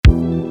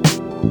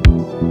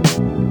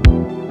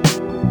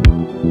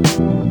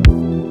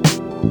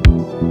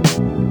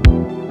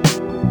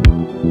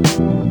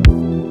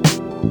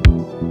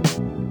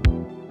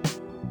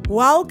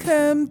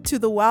Welcome to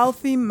the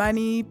Wealthy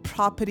Money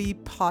Property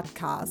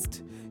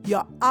Podcast,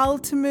 your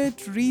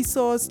ultimate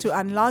resource to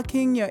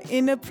unlocking your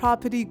inner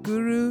property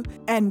guru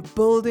and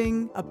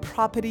building a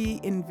property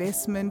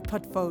investment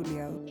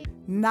portfolio.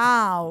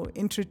 Now,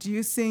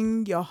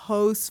 introducing your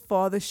host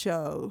for the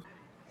show.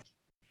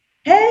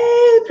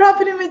 Hey,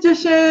 property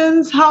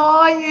magicians, how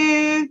are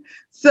you?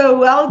 So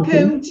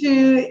welcome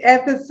to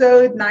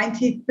episode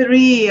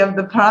 93 of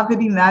the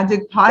Property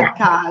Magic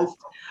Podcast.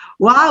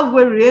 Wow,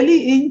 we're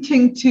really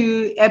inching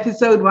to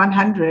episode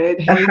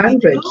 100.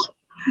 100.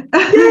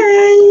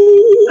 Yay!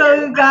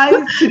 So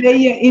guys, today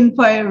you're in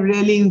for a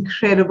really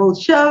incredible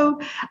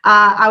show.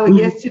 Our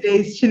guest today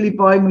is Chili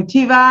Boy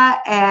Mutiva,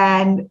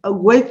 and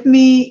with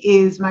me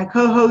is my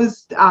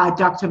co-host,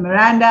 Dr.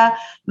 Miranda.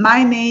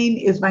 My name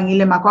is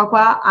Vangile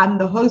Makwakwa. I'm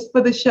the host for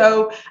the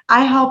show.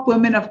 I help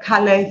women of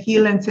color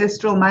heal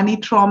ancestral money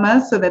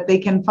trauma so that they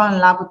can fall in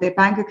love with their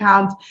bank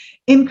accounts,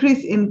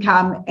 increase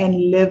income,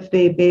 and live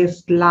their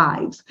best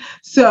lives.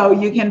 So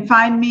you can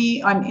find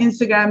me on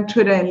Instagram,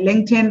 Twitter, and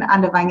LinkedIn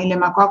under Vangile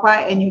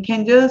Makwakwa, and you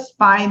can just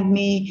find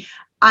me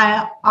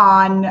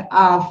on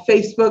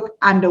Facebook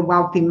under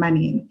Wealthy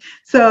Money.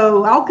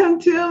 So welcome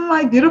to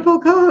my beautiful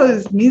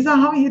co-host. Misa,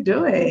 how are you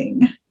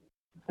doing?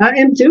 I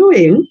am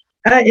doing.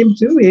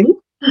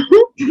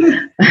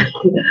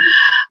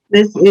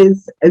 This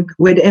is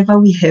whenever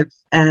we have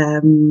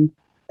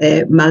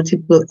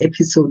multiple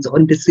episodes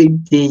on the same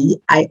day,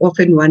 I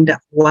often wonder,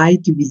 why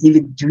do we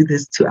even do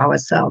this to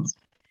ourselves?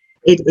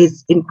 It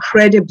is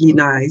incredibly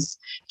nice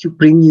to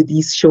bring you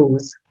these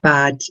shows,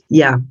 but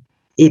yeah,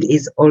 it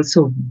is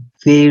also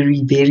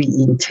very, very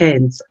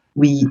intense.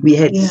 We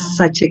had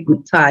such a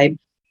good time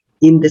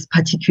in this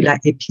particular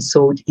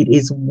episode. It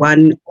is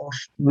one of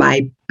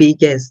my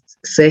biggest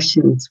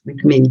sessions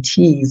with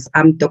mentees.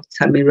 I'm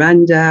Dr.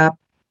 Miranda,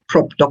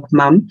 Prop Doc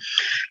Mom,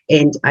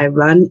 and I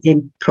run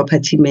a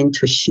property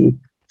mentorship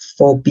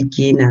for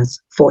beginners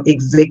for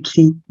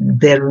exactly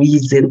the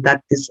reason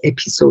that this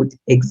episode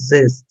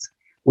exists.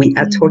 We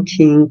are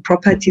talking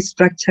property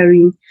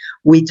structuring,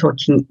 we're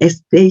talking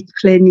estate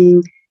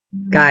planning.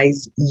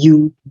 Guys,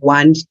 you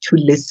want to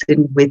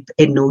listen with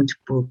a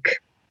notebook,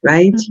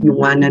 right? You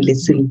want to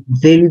listen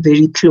very,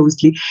 very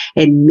closely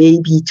and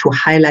maybe to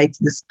highlight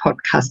this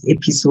podcast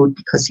episode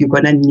because you're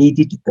going to need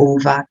it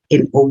over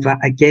and over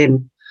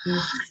again.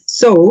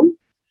 So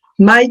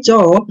my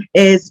job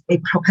as a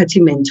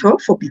property mentor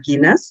for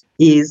beginners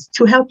is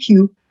to help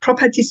you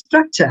property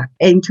structure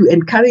and to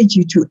encourage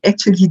you to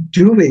actually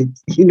do it.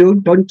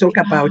 Don't talk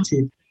about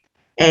it.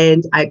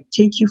 And I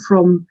take you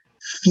from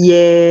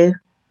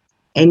fear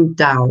and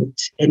doubt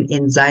and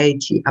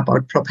anxiety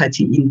about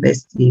property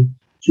investing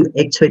to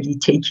actually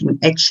taking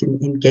action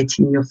and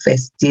getting your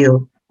first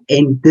deal.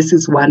 And this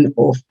is one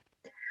of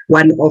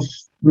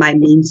my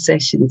main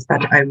sessions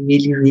that I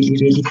really, really,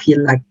 really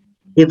feel like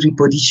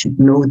everybody should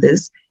know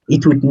this.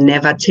 It would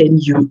never turn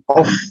you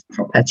off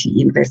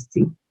property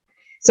investing.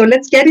 So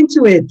let's get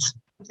into it.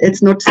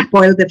 Let's not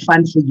spoil the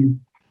fun for you.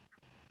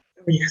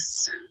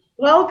 Yes.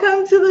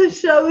 Welcome to the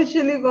show,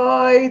 Chili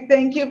Boy.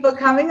 Thank you for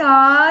coming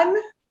on.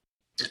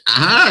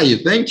 Hi,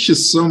 thank you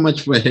so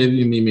much for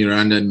having me,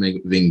 Miranda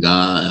and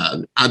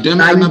Venga. I don't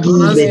know how to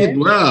pronounce it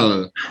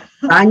well.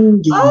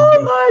 Vangi.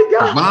 Oh my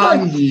God.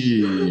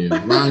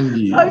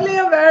 Vangi. Only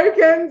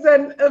Americans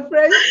and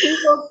French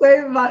people say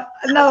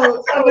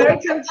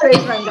Americans say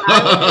Vangi.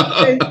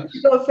 French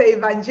people say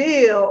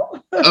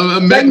Vangile.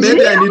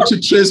 Maybe I need to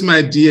trace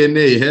my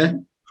DNA,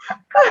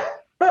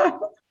 huh?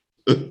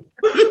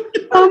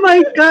 Oh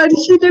my God,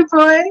 Chili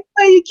Boy,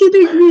 are you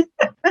kidding me?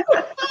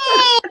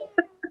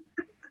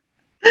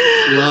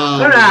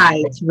 Wow. All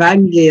right,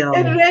 Vangile.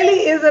 It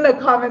really isn't a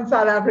common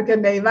South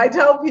African name. I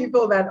tell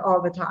people that all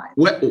the time.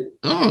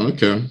 Oh,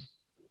 okay.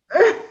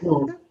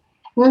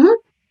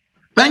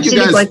 Thank you,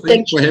 Chili guys. Boy,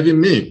 Thanks for having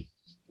me.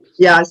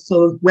 Yeah,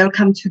 so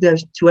welcome to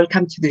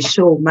the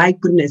show. My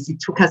goodness,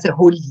 it took us a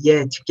whole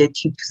year to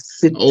get you to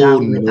sit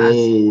down with us.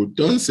 Oh no,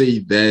 don't say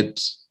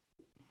that.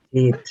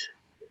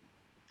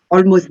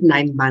 Almost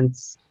 9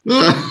 months.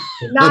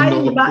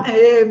 Nine months.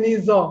 Hey,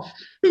 Mizo.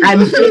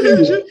 I'm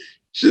telling you.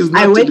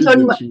 I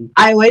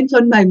went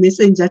on my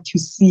messenger to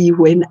see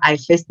when I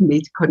first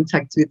made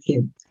contact with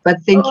him.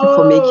 But thank you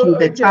for making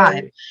the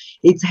time.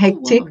 It's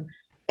hectic,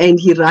 and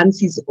he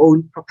runs his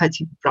own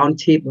property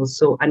roundtable,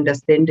 so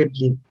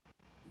understandably.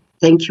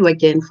 Thank you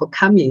again for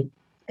coming,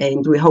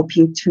 and we're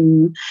hoping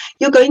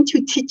you're going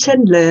to teach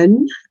and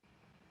learn.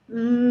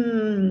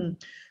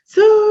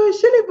 So,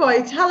 Chili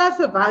Boy, tell us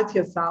about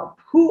yourself.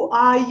 Who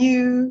are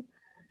you?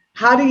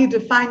 How do you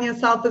define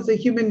yourself as a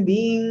human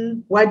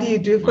being? What do you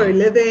do for a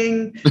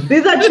living?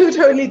 These are two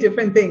totally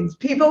different things.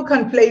 People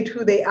conflate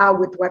who they are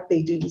with what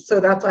they do. So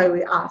that's why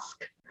we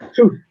ask.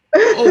 True.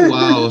 Oh,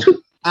 wow.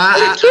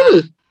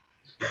 True.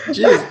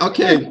 Geez,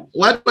 okay.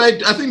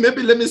 I think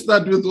maybe let me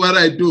start with what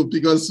I do,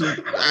 because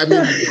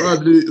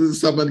probably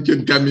someone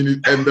can come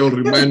in and they'll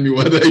remind me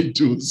what I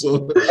do.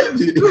 So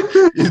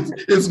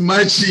it's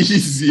much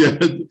easier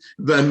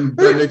than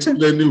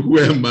explaining who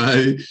am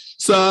I.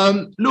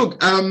 So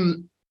look,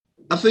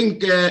 I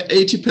think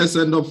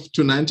 80%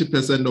 to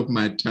 90% of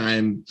my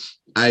time,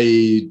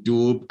 I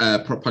do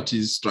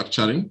property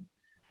structuring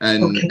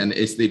and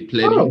estate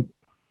planning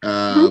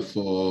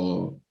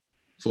for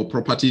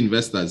property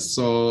investors.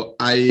 So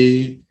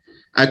I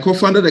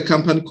co-founded a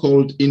company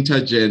called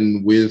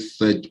Intergen with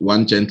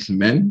one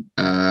gentleman,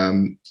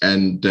 and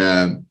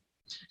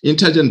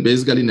Intergen,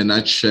 basically, in a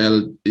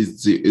nutshell,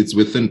 it's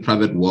within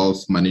private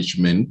wealth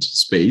management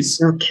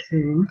space.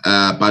 Okay.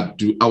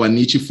 But our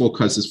niche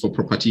focus is for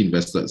property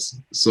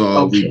investors.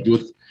 So we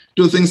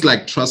do things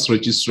like trust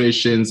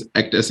registrations,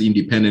 act as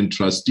independent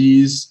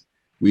trustees.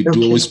 We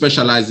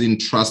specialize in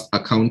trust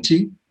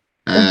accounting.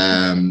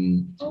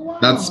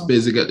 That's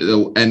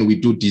basically, and we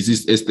do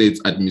diseased estates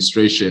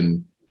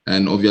administration,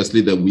 and obviously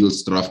the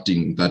wills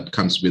drafting that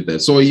comes with it.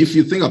 So if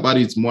you think about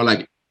it, it's more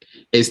like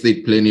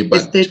estate planning,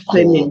 but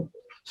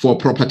for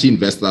property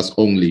investors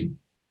only.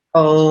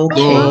 So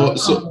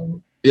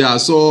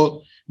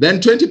then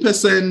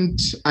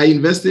 20% I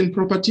invest in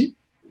property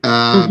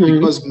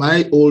because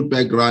my old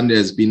background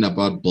has been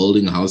about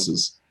building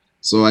houses.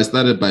 So I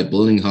started by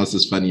building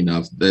houses, funny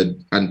enough,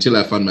 until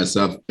I found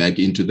myself back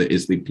into the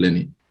estate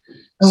planning.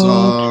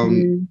 So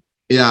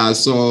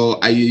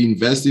I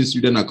invest in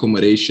student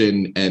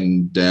accommodation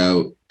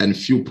and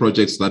few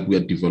projects that we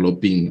are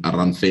developing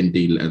around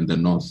Ferndale and the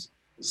north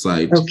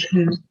side.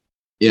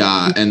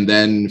 And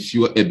then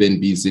few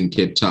Airbnbs in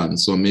Cape Town.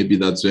 So maybe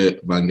that's where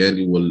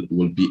Vangeli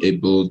will be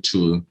able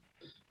to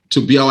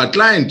be our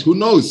client. One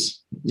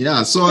knows?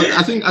 So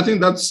I think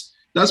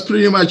that's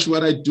pretty much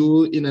what I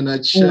do in a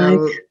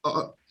nutshell.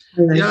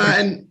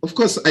 And of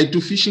course I do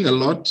fishing a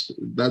lot.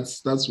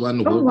 That's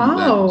one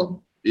hobby.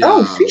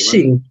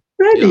 Fishing.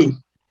 Really?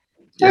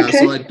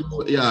 So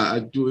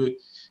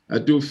I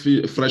do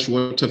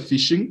freshwater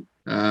fishing.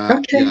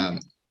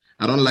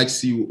 I don't like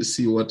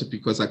sea water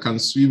because I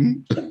can't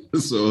swim.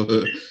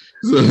 so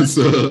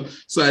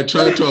I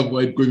try to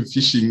avoid going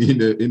fishing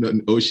in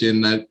an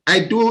ocean. I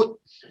do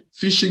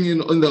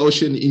fishing on the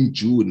ocean in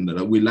June.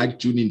 We like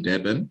June in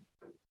Durban.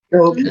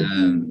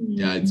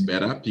 It's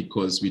better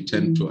because we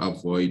tend to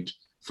avoid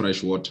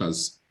fresh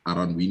waters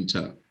around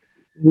winter.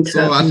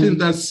 So I think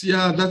that's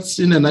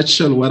in a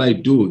nutshell what I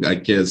do, I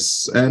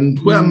guess. And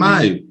who am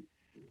I?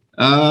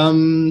 I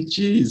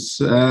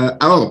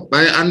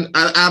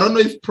don't know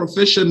if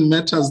profession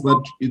matters,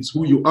 that it's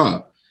who you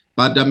are,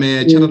 but I'm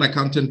a chartered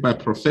accountant by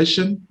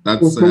profession.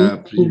 That's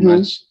pretty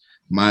much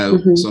my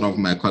sort of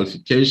my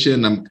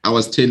qualification. I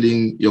was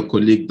telling your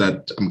colleague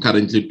that I'm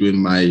currently doing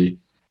my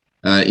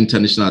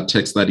international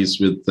tech studies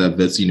with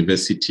Wits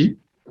University,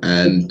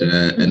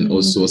 and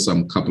also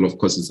some couple of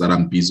courses that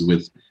I'm busy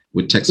with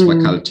tax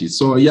faculty.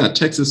 So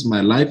tax is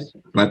my life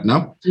right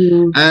now.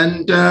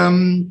 And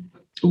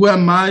who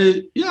am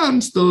I? I'm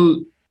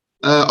still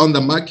on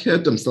the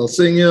market. I'm still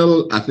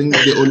single. I think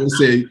they always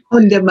say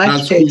on the market.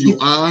 That's who you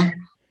are.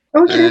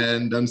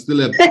 And I'm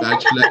still a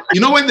bachelor.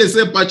 You know when they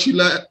say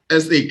bachelor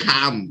as they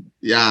come?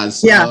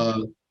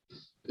 Still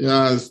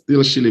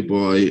Shilly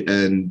boy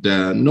and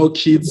no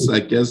kids. I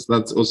guess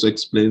that also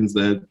explains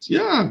that.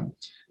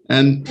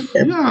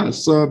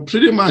 So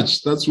pretty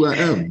much that's where I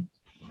am.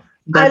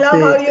 I love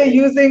how you're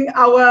using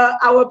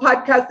our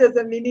podcast as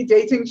a mini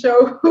dating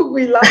show.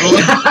 We love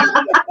it.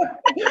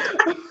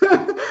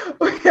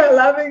 We are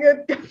loving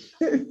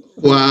it.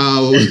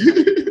 Wow.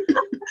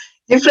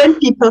 Different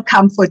people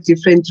come for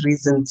different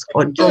reasons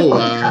on the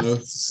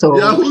podcast. So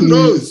who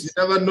knows? You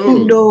never know.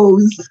 Who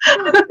knows?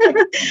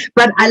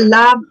 But I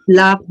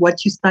love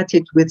what you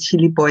started with,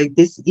 Shilly Boy.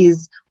 This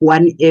is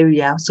one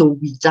area, so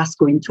we're just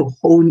going to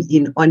hone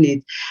in on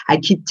it. I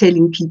keep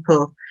telling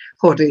people,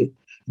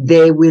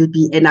 there will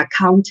be an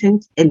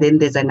accountant and then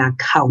there's an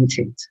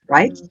accountant,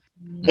 right?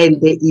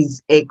 And there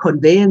is a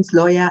conveyance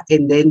lawyer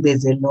and then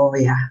there's a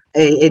lawyer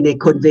and a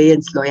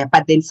conveyance lawyer,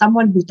 but then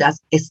someone who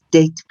does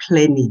estate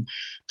planning.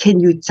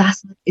 Can you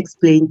just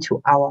explain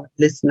to our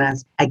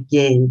listeners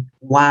again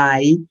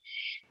why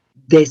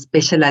the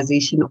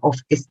specialization of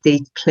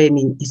estate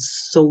planning is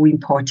so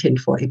important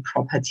for a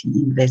property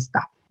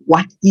investor?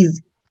 What is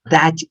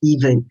that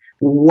even?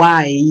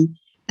 Why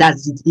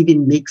does it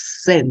even make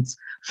sense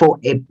for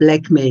a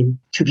Black man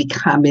to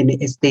become an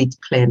estate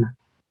planner?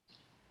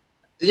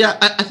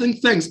 I think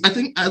thanks. I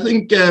think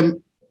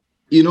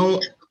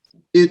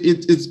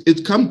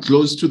it comes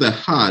close to the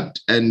heart,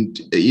 and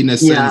in a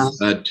sense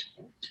that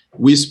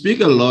we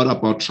speak a lot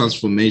about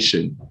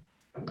transformation,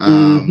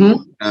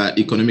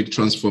 economic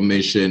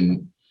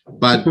transformation,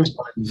 but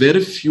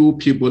very few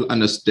people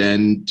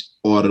understand,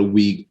 or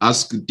we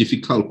ask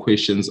difficult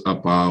questions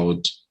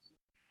about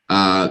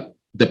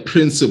the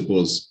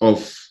principles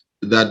of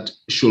that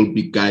should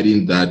be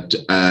guiding that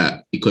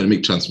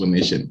economic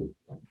transformation.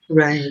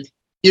 Right.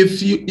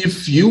 If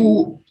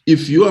you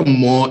are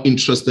more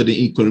interested in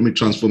economic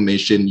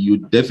transformation, you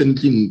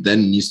definitely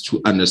then need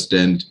to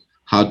understand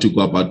how to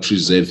go about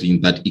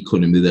preserving that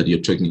economy that you're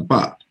talking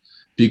about.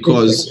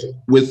 Because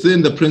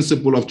within the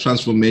principle of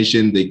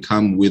transformation, they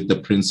come with the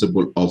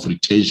principle of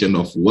retention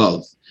of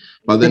wealth.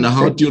 But then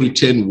how do you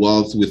retain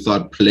wealth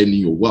without planning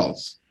your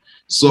wealth?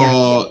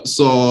 So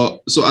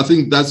I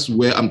think that's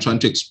where I'm trying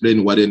to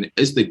explain what an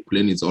estate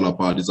plan is all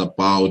about. It's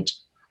about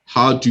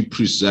how do you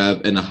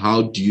preserve and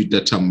how do you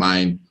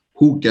determine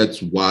who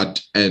gets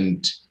what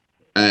and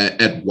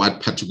at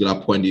what particular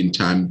point in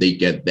time they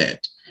get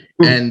that.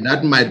 And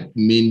that might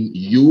mean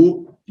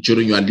you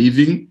during your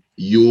living,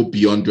 you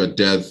beyond your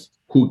death,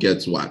 who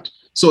gets what.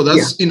 So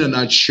that's in a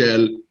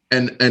nutshell,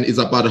 and it's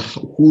about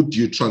who do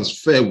you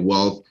transfer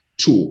wealth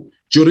to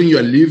during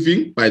your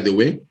living, by the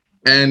way,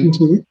 and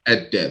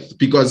at death.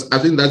 Because I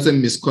think that's a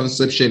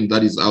misconception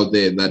that is out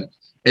there, that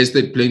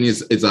estate planning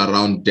is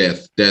around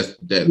death. But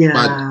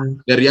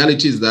the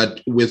reality is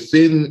that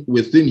within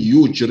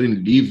you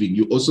during living,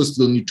 you also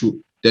still need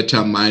to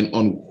determine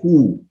on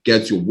who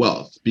gets your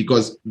wealth,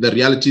 because the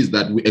reality is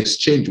that we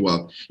exchange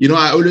wealth.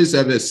 I always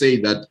have a say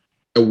that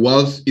a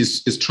wealth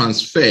is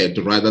transferred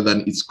rather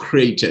than it's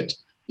created,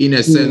 in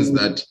a sense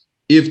that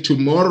if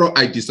tomorrow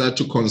I decide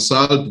to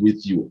consult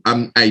with you,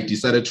 I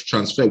decided to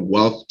transfer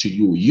wealth to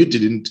you. You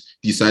didn't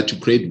decide to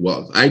create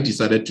wealth. I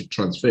decided to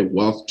transfer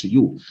wealth to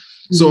you.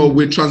 So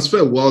we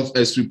transfer wealth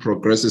as we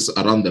progress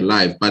around the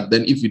life. But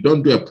then if you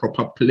don't do a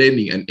proper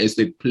planning and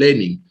estate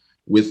planning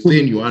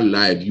within your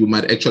life, you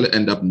might actually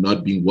end up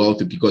not being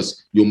wealthy,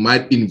 because you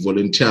might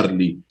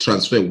involuntarily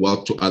transfer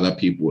wealth to other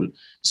people.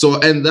 So,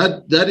 and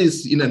that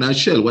is in a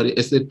nutshell what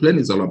estate plan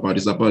is all about.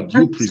 It's about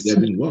you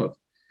preserving wealth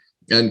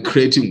and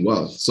creating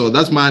wealth. So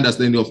that's my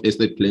understanding of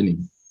estate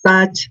planning.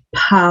 Such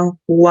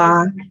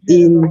power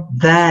in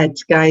that,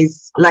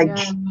 guys. Like,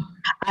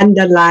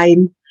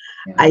 underline,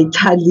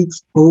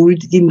 italics,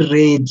 bold in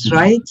red,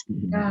 right?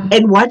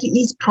 And what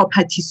is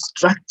property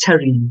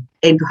structuring,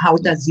 and how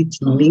does it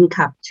link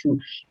up to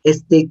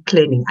estate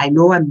planning? I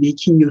know I'm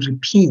making you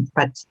repeat,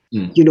 but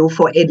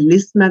for a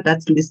listener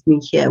that's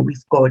listening here,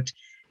 we've got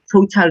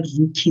total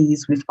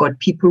rookies, we've got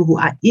people who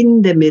are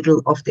in the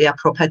middle of their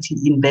property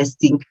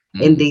investing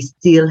and they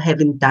still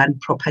haven't done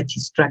property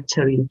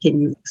structuring. Can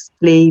you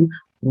explain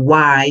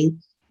why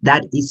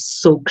that is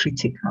so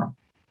critical?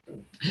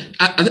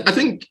 I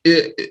think,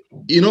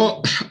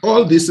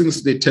 all these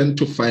things, they tend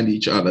to find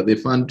each other. They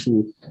find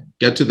to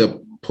get to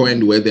the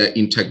point where they're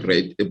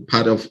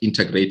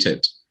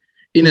integrated,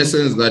 in a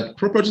sense that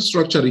property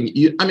structuring,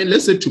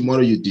 let's say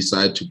tomorrow you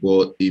decide to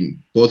go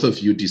in, both of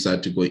you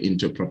decide to go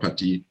into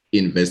property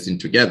investing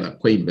together,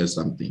 co-invest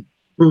something.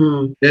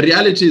 The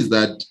reality is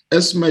that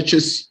as much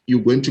as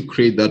you're going to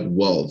create that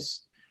wealth,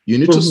 you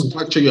need to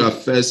structure your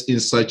affairs in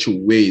such a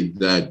way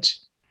that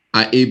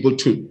are able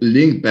to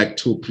link back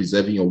to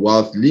preserving your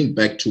wealth, link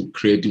back to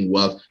creating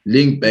wealth,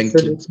 link back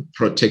to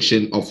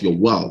protection of your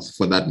wealth,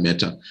 for that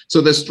matter. So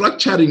the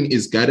structuring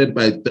is guided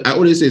by, I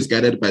always say, it's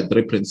guided by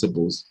 3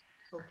 principles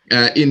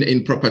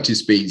in property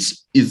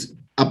space. Is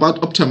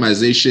about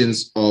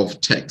optimizations of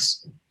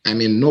tax.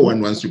 No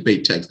one wants to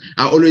pay tax.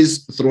 I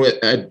always throw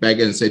it back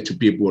and say to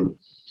people,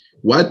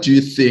 what do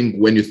you think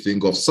when you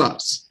think of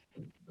SARS?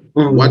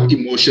 What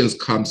emotions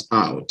comes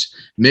out?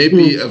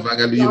 Maybe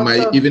you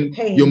might even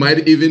think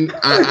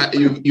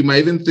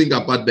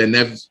about the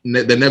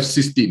nerve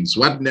systems.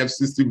 What nerve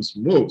systems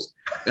moves?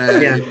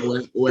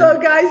 So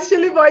guys,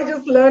 Chili Boy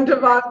just learned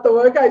about the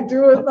work I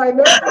do with my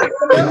nerves.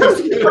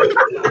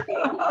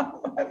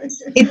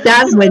 It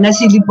does, when a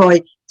Chili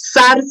Boy.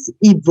 SARS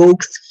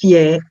evokes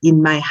fear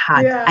in my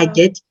heart. I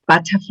get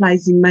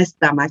butterflies in my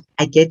stomach.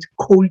 I get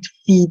cold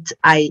feet.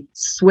 I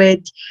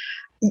sweat.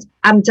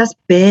 I'm just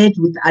bad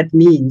with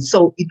admin.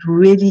 So it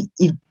really,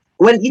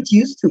 it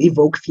used to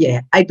evoke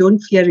fear. I don't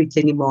fear it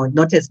anymore,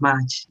 not as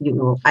much.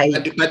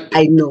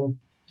 I know.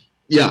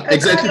 Yeah,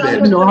 exactly. I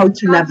know how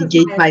to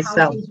navigate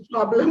myself.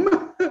 Problem.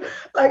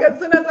 Like, as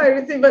soon as I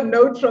receive a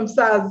note from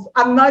SARS,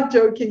 I'm not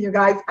joking, you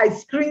guys. I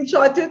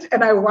screenshot it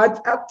and I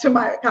WhatsApp to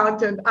my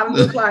accountant. I'm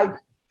just like,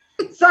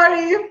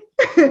 sorry,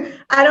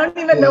 I don't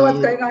even know what's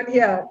going on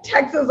here.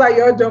 Taxes are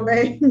your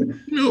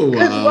domain.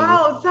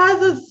 Wow,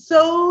 SARS is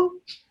so...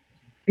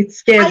 It's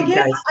scary, I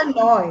get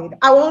annoyed.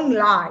 I won't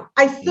lie.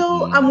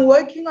 I'm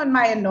working on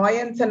my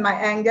annoyance and my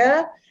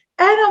anger.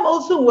 And I'm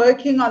also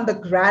working on the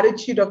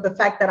gratitude of the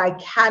fact that I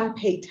can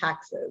pay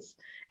taxes.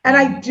 And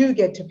I do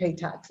get to pay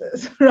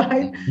taxes,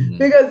 right?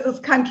 Because this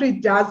country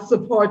does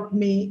support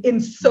me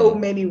in so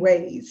many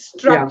ways.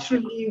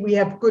 Structurally, we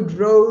have good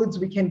roads,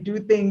 we can do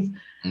things.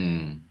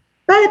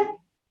 But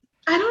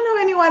I don't know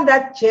anyone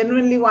that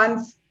genuinely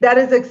that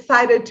is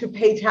excited to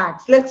pay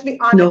tax. Let's be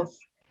honest. No.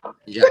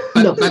 Yeah,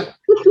 so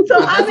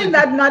I'm in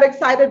that not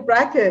excited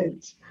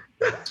bracket.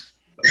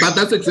 But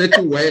that's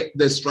exactly where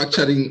the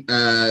structuring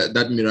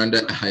that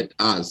Miranda had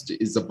asked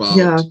is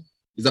about.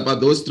 It's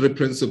about those 3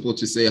 principles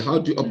to say, how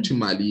do you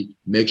optimally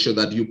make sure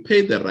that you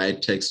pay the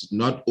right tax,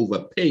 not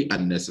overpay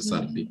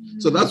unnecessarily?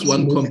 So that's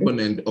one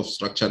component of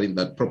structuring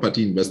that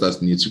property investors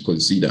need to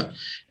consider.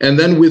 And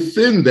then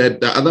within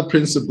that, the other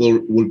principle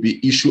will be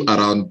issue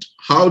around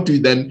how do you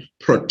then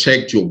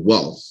protect your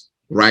wealth,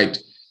 right?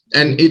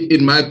 And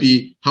it might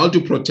be how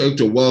to protect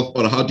your wealth,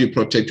 or how do you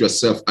protect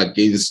yourself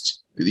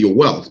against your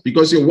wealth?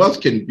 Because your wealth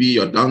can be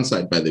your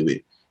downside, by the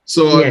way.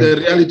 So the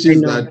reality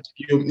is that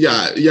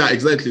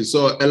exactly.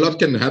 So a lot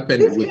can happen.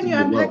 Can you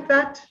unpack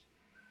that?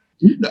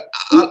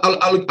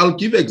 I'll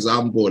give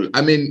example.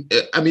 I mean,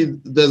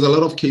 there's a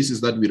lot of cases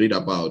that we read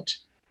about.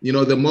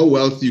 The more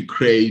wealth you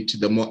create,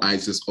 the more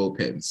ISIS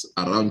opens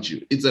around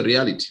you. It's a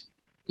reality.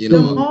 The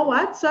more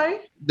what? Sorry.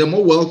 The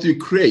more wealth you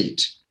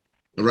create,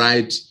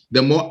 right?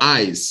 The more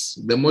eyes,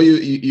 the more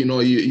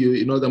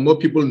the more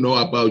people know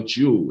about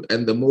you,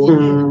 and the more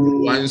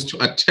wants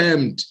to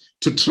attempt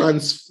to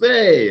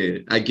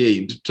transfer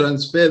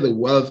the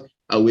wealth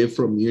away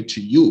from you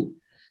to you.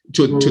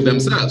 To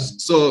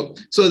themselves. So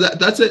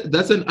that's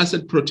an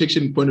asset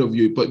protection point of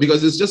view,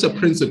 because it's just a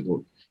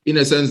principle, in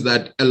a sense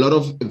that a lot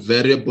of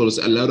variables,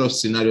 a lot of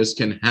scenarios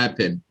can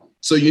happen.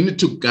 So you need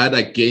to guard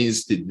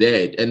against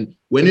that. And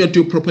when you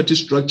do property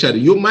structure,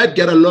 you might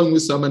get along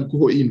with someone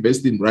who is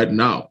investing right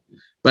now,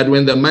 but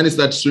when the money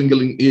starts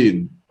swinging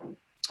in,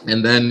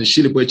 and then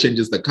Shilly Boy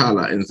changes the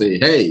color and say,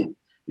 hey,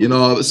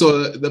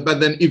 but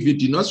then if you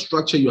do not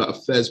structure your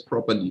affairs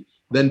properly,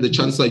 then the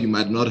chances are you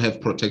might not have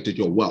protected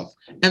your wealth.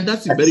 And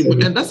that's very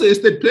important. And that's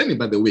estate planning,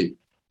 by the way,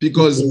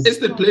 because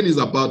estate planning is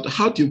about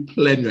how do you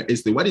plan your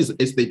estate. What is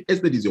estate?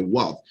 Estate is your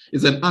wealth.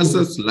 It's an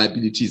assets,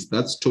 liabilities.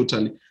 That's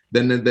totally,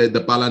 then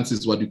the balance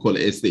is what you call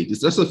estate.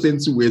 It's just a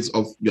fancy ways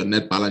of your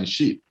net balance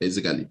sheet,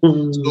 basically.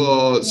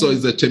 So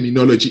it's a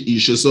terminology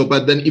issue. So,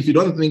 but then if you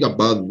don't think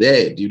about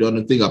that, you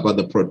don't think about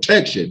the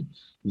protection,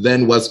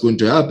 then what's going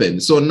to happen?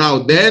 So now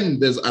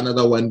then there's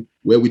another one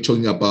where we're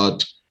talking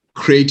about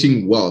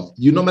creating wealth.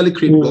 You normally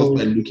create wealth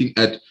by looking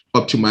at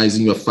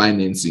optimizing your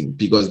financing,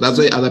 because that's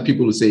why other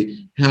people will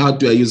say, how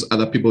do I use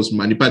other people's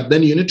money? But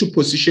then you need to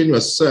position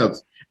yourself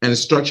and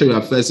structure your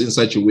affairs in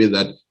such a way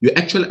that you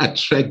actually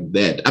attract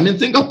that. I mean,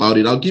 think about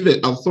it.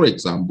 I'll throw an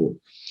example.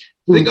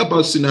 Think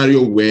about a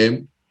scenario where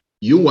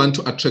you want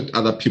to attract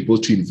other people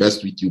to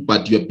invest with you,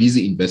 but you're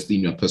busy investing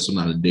in your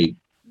personal name.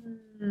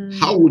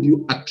 How would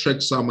you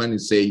attract someone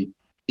and say,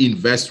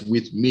 invest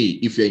with me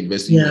if you're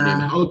investing in your name?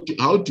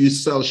 How do you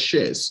sell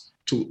shares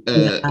to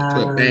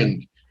a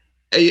bank?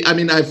 I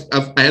mean, I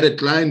had a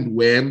client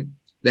where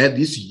they had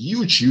these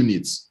huge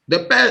units. They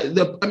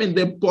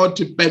bought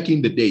it back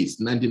in the days,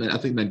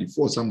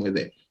 1994, somewhere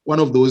there. One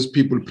of those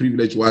people,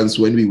 privileged ones,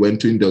 when we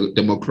went to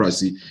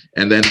democracy,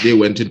 and then they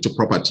went into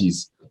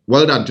properties.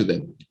 Well done to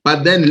them.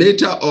 But then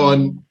later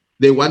on,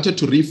 they wanted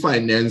to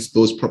refinance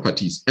those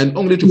properties, and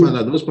only to find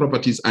out those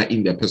properties are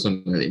in their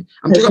personal name.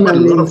 I'm talking about a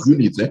lot of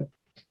units,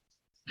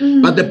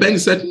 But the bank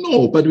said,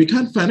 no, but we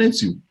can't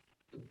finance you.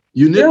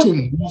 You need to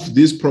move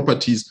these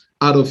properties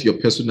out of your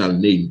personal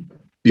name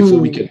before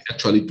we can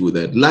actually do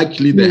that.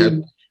 Luckily,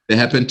 they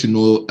happen to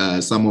know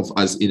some of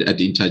us at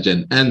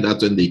Intergen, and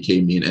that's when they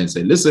came in and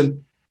said,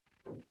 listen,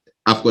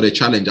 I've got a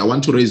challenge. I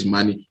want to raise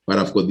money, but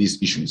I've got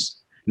these issues.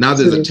 Now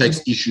there's a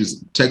tax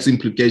issues, tax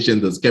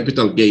implications, there's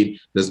capital gain,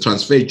 there's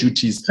transfer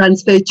duties.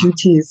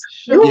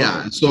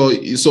 Yeah,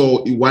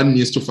 so one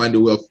needs to find a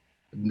way of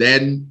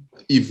then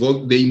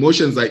evoke, the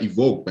emotions are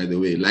evoked, by the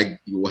way,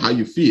 like how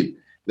you feel.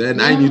 Then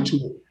I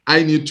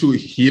need to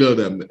heal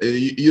them.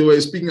 You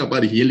were speaking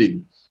about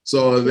healing.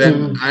 So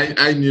then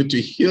I need to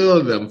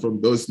heal them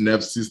from those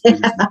nerve systems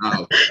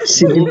now.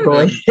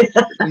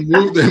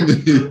 Move them.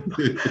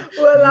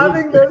 We're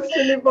loving those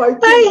Chilly Boy.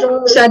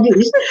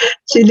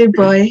 Chilly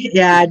Boy,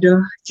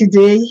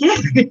 today.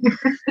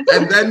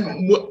 And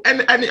then,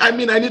 I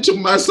mean, I need to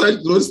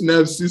massage those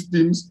nerve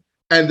systems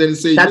and then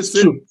say,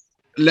 listen,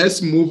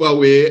 let's move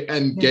away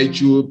and get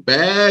you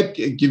back,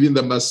 giving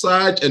the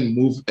massage and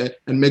move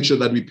and make sure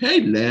that we pay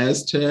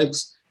less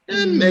tax.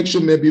 And make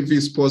sure maybe if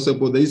it's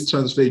possible, this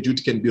transfer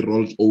duty can be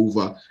rolled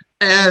over.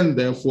 And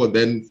therefore,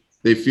 then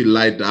they feel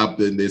light up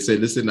and they say,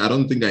 listen, I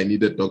don't think I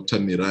need a Dr.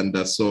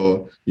 Miranda.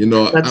 So,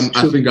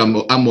 I think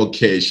I'm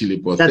okay, Chilly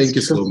Boy. Thank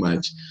you so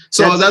much.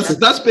 So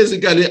that's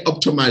basically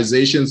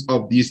optimizations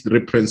of these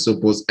three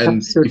principles.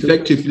 And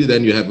effectively,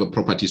 then you have a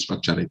property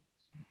structuring.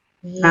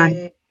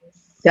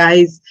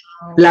 Guys,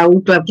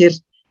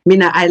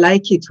 Mina, I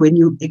like it when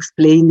you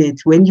explain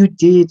it. When you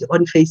did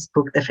on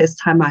Facebook, the first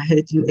time I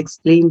heard you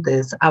explain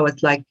this, I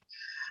was like,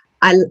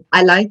 I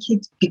like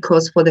it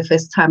because for the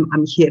first time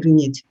I'm hearing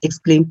it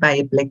explained by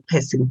a Black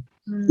person.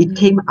 It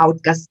came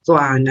out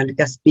Gastswana,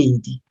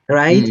 Gaspedi,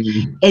 right?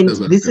 And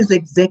this is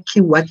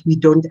exactly what we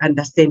don't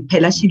understand.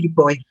 Phela Chilly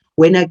Boy,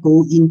 when I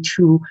go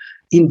into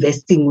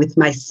investing with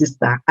my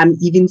sister, I'm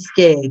even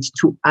scared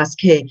to ask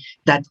her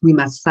that we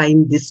must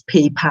sign this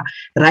paper.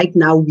 Right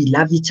now, we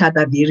love each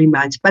other very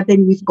much, but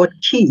then we've got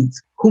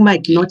kids who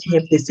might not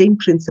have the same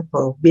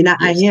principle.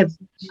 I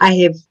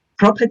have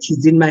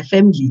properties in my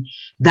family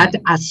that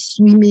are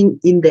swimming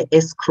in the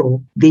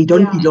escrow. They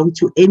don't belong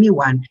to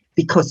anyone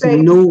because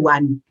no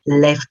one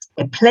left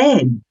a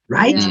plan,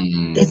 right?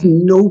 There's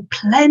no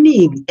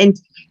planning. And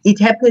it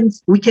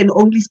happens, we can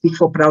only speak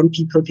for brown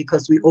people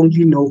because we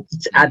only know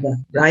each other,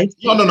 right?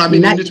 No, I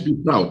mean, you need to be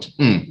proud.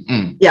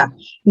 Yeah.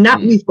 Now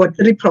we've got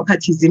 3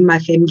 properties in my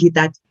family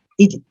that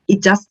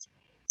it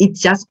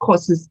just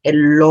causes a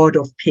lot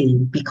of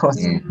pain because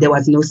there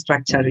was no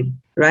structuring,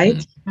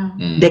 right?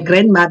 The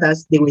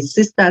grandmothers, they were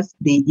sisters,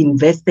 they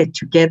invested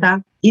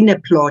together in a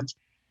plot.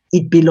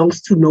 it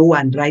belongs to no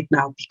one right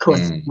now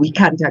because we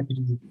can't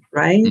agree,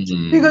 right?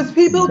 Because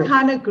people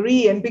can't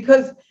agree, and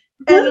because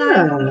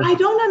I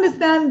don't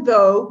understand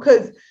though,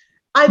 because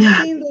I've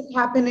seen this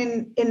happen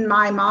in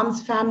my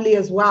mom's family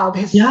as well.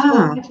 There's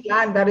so much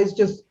land that is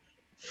just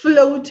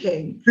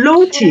floating.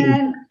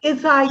 And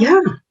it's like,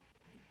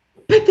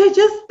 but there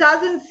just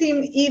doesn't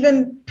seem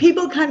even,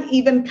 people can't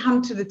even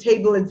come to the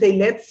table and say,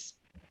 let's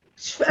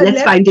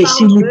find a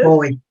Shili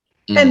boy.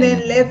 And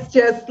then let's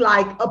just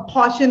like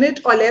apportion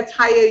it, or let's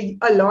hire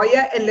a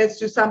lawyer and let's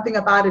do something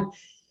about it.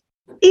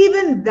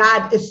 Even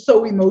that is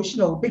so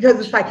emotional, because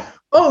it's like,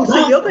 oh,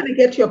 so you're going to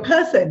get your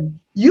person.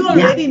 You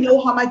already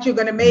know how much you're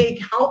going to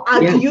make. How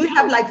do you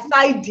have like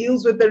side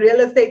deals with the real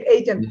estate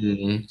agent?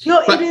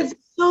 It is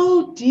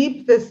so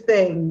deep, this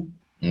thing.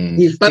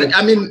 But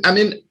I mean,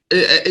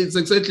 it's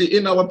exactly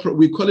in our,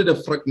 we call it a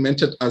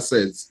fragmented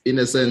assets, in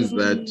a sense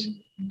that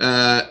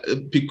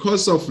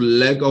because of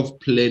lack of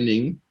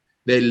planning,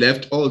 they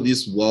left all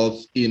this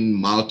wealth in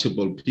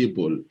multiple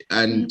people.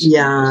 And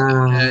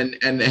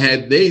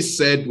had they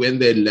said when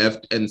they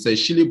left and say,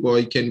 Shili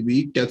boy, can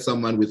we get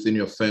someone within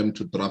your firm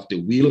to draft a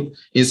will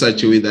in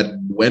such a way that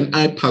when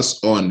I pass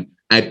on,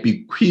 I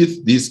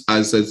bequeath these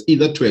assets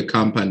either to a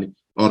company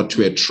or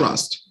to a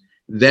trust.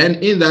 Then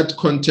in that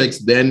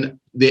context, then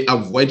they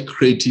avoid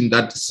creating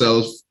that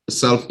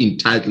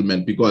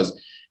self-entitlement,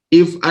 because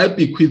if I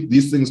bequeath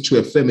these things to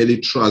a family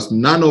trust,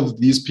 none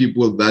of these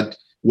people that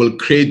will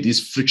create this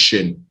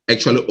friction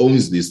actually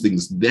owns these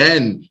things.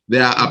 Then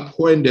there are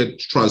appointed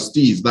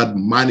trustees that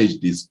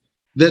manage this.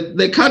 That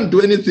they can't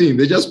do anything.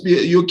 They just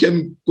you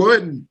can go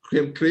and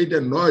create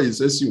a noise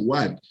as you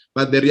want,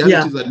 but the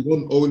reality is that you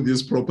don't own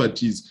these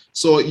properties.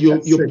 So you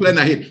plan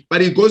ahead.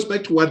 But it goes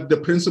back to what the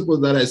principle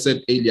that I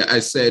said earlier. I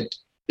said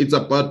it's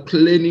about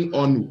planning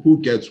on who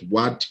gets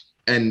what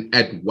and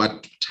at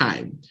what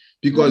time.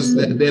 Because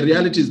the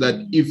reality is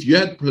that if you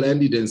had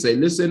planned it and say,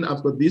 listen,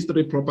 I've got these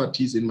 3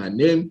 properties in my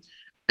name,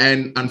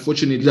 and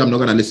unfortunately, I'm not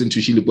going to listen to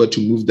Shili boy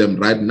to move them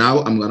right now.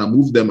 I'm going to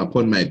move them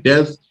upon my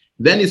death.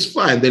 Then it's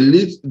fine. The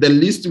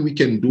least we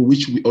can do,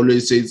 which we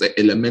always say is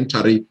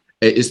elementary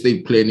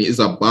estate planning, is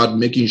about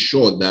making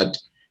sure that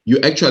you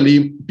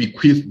actually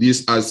bequeath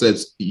these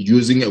assets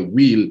using a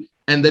will.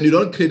 And then you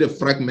don't create a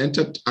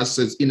fragmented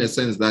assets, in a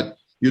sense that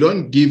you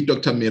don't give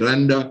Dr.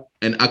 Miranda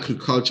an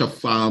agriculture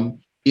farm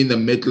in the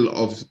middle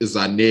of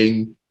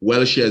Zaneng,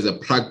 while she has a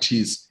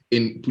practice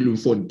in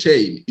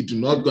Bloemfontein. It's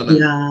not gonna,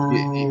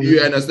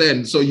 you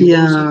understand? So you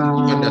also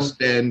need to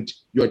understand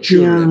your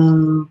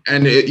children.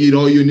 And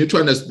you need to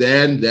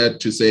understand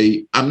that, to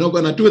say, I'm not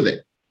gonna do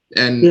that.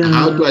 And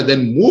how do I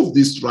then move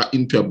this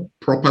into a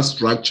proper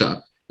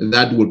structure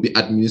that will be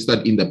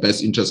administered in the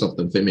best interest of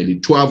the family,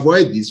 to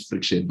avoid this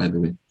friction, by the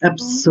way.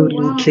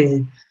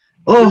 Absolutely.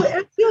 So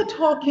as you're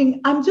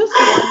talking, I'm just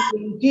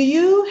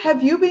wondering,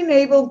 have you been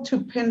able to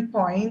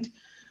pinpoint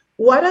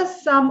what are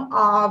some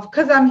of,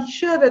 because I'm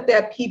sure that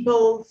there are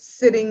people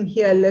sitting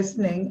here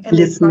listening and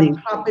they've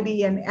got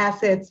property and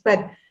assets,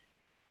 but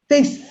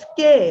they're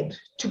scared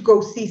to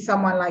go see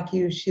someone like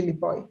you, Shili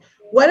boy.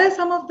 What are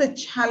some of the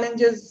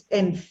challenges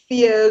and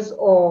fears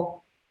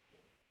or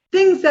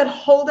things that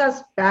hold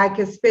us back,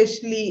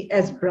 especially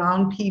as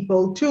brown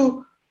people,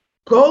 to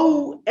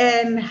go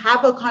and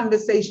have a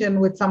conversation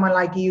with someone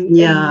like you in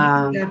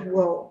that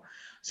role?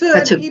 So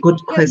that's that a people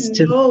good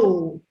question.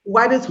 Know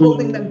what is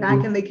holding them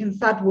back, and they can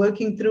start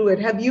working through it.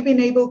 Have you been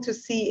able to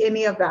see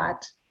any of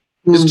that?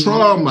 It's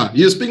trauma.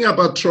 You're speaking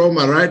about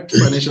trauma, right?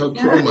 Financial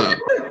trauma.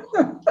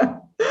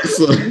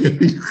 So,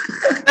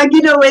 like,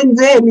 when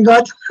we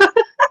got.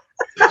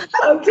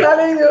 I'm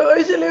telling you,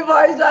 Shili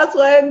boy just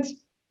went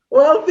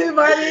wealthy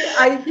money.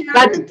 I hear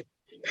it.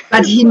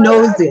 But he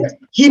knows it.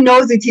 He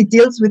knows it. He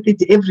deals with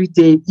it every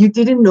day. You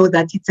didn't know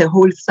that it's a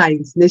whole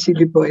science,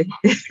 Shili boy.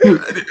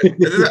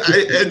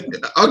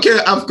 Okay,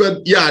 I've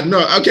got,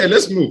 okay,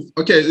 let's move.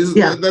 Okay,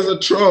 there's a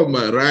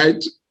trauma,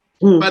 right?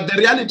 But the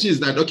reality is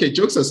that, okay,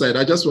 jokes aside,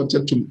 I just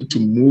wanted to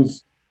move,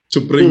 to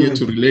bring it,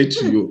 to relate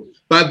to you.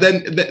 But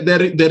then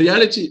the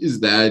reality is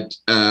that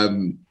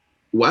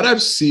what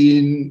I've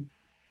seen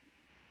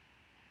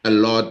a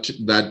lot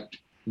that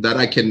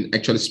I can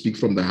actually speak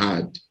from the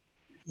heart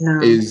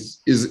is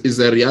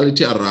a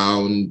reality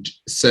around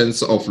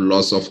sense of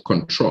loss of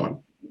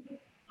control,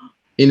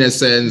 in a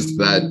sense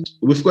that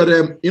we've got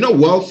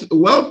wealth is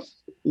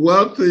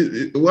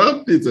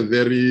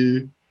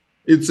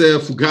it's a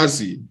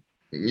fugazi.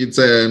 It's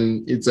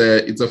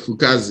a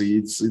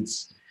fugazi.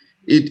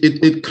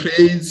 It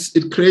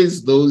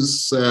creates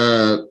those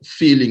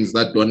feelings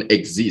that don't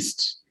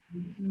exist.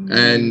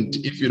 And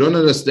if you don't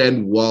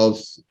understand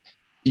wealth,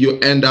 you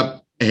end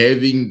up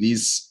having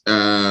these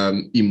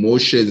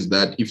emotions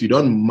that, if you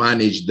don't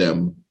manage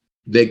them,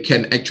 they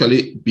can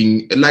actually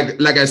be,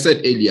 like I said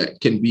earlier,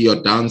 can be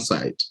your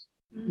downside.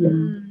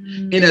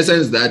 In a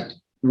sense that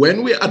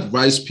when we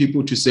advise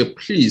people to say,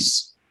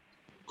 please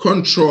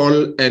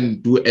control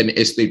and do an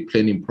estate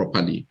planning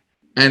properly,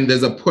 and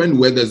there's a point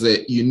where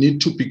you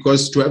need to,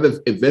 because to have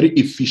a very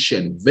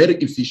efficient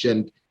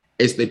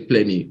estate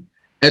planning,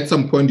 at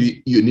some point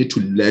you need to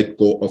let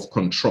go of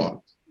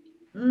control.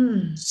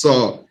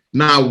 So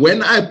now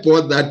when I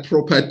bought that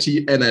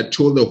property and I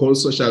told the whole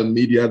social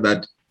media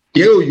that,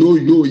 you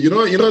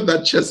know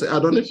that chess, I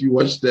don't know if you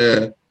watched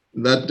that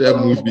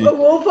movie.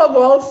 Wolf of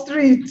Wall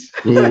Street.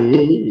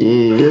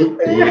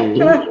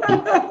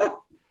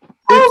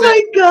 Oh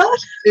my God.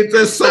 It's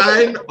a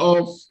sign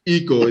of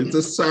ego. It's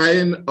a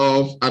sign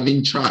of I'm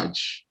in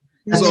charge.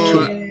 That's So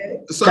true.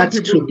 some That's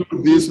people true.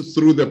 do this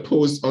through the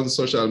posts on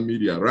social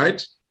media,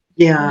 right?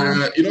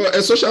 Yeah.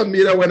 A social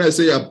media, when I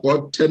say I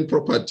bought 10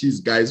 properties,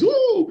 guys,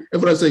 woo,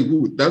 everyone say,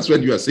 woo, that's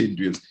when you are saying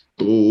this.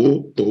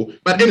 Oh.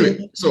 But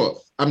anyway,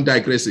 so I'm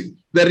digressing.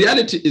 The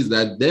reality is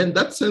that then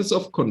that sense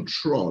of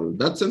control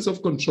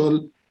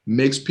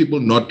makes people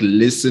not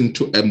listen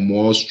to a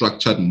more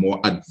structured, more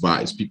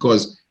advice.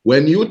 Because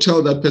when you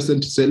tell that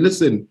person to say,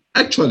 listen,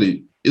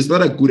 actually, it's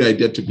not a good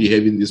idea to be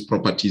having these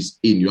properties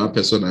in your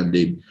personal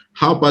name.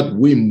 How about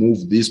we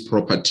move these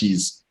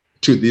properties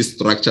to this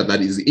structure that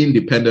is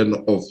independent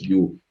of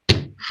you?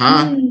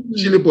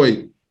 Chili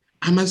boy,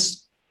 I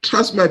must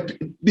trust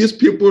these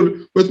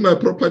people with my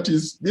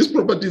properties. These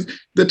properties,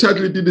 the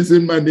title deed is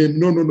in my name.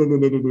 No.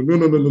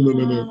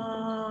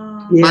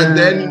 Yeah. And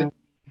then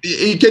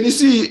can you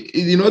see,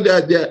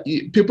 there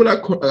people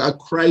are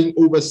crying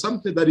over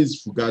something that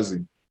is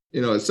fugazi.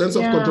 A sense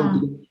of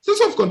control.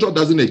 Sense of control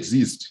doesn't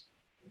exist.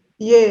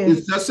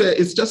 Yes.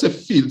 It's just a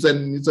feel,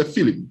 and it's a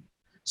feeling.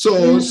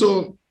 So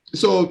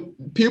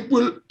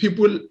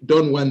people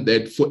don't want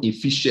that for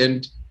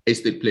efficient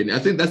estate planning. I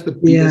think that's the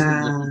biggest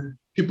thing that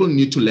people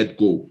need to let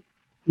go.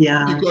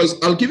 Yeah. Because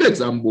I'll give you an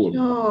example.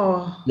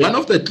 One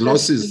of the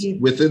clauses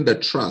within the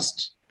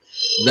trust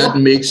that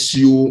makes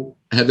you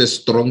have a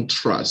strong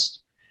trust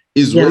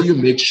is where you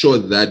make sure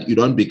that you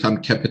don't become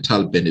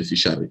capital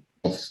beneficiary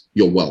of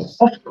your wealth.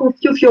 Of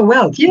course, of your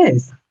wealth,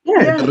 yes.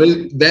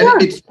 Then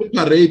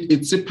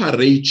it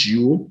separates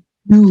you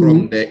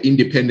from the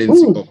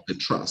independence of the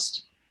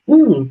trust.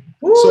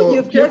 So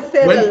you've just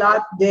said a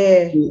lot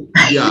there.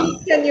 Yeah.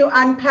 Can you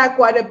unpack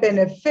what a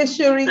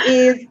beneficiary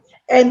is?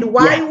 And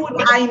why would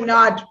I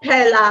not,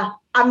 Pella?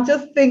 I'm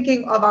just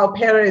thinking of our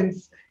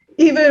parents.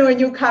 Even when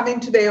you come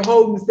into their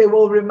homes, they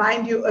will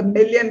remind you a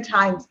million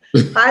times,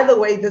 by the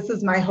way, this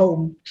is my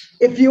home.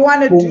 If you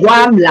want to do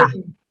so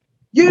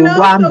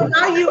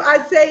now you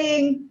are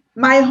saying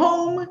my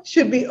home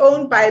should be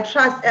owned by a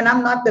trust and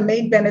I'm not the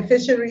main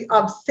beneficiary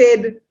of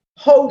said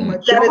home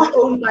that is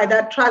owned by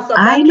that trust.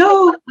 I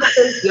know.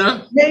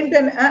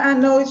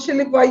 No,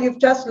 Chili boy, you've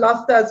just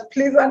lost us.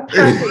 Please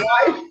unpack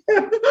why.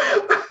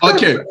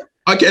 Okay.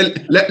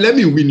 Let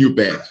me win you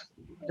back.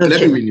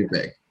 Let me win you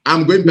back.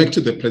 I'm going back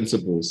to the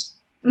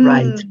principles.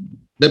 Right.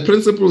 The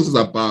principles is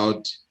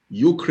about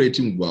you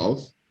creating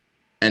wealth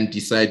and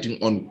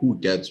deciding on who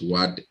gets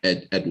what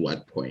at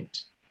what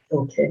point.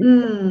 Okay.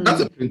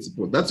 That's a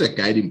principle. That's a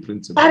guiding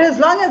principle. But as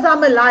long as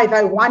I'm alive,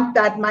 I want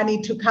that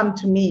money to come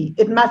to me.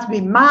 It must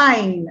be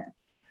mine.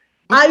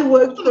 I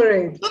worked for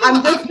it.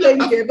 I'm just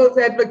playing devil's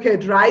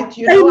advocate, right?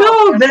 I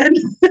know, man.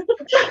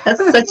 That's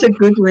such a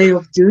good way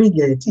of doing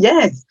it.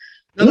 Yes.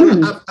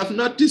 No, I've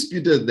not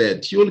disputed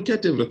that. You'll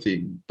get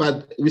everything.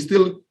 But we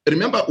still,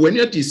 remember, when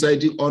you're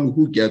deciding on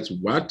who gets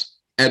what,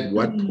 at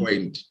what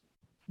point,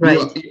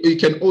 you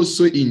can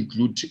also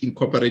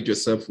incorporate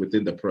yourself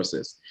within the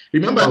process.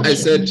 Remember, I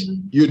said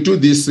you do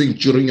this thing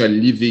during your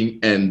living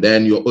and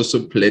then you're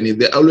also planning.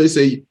 They always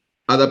say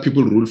other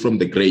people rule from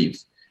the grave.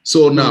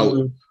 So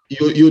now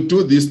you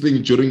do this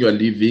thing during your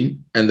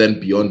living and then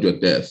beyond your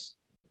death.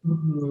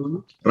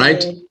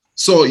 Right?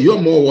 So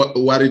you're more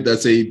worried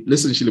that say,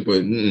 listen,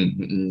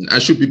 Shilipo, I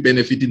should be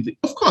benefiting.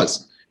 Of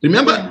course.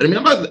 Remember,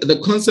 the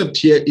concept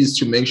here is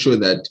to make sure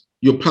that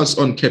you pass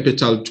on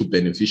capital to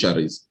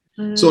beneficiaries.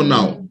 So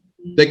now,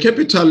 the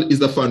capital is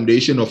the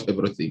foundation of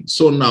everything.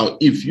 So now,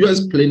 if you are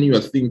planning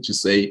your thing to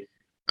say,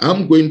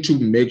 I'm going to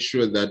make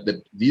sure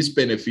that these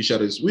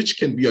beneficiaries, which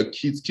can be your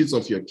kids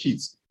of your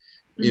kids,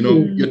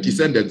 your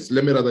descendants,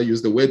 let me rather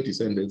use the word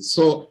descendants.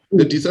 So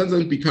the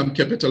descendants become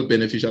capital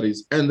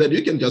beneficiaries, and then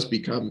you can just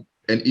become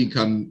an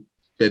income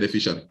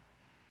beneficiary,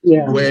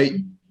 where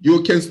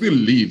you can still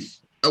live.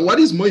 What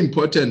is more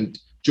important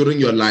during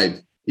your life?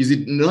 Is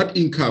it not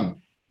income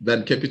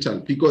than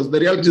capital? Because the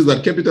reality is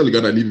that capital you're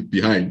gonna leave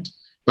behind,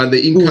 but the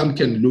income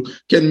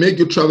can make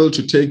you travel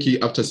to Turkey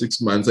after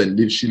 6 months and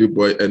leave Shili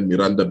Boy and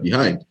Miranda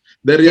behind.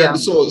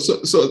 So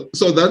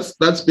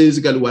that's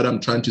basically what I'm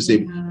trying to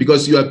say,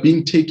 because you are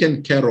being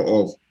taken care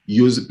of,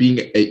 being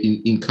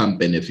an income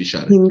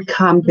beneficiary.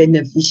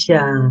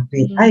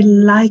 I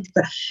like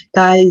that,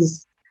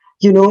 guys.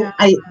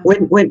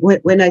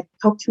 When I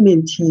talk to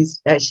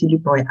mentees, Shili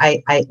Boy,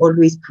 I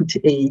always put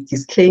a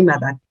disclaimer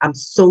that I'm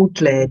so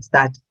glad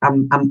that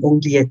I'm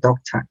only a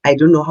doctor. I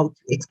don't know how to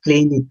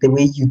explain it the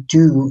way you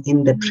do,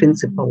 in the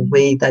principal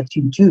way that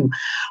you do,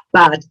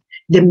 but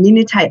the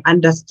minute I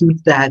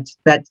understood that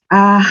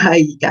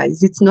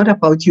guys, it's not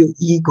about your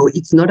ego.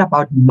 It's not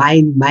about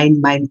mine.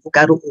 1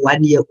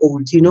 year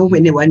old.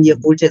 When a 1 year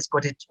old has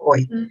got a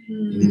toy,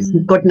 it's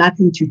got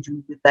nothing to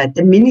do with that.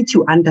 The minute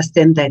you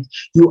understand that,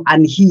 you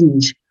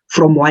unhinge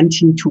from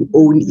wanting to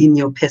own in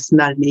your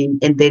personal name,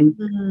 and then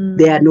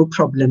there are no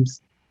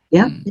problems.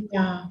 Yeah,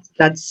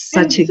 that's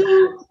such a.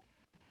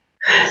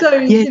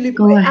 Sorry, Yes,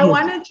 go I ahead.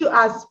 wanted to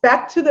ask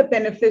back to the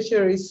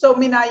beneficiaries. So,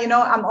 Mina,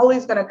 I'm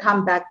always going to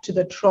come back to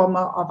the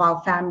trauma of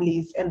our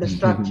families and the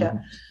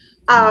structure.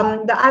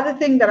 The other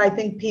thing that I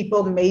think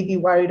people may be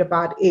worried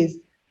about is,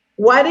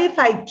 what if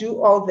I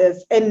do all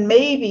this and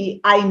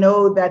maybe I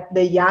know that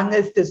the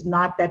youngest is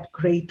not that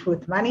great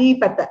with money,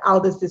 but the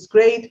eldest is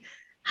great?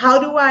 How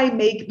do I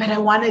but I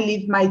want to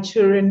leave my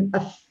children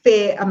a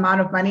fair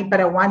amount of money, but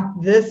I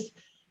want this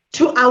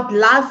to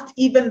outlast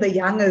even the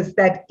youngest,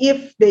 that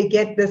if they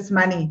get this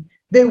money,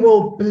 they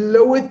will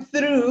blow it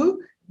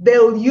through.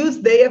 They'll use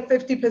their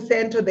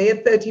 50% or their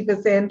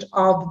 30%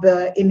 of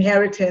the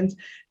inheritance.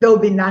 There'll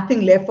be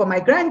nothing left for my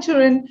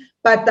grandchildren,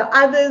 but the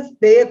others,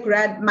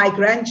 my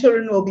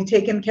grandchildren will be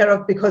taken care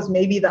of because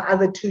maybe the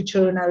other two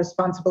children are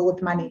responsible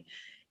with money.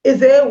 Is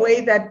there a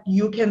way that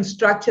you can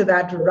structure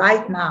that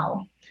right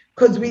now?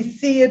 Because we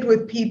see it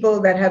with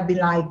people that have been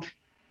like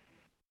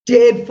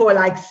dead for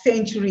like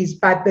centuries,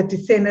 but the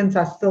descendants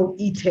are still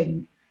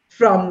eating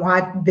from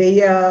what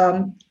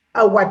their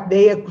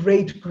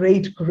great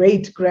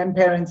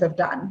grandparents have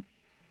done.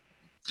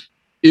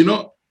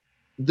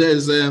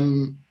 There's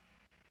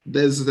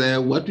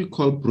what we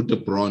call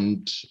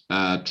Broederbond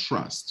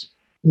trust.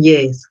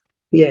 Yes.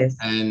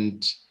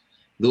 And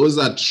those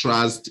are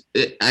trust.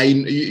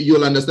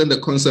 You'll understand the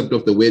concept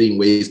of the wedding,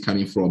 where it's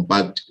coming from.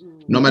 But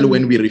normally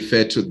when we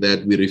refer to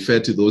that, we refer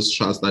to those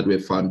trusts that were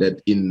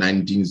founded in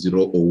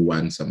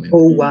 1901 somewhere.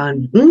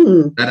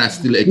 That are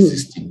still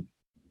existing.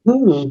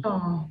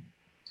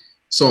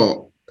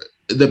 So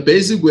the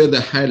basic way, the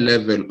high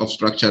level of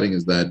structuring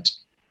is that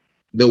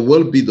there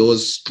will be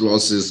those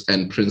clauses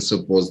and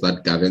principles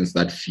that governs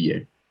that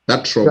fear,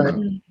 that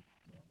trauma.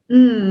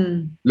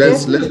 Right.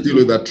 Let's deal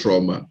with that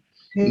trauma.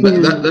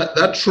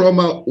 That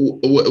trauma,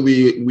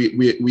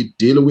 we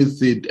deal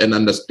with it and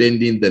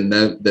understanding the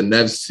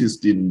nerve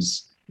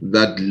systems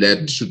that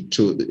led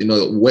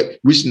to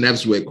which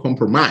nerves were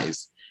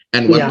compromised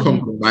and what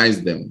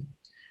compromised them.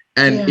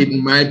 And it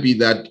might be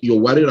that you're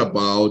worried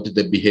about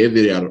the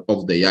behavior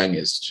of the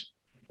youngest,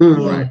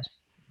 right?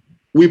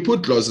 We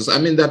put clauses. I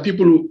mean, that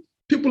people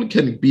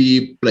can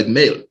be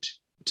blackmailed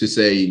to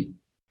say,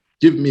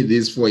 give me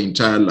this for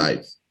entire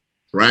life,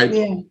 right?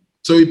 Yeah.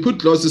 So we put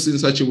clauses in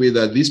such a way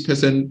that this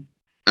person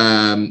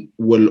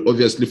will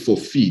obviously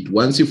forfeit.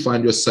 Once you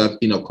find yourself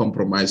in a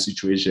compromised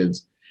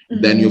situations,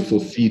 then you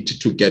forfeit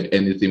to get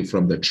anything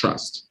from the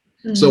trust.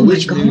 So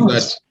which means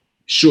that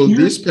should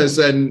this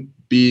person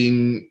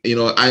being, there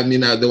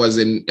was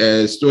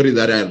a story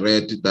that I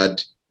read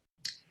that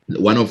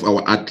one of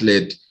our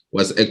athletes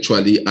was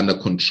actually under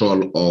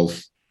control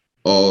of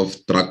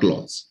drug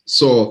lords.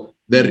 So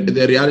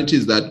the reality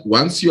is that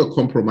once you're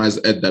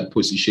compromised at that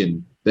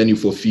position, then you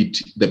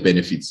forfeit the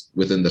benefits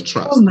within the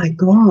trust. Oh my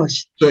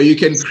gosh. So you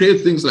can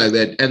create things like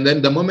that. And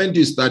then the moment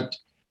you start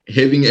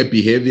having a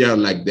behavior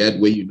like that,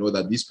 where you know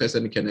that this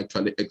person can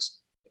actually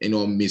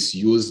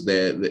misuse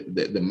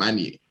the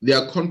money, there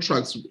are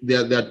contracts,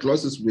 there are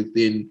clauses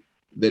within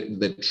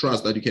the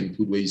trust that you can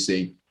put where you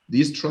say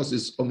this trust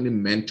is only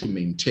meant to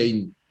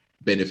maintain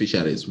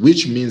beneficiaries,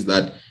 which means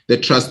that the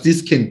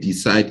trustees can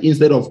decide,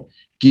 instead of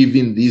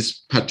giving this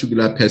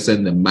particular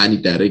person the money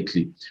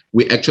directly,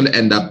 we actually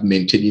end up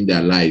maintaining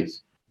their life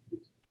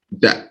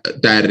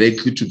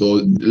directly to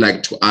those,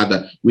 like to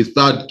other,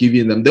 without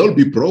giving them. They'll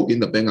be broke in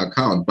the bank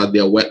account, but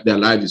their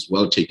life is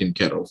well taken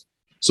care of.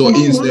 So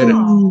instead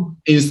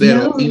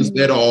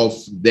of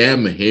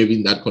them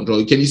having that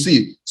control, can you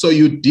see? So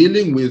you're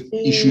dealing with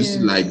issues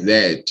like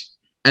that,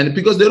 and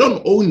because they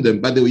don't own them,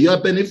 but you're a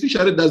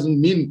beneficiary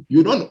doesn't mean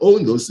you don't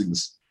own those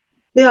things.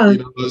 Yeah.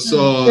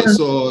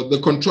 So the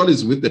control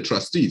is with the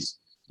trustees.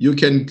 You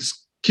can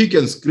kick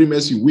and scream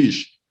as you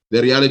wish.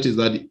 The reality is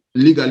that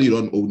legally you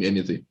don't own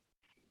anything.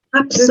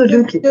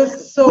 Absolutely. This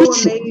is so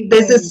amazing.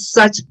 This is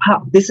such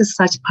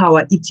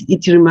power.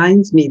 It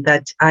reminds me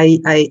that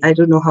I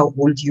don't know how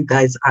old you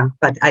guys are,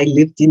 but I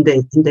lived in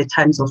the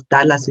times of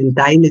Dallas and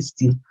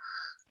Dynasty.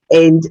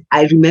 And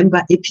I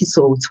remember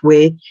episodes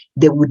where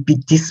there would be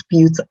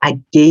disputes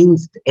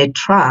against a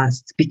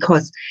trust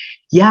because,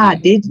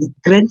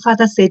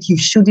 grandfather said you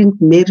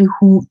shouldn't marry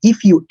who,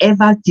 if you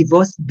ever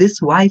divorce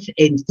this wife,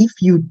 and if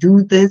you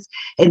do this,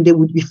 and they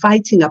would be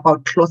fighting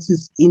about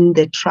clauses in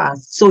the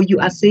trust. So you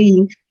are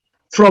saying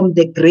from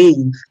the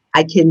grave,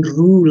 I can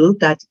rule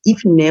that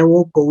if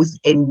Neo goes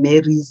and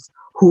marries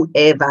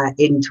whoever,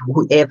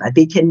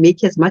 they can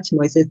make as much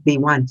noise as they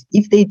want.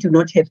 If they do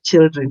not have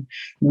children,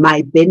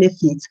 my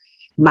benefits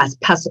must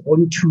pass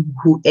on to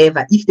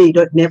whoever. If they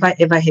never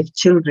ever have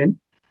children,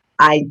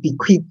 I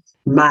bequeath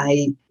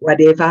my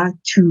whatever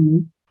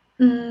to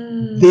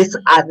this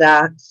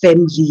other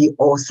family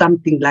or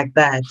something like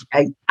that.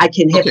 I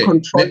can have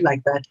control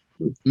like that.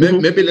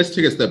 Maybe let's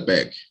take a step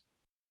back.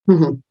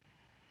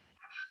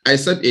 I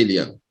said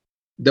earlier,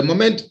 the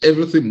moment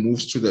everything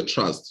moves to the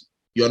trust,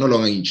 you're no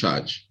longer in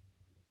charge.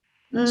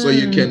 So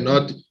you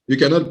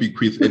cannot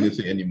bequeath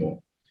anything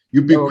anymore.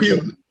 You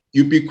bequeath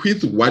you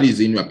bequeath what is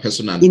in your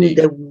personal In name.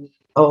 the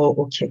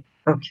okay.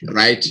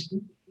 Right?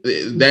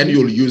 Then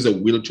you'll use a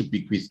will to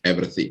bequeath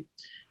everything.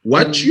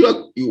 What you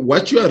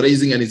are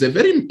raising, and it's a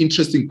very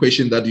interesting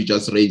question that you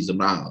just raised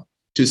now,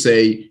 to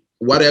say,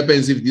 what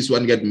happens if this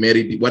one get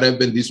married? What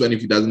happens this one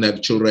if he doesn't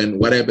have children?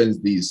 What happens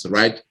this,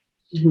 right?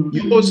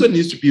 You also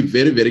need to be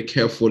very, very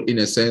careful in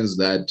a sense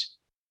that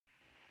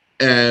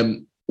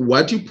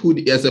what you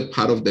put as a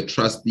part of the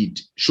trust deed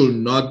should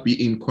not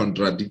be in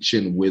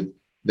contradiction with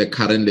the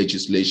current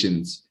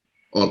legislations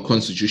or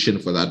constitution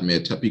for that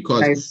matter,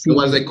 because there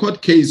was a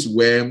court case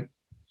where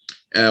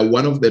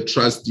one of the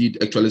trust deed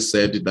actually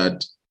said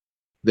that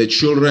the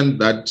children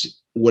that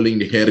will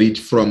inherit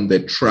from the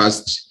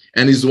trust,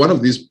 and it's one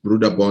of these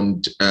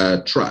Broederbond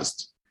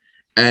trust,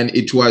 and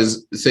it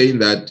was saying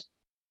that,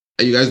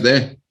 are you guys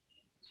there?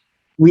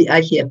 We are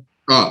here.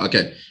 Oh,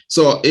 okay.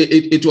 So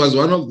it was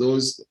one of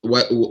those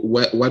what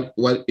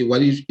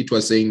it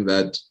was saying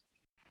that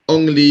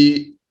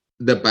only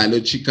the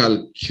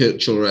biological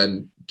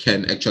children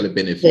can actually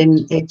benefit.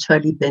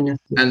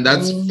 And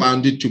that's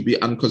found it to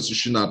be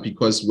unconstitutional,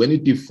 because when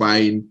it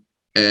defined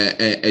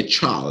a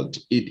child,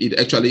 it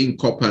actually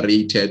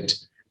incorporated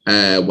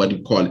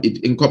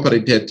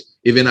incorporated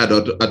even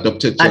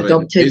adopted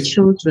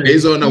children.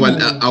 Based on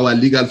our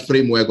legal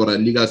framework or our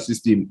legal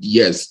system,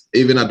 yes,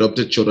 even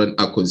adopted children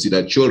are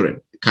considered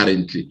children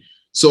currently.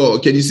 So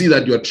can you see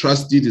that your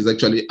trust deed is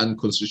actually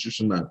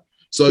unconstitutional?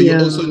 So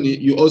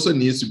you also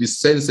need to be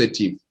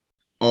sensitive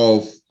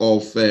of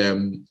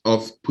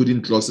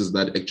putting clauses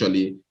that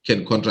actually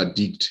can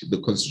contradict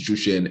the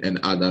constitution and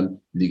other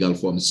legal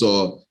forms.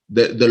 So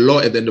the law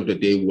at the end of the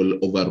day will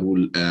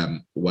overrule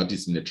what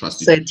is in the trust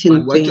deed.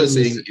 And what you're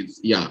saying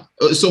is,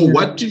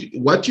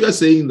 what you are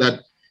saying,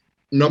 that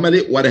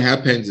normally what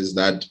happens is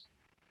that,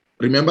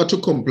 remember to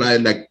comply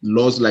like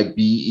laws like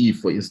BEE,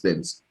 for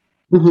instance.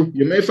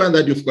 You may find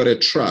that you've got a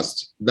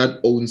trust that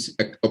owns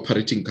an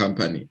operating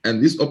company,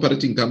 and this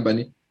operating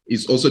company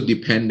is also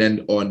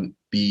dependent on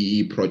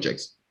BEE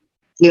projects,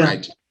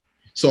 right?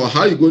 So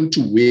how are you going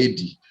to weigh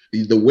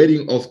the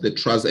weighting of the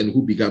trust and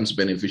who becomes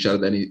beneficial?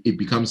 Then it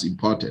becomes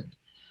important.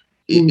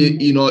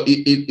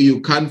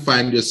 You can't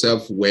find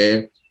yourself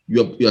where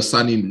your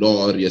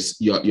son-in-law or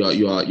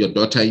your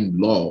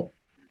daughter-in-law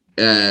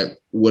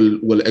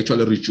will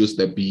actually reduce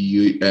the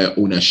BEE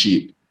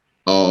ownership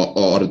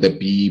or the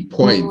BEE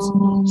points.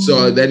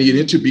 So then you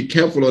need to be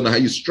careful on how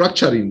you're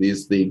structuring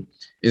this thing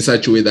in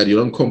such a way that you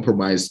don't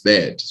compromise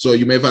that. So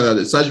you may find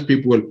that such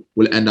people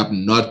will end up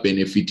not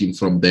benefiting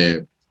from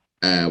the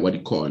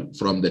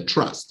from the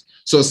trust.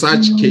 So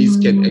such case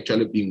can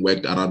actually be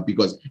worked around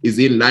because it's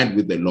in line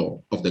with the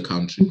law of the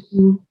country.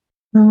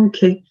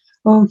 Okay.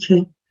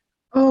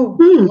 Oh,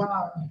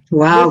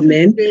 wow, this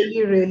man.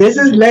 Really, really this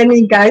is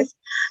learning, guys.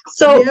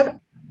 So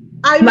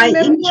I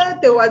remember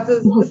there was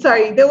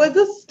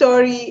a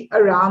story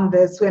around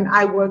this when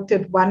I worked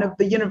at one of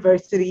the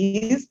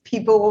universities.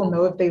 People will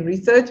know if they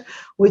research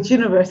which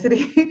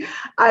university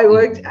I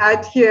worked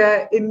at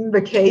here in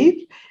the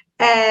Cape.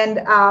 And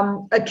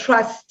a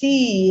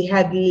trustee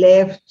had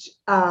left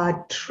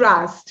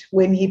trust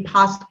when he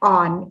passed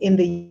on in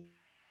the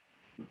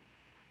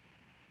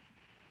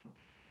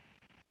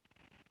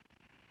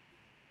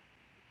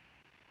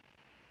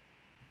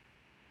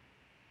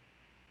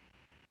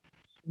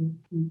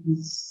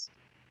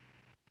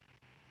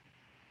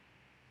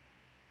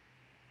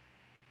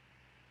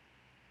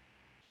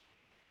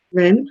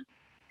when?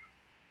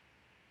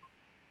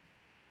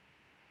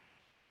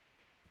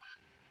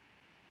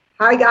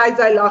 Hi guys,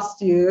 I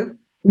lost you.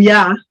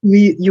 Yeah,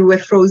 you were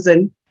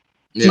frozen.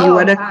 Yeah. Do you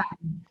want to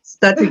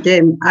start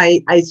again?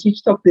 I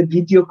switched off the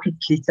video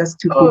quickly just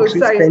to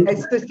sorry, I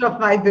switched off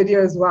my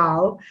video as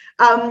well.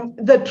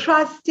 The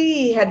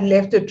trustee had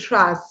left a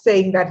trust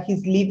saying that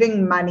he's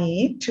leaving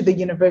money to the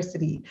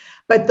university,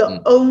 but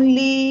the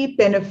only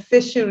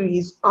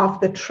beneficiaries of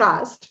the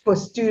trust for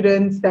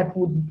students that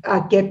would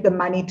get the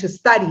money to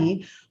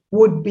study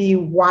would be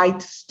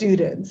white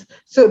students.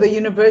 So the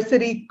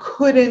university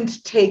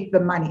couldn't take the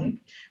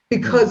money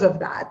because of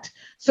that.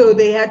 So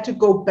they had to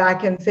go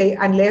back and say,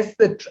 unless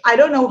I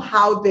don't know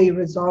how they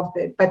resolved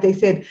it, but they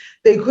said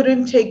they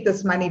couldn't take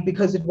this money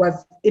because it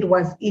was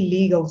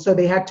illegal. So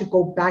they had to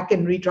go back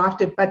and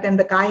redraft it. But then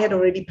the guy had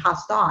already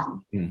passed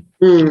on.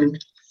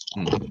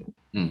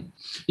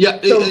 Yeah,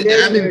 so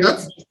I mean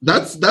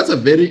that's a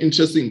very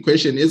interesting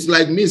question. It's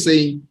like me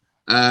saying,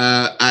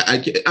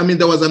 I mean,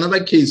 there was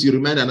another case. You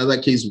remember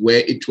another case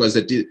where it was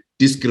a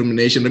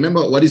discrimination.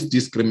 Remember what is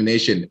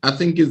discrimination? I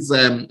think it's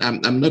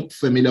I'm not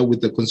familiar with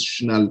the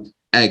Constitutional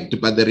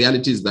Act, but the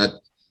reality is that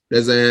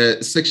there's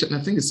a section, I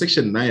think it's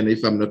section 9,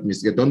 if I'm not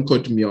mistaken. Don't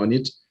quote me on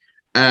it.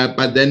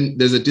 But then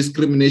there's a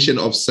discrimination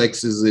of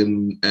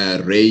sexism,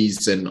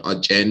 race, and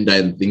gender,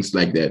 and things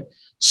like that.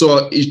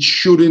 So it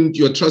shouldn't.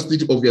 Your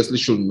trustee obviously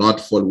should not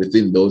fall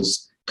within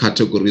those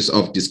categories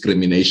of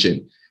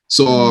discrimination.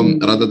 So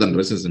rather than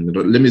racism,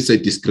 let me say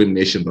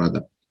discrimination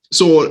rather.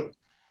 So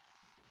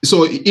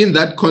in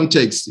that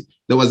context,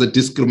 there was a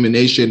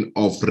discrimination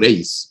of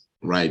race,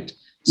 right?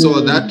 So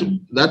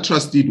that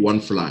trustee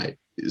won't fly.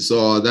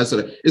 So that's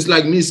it's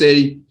like me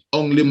saying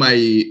only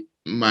my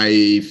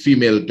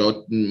female's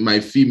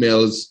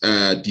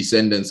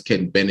descendants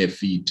can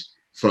benefit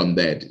from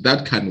that.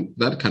 That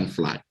can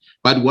fly.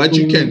 But what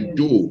you can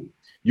do,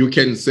 you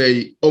can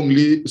say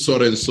only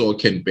so and so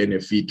can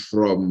benefit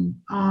from.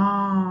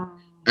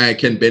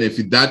 Can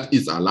benefit. That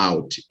is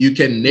allowed. You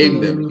can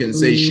name them. You can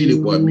say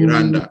Shiliboy,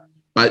 Miranda,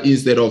 but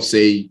instead of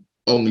say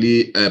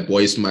only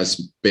boys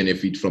must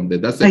benefit from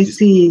that. That's a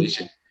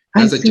discrimination.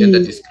 That's a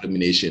gender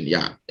discrimination.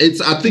 Yeah,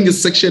 I think it's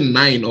section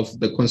 9 of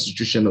the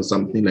Constitution or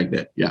something like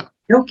that. Yeah.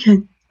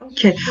 Okay.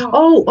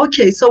 Oh,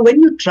 okay. So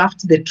when you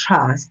draft the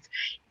trust,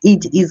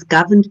 it is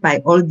governed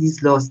by all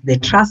these laws: the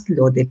trust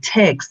law, the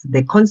text,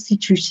 the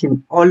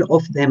Constitution. All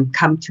of them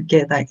come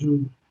together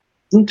in.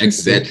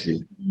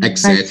 Exactly.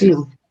 Exactly.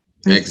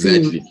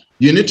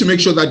 You need to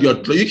make sure that you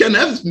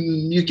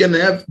can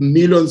have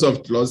millions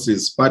of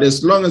clauses, but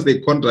as long as they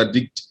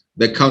contradict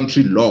the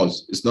country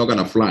laws, it's not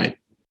gonna fly.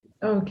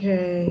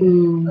 Okay.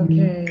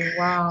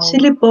 Wow.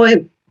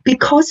 Shiliboy,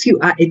 because you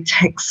are a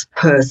tax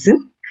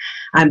person,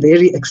 I'm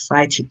very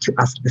excited to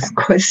ask this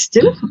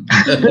question.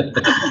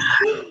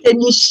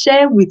 Can you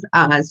share with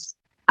us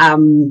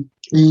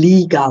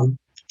legal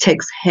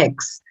tax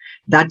hacks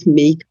that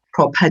make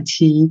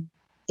property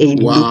a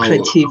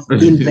lucrative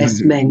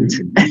investment?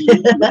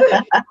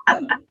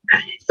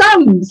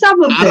 Some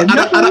of them.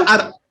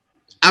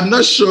 I'm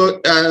not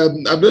sure.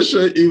 I'm not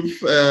sure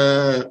if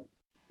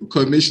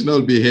Commissioner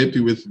will be happy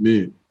with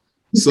me.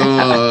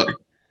 So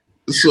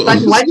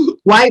but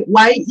why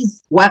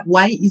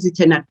is it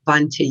an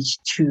advantage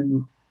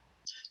to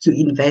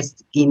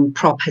invest in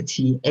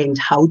property, and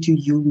how do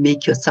you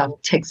make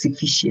yourself tax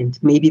efficient?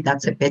 Maybe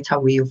that's a better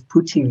way of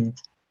putting it.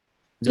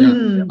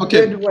 Yeah.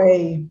 Okay. Good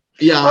way.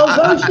 Yeah.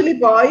 Although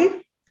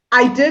Shiliboy,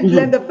 I did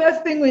learn, the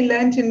first thing we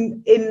learned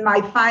in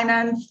my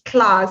finance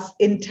class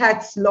in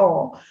tax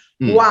law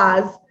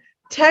was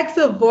tax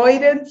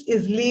avoidance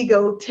is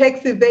legal,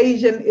 tax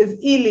evasion is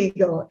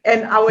illegal.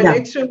 And our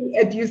lecturer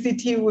at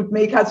UCT would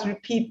make us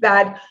repeat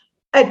that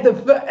at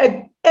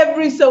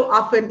every so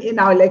often in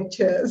our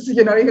lectures.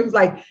 You know, he was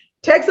like,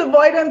 tax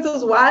avoidance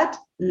is what?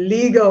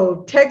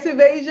 Legal. Tax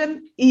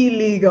evasion,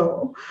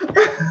 illegal.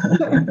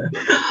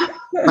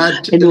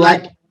 But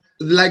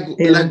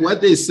like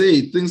what they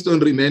say, things don't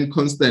remain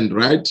constant,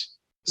 right?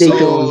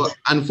 So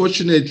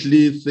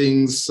unfortunately,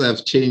 things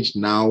have changed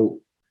now.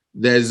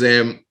 There's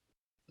a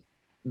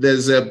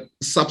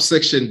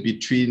subsection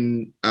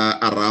between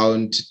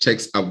around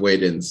tax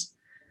avoidance.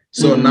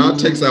 So now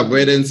tax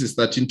avoidance is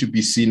starting to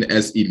be seen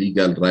as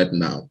illegal right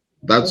now.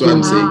 That's what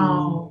I'm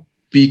saying.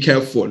 Be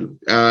careful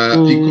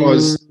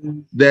because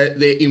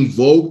they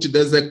invoked.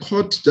 There's a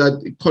court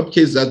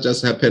case that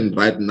just happened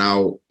right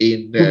now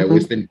in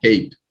Western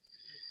Cape,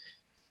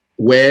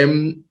 where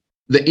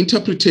the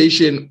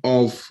interpretation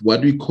of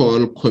what we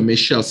call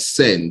commercial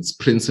sense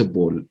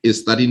principle is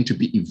starting to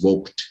be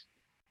evoked.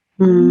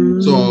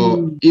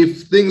 So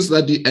if things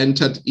that you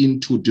entered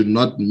into do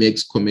not make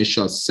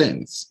commercial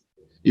sense,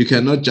 you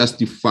cannot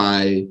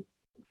justify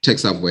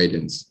tax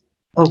avoidance.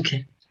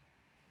 Okay.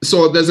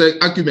 So there's an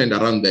argument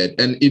around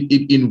that, and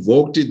it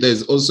invoked it.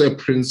 There's also a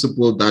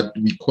principle that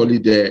we call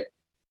it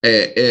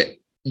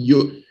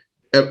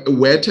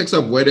where tax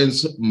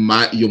avoidance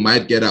you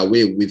might get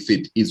away with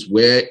it is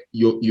where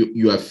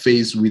you are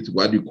faced with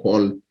what you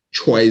call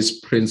choice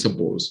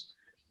principles.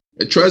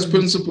 A choice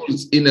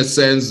principles in a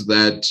sense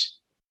that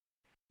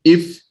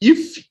if you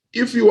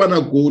want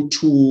to go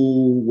to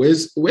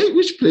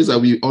which place are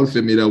we all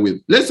familiar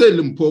with? Let's say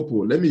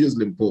Limpopo. Let me use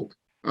Limpopo.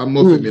 I'm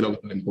more familiar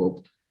with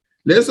Limpopo.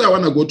 Let's say I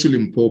want to go to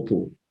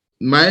Limpopo.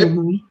 My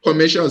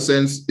commercial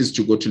sense is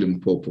to go to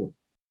Limpopo.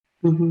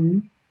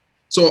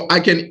 So I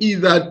can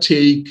either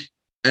take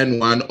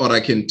N1 or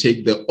I can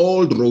take the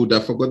old road. I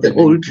forgot the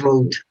old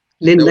road.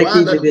 The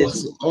one that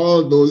was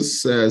all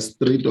those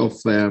street of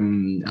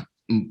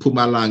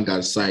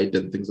Mpumalanga side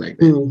and things like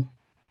that.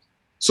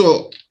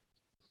 So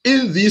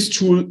in these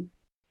two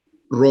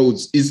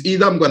roads, is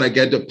either I'm going to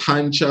get a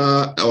puncher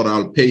or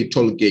I'll pay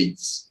toll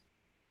gates.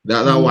 The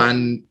other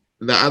one,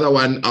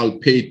 I'll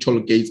pay toll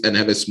gates and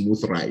have a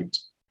smooth ride.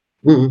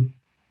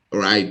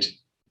 Right.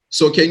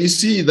 So can you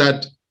see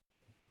that?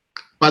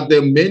 But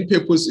the main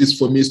purpose is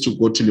for me is to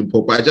go to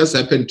Limpopo. I just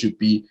happen to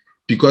be,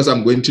 because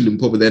I'm going to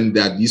Limpopo, then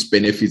there are these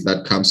benefits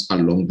that comes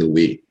along the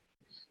way.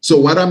 So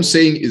what I'm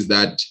saying is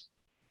that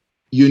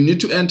you need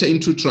to enter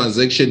into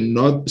transaction,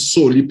 not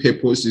solely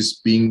purpose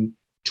is being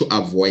to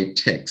avoid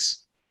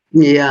tax.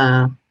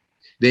 Yeah.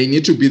 They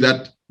need to be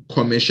that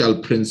commercial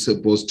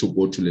principles to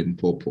go to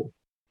Limpopo.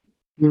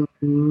 I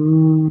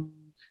don't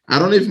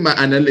know if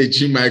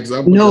my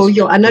example. No,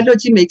 your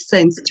analogy makes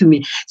sense to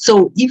me.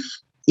 So if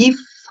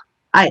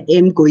I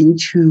am going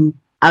to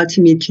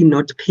ultimately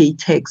not pay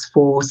tax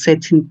for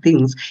certain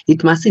things,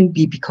 it mustn't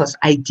be because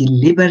I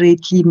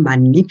deliberately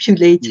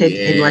manipulated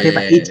and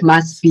whatever. It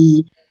must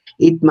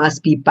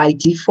be by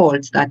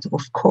default that,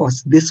 of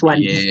course, this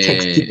one is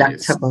tax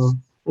deductible.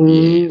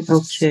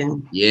 Okay.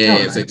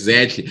 Yes, right.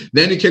 Exactly.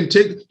 Then you can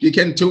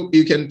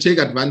take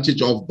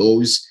advantage of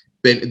those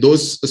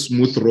those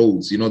smooth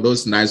roads,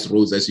 those nice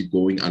roads as you're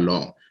going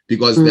along,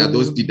 because there are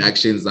those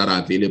deductions that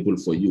are available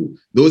for you.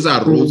 Those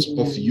are roads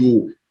of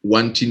you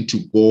wanting to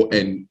go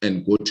and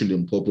go to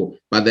Limpopo,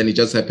 but then it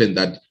just happened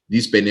that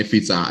these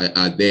benefits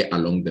are there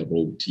along the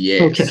road.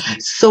 Yes. Okay.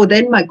 So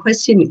then my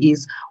question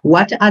is,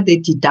 what are the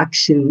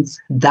deductions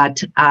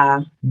that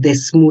are the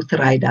smooth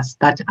riders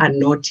that are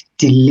not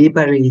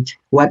deliberate?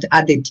 What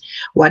are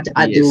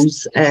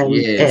those?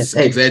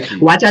 Exactly.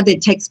 What are the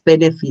tax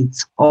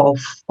benefits of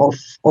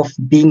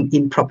being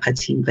in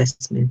property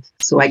investment?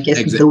 So I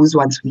guess those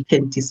ones we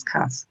can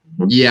discuss.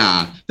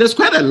 Yeah, there's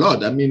quite a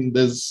lot. I mean,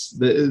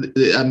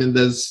 the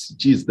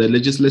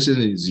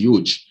legislation is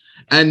huge.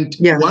 And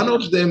one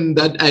of them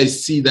that I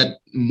see that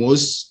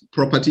most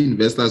property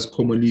investors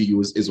commonly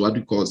use is what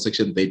we call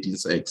Section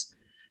 13(6).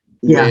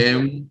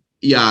 Where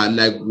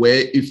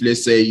if,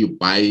 let's say, you're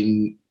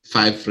buying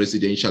 5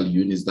 residential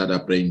units that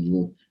are brand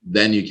new,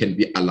 then you can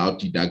be allowed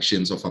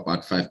deductions of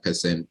about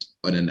 5%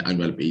 on an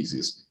annual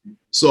basis.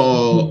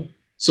 So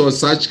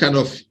such kind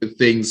of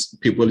things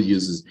people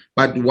use.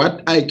 But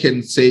what I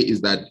can say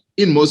is that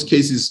in most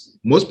cases,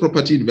 most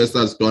property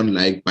investors don't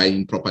like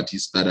buying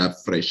properties that are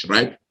fresh,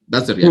 right?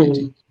 That's the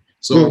reality.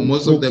 So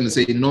most of them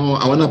say, no,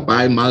 I want to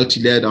buy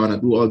multi-let, I want to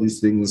do all these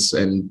things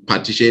and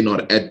partition or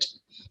add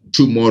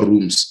 2 more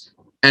rooms.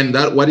 And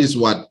that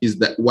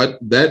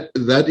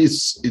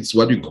it's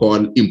what we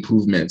call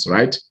improvements,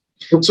 right?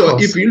 So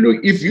if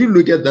you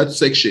look at that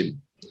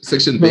section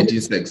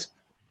 13(6),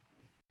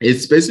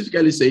 it's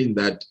specifically saying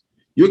that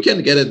you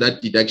can get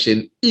that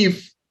deduction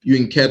if you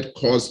incurred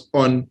costs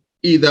on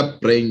either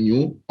brand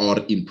new or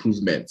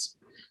improvements.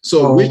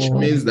 So which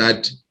means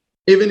that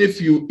even if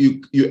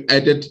you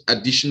added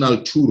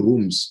additional 2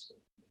 rooms,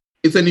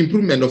 it's an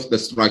improvement of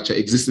the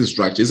existing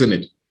structure, isn't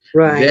it?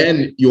 Right.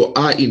 Then you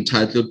are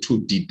entitled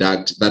to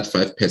deduct that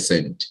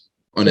 5%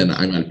 on an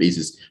annual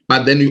basis.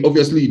 But then you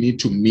need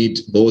to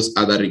meet those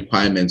other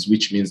requirements,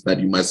 which means that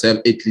you must have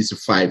at least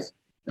 5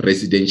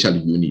 residential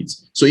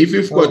units. So if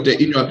you've got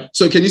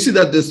so can you see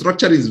that the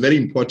structure is very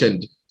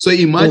important? So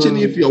imagine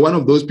if you're one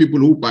of those people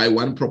who buy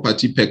 1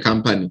 property per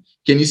company,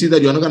 can you see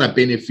that you're not going to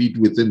benefit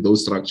within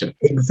those structure?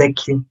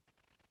 Exactly.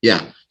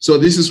 Yeah. So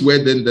this is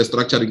where then the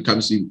structuring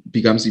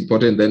becomes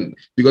important then,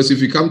 because if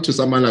you come to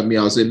someone like me,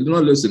 I'll say,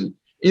 listen,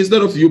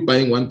 instead of you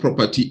buying 1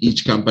 property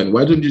each company,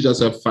 why don't you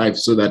just have 5,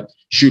 so that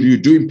should you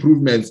do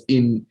improvements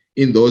in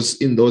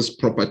those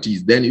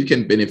properties, then you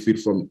can benefit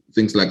from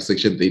things like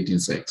Section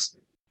 13(6).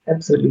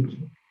 Absolutely.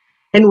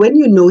 And when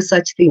you know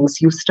such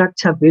things, you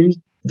structure very,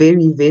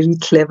 very, very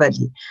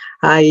cleverly.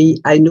 I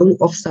know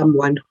of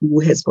someone who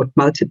has got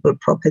multiple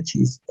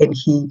properties and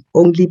he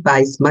only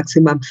buys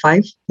maximum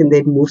 5 and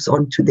then moves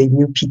on to the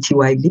new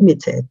PTY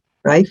Limited,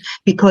 right?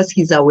 Because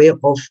he's aware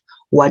of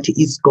what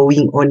is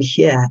going on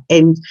here.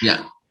 And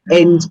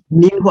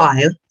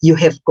meanwhile, you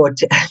have got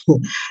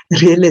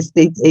real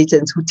estate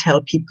agents who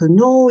tell people,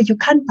 no, you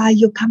can't buy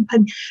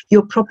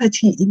your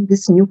property in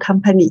this new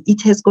company.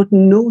 It has got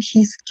no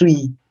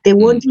history. They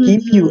won't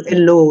give you a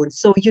loan.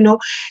 So,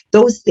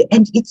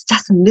 and it's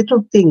just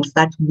little things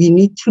that we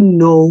need to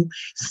know,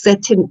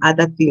 certain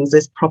other things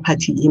as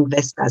property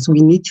investors.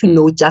 We need to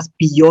know just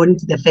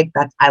beyond the fact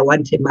that I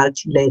want a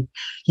multi-let.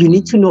 You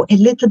need to know a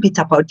little bit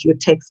about your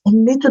tax, a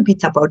little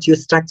bit about your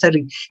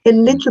structuring, a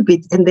little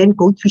bit, and then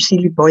go to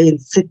Shirley Boy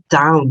and sit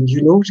down,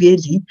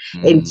 really,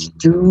 and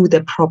do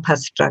the proper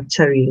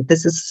structuring.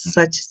 This is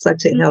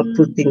such a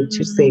helpful thing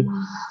to say.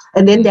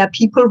 And then there are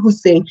people who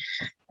say,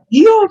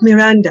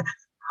 Miranda,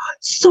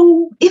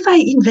 so if I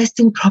invest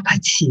in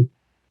property,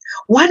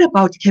 what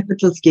about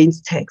capital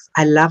gains tax?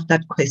 I love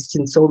that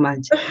question so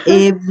much.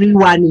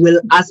 Everyone will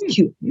ask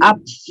you up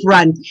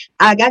front,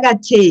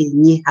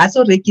 has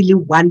already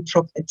 1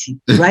 property,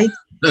 right?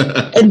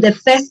 And the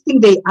first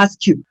thing they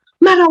ask you,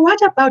 Mara,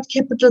 what about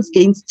capital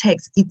gains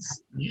tax?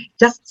 It's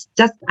just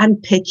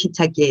unpack it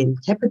again.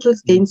 Capital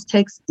gains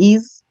tax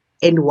is,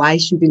 and why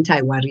shouldn't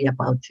I worry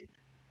about it?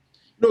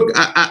 Look,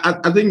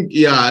 I think,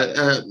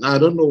 I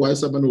don't know why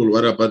someone will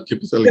worry about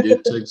capital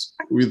gain tax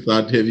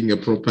without having a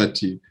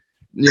property.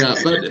 Yeah,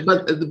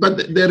 but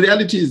the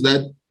reality is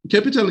that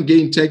capital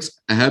gain tax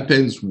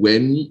happens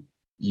when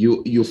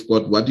you've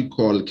got what you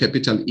call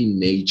capital in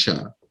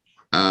nature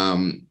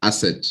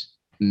asset,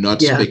 not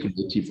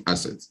speculative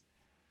assets,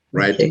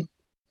 right? Okay.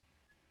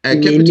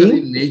 Capital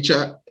in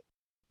nature,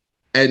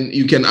 and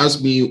you can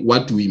ask me,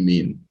 what do we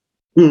mean?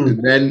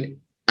 And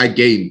then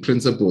again,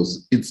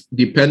 principles, it's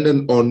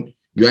dependent on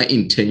your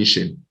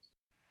intention.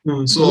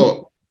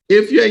 So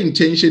if your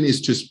intention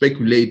is to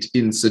speculate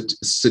in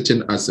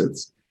certain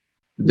assets,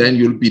 then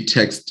you'll be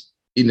taxed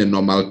in a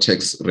normal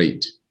tax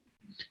rate.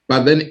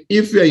 But then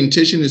if your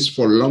intention is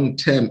for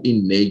long-term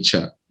in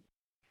nature,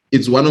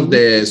 it's one of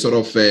the sort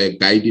of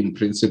guiding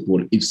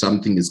principle if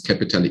something is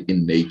capital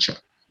in nature.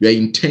 Your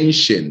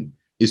intention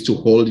is to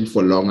hold it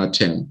for longer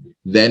term,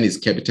 then it's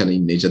capital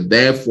in nature.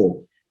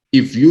 Therefore,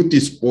 if you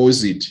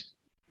dispose it,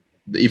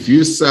 if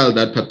you sell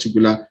that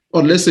particular,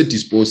 or let's say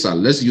disposal,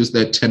 let's use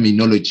that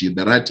terminology,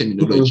 the right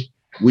terminology,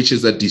 which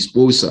is a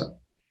disposal.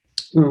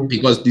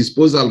 Because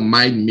disposal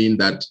might mean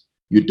that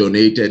you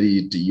donated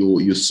it,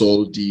 you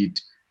sold it,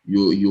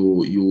 you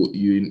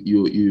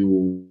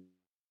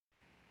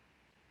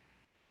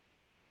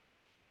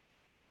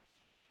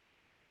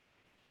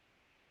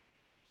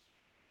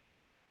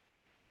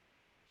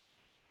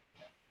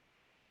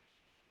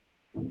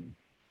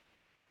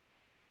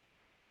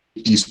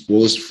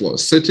disposed for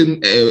certain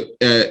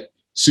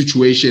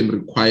situation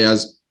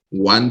requires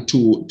one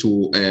to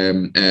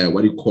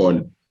what do you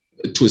call,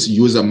 to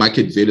use a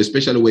market value,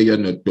 especially where you're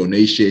not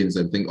donations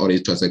and things, or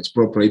it was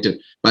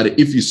expropriated. But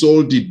if you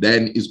sold it,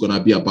 then it's going to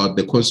be about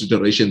the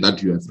consideration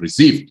that you have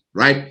received,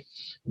 right?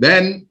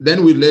 Then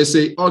we let's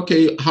say,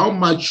 okay, how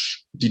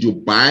much did you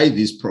buy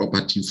this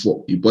property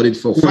for? You bought it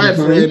for 5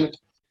 rand.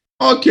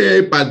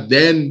 Okay, but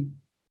then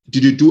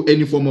did you do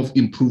any form of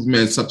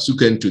improvement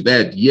subsequent to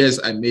that? Yes,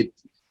 I made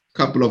a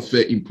couple of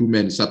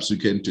improvements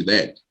subsequent to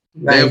that.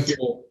 Right.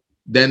 Therefore,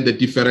 then the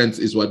difference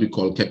is what we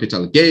call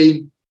capital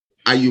gain.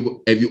 Have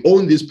you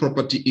owned this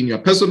property in your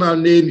personal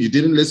name? You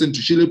didn't listen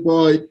to Shilly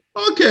Boy.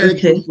 Okay,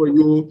 good for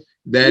you.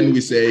 Then we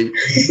say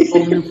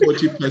only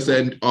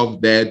 40% of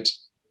that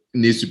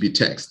needs to be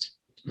taxed,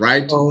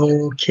 right?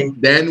 Okay.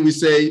 Then we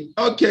say,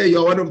 okay,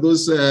 you're one of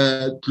those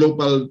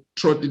global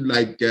trotting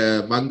like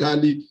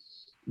Vangali.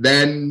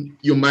 Then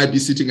you might be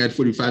sitting at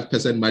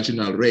 45%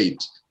 marginal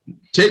rate.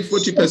 Take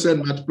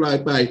 40%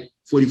 multiplied by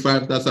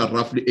 45, that's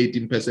roughly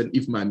 18%,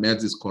 if my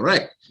math is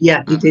correct.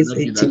 Yeah, it is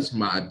 18. That's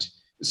smart.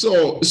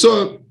 So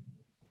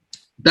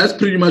that's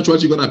pretty much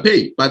what you're gonna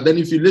pay. But then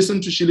if you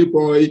listen to Shilly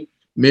Boy,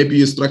 maybe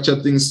you structure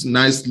things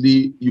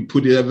nicely, you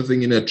put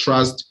everything in a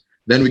trust,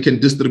 then we can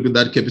distribute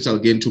that capital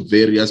gain to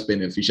various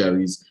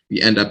beneficiaries.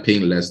 We end up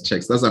paying less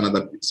tax. That's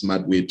another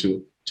smart way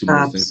to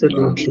move things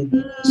around.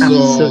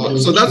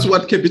 So that's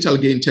what capital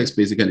gain tax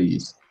basically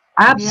is.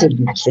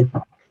 Absolutely.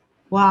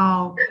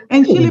 Wow.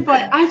 And Shilly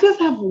Boy, I just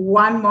have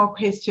one more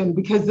question,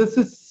 because this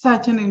is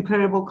such an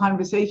incredible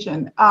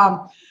conversation.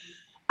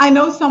 I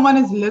know someone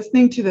is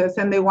listening to this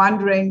and they're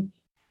wondering,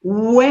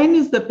 when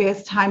is the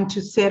best time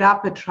to set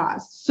up a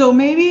trust? So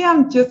maybe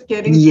I'm just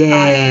getting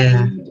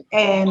started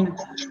and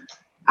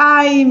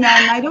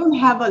I don't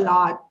have a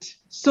lot.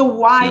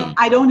 So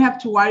I don't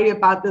have to worry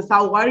about this.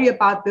 I'll worry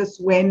about this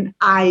when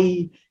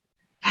I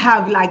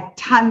have like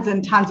tons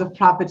and tons of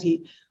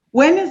property.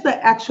 When is the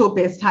actual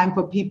best time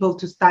for people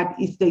to start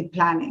estate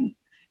planning?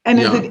 And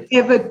is it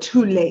ever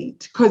too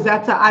late? Because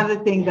that's the other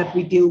thing that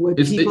we deal with.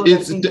 People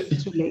that think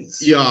it's too late.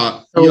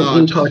 So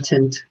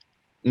important.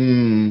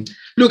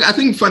 Look, I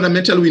think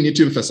fundamentally we need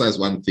to emphasize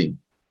one thing.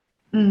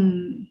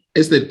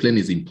 Estate plan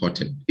is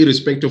important,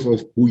 irrespective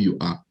of who you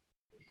are,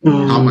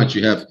 how much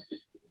you have.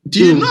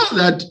 Do you know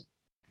that?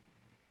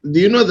 Do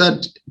you know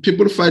that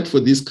people fight for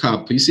this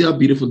cup? You see how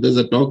beautiful? There's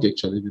a dog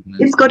actually.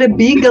 It's got a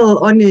beagle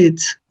on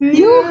it.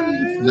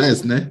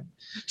 Nice, ne?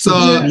 So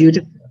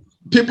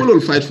people will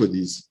fight for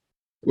this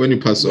when you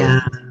pass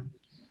on.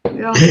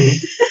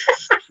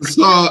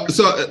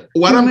 So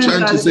what I'm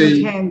trying to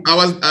say,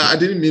 I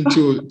didn't mean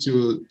to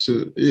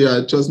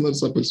it was not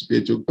supposed to be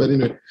a joke, but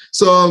anyway.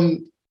 So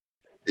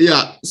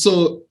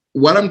so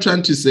what I'm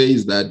trying to say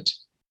is that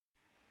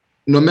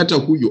no matter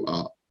who you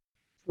are,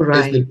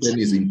 estate plan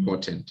is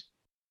important.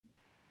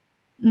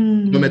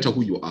 No matter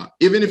who you are,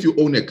 even if you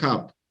own a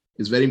cup,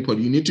 it's very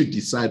important. You need to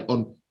decide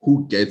on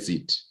who gets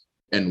it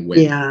and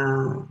when.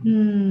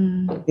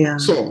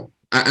 So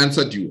I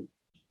answered you.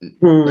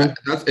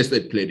 That's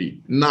estate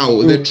planning.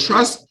 Now the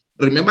trust.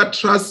 Remember,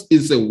 trust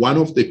is one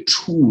of the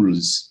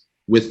tools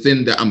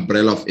within the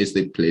umbrella of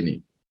estate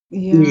planning.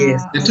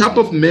 Yes. The type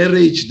of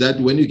marriage that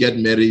when you get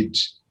married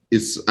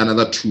is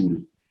another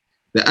tool.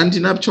 The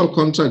antenuptial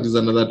contract is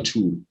another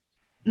tool.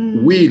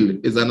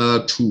 Will is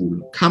another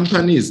tool.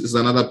 Companies is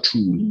another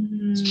tool.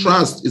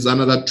 Trust is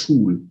another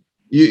tool.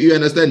 You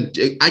understand?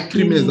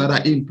 Agreements that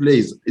are in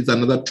place is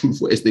another tool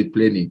for estate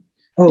planning.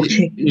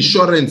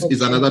 Insurance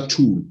is another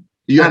tool.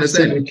 You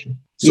understand?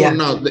 So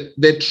now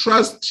the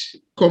trust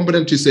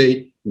component to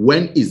say,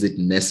 when is it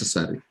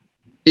necessary?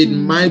 It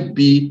might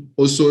be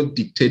also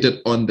dictated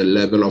on the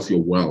level of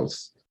your wealth.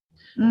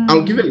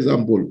 I'll give you an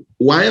example.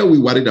 Why are we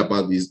worried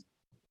about this?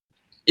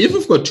 If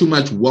you've got too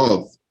much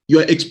wealth, you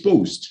are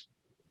exposed.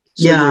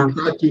 So you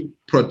try to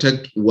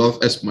protect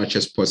wealth as much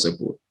as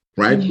possible,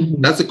 right?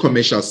 That's a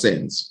commercial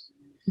sense.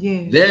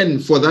 Then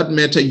for that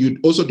matter, you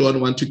also don't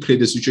want to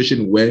create a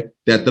situation where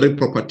there are 3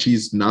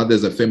 properties, now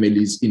there's a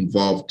families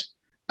involved,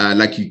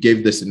 like you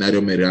gave the scenario,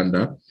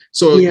 Miranda.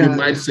 So you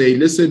might say,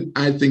 listen,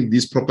 I think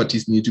these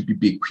properties need to be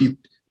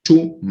bequeathed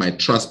to my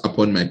trust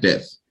upon my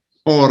death.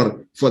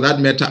 Or for that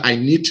matter, I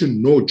need to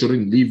know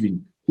during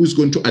living who's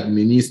going to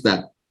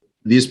administer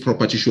this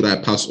property should I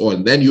pass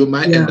on. Then you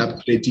might end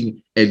up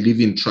creating a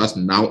living trust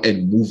now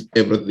and move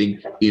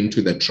everything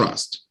into the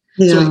trust.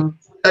 So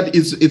that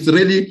it's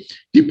really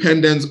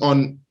dependent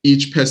on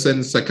each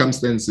person's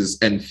circumstances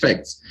and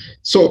facts.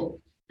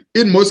 So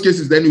in most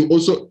cases, then you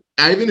also,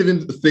 I haven't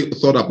even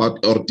thought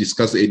about or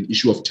discussed an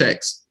issue of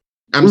tax.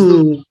 I'm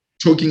still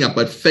talking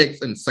about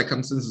facts and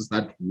circumstances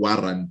that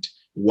warrant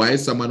why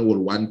someone will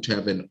want to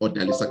have an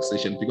orderly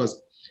succession,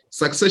 because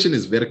succession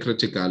is very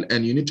critical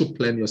and you need to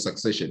plan your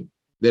succession.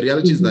 The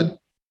reality is that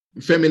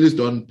families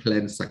don't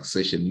plan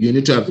succession. You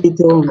need to have They a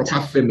don't.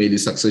 proper family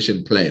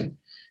succession plan.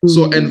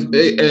 So, and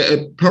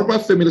a proper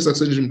family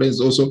succession plan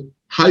is also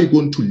how you're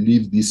going to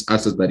leave these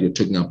assets that you're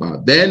talking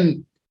about.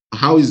 Then,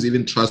 how is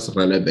even trust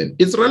relevant?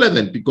 It's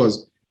relevant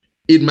because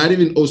it might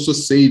even also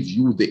save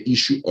you the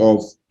issue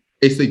of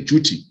estate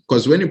duty.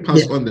 Because when you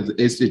pass on the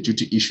estate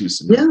duty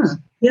issues,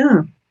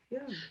 Yeah.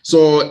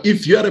 So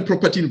if you are a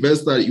property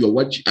investor,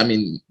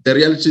 the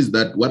reality is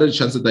that what are the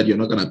chances that you're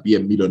not going to be a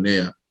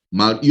millionaire?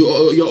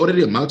 You're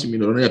already a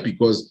multi-millionaire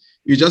because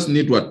you just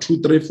need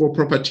 2, 3, 4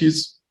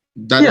 properties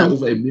that are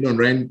over R1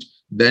 million.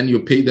 Then you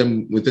pay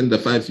them within the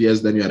 5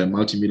 years, then you are a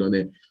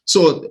multi-millionaire.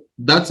 So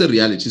that's a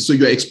reality. So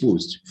you're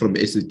exposed from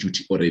estate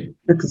duty already.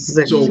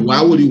 Exactly. So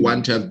why would you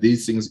want to have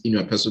these things in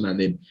your personal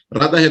name?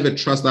 Rather have a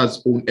trust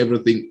that's own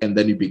everything and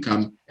then you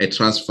become a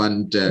trust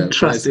fund.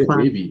 Trust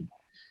fund. Baby.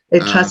 A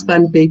trust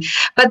fund baby.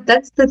 But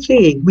that's the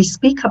thing. We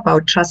speak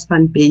about trust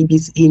fund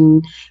babies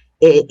in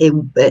a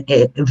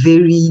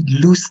very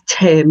loose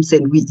terms,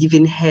 and we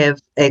even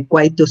have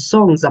quite the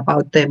songs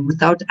about them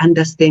without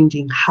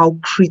understanding how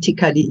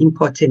critically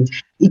important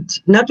it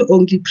not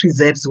only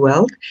preserves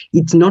wealth,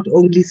 it not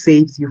only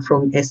saves you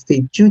from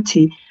estate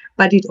duty,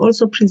 but it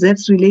also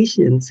preserves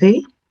relations,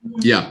 hey?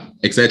 Yeah,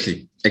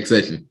 exactly. You're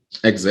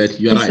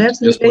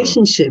Preserves right.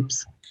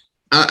 relationships.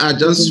 I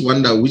just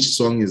wonder which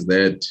song is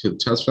that.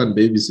 Trust fund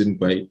babies in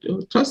white.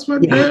 Trust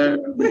fund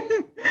baby.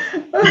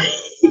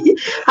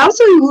 How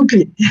so you would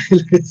be?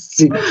 Let's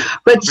see.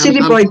 But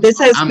Chili Boy, this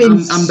has been.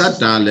 I'm that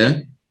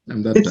darling.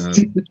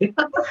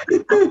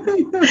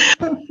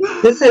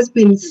 This has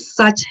been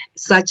such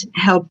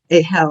help,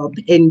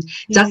 and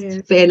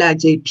just fella,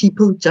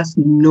 people just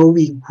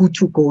knowing who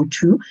to go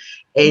to,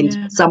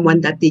 and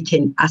someone that they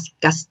can ask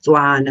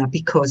Gastwana,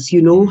 because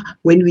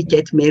when we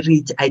get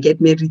married, I get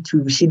married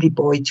to Chili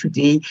Boy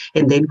today,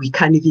 and then we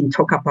can't even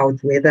talk about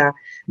whether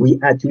we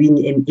are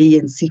doing an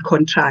ANC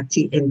contract,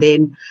 and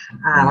then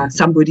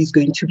somebody's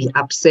going to be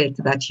upset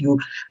that you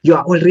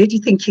are already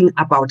thinking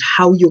about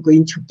how you're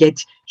going to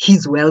get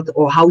his wealth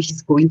or how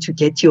he's going to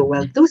get your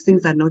wealth. Those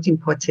things are not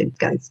important,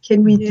 guys.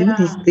 Can we do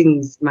these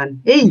things,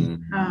 man? Hey,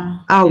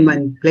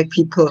 man, black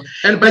people.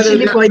 And by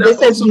Chili Boy,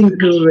 this has been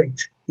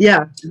great.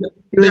 Yeah.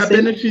 There are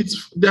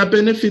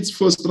benefits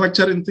for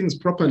structuring things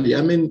properly.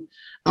 I mean,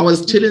 I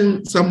was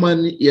telling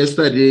someone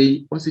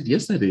yesterday,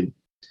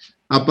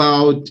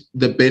 about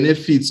the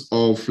benefits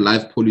of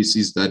life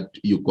policies that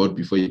you got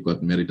before you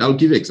got married. I'll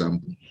give you an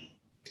example.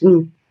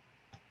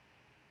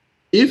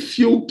 If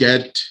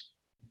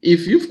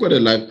you've got a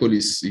life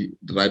policy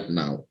right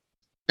now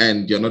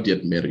and you're not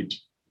yet married,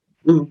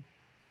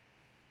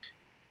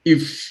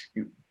 if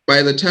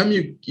by the time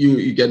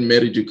you get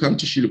married, you come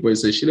to Chili Boy and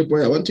say, Chili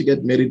Boy, I want to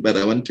get married, but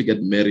I want to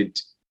get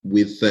married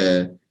with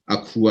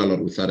accrual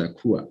or without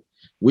accrual,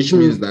 which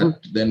means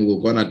that then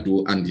we're going to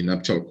do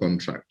anti-nuptial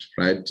contract,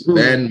 right?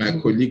 Then my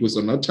colleague who's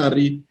a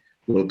notary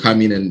will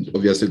come in and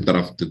obviously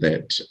draft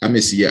that.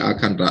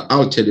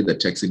 I'll tell you the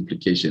tax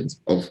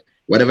implications of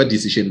whatever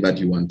decision that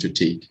you want to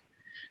take.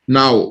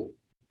 Now,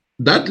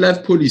 that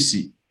life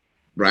policy,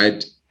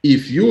 right?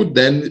 If you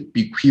then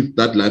bequeath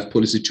that life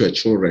policy to your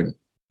children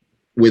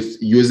with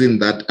using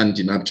that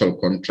anti-nuptial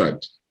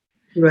contract,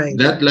 right?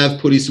 That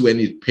life policy, when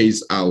it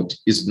pays out,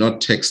 is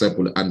not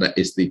taxable under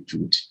estate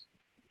duty.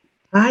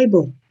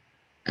 Bible.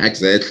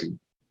 Exactly.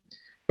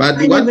 But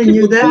I never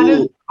knew that. That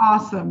is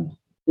awesome.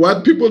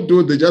 What people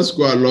do, they just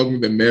go along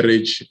with the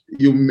marriage.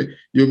 You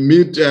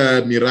meet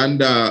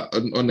Miranda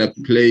on a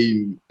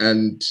plane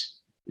and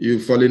you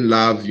fall in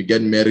love, you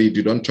get married,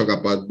 you don't talk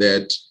about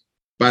that.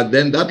 But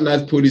then that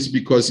life policy,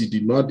 because you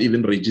did not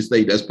even register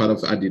it as part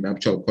of a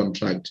nuptial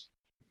contract,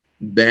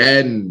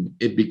 then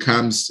it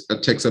becomes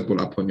taxable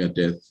upon your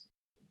death.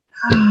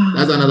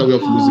 That's another way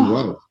of losing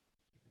wealth.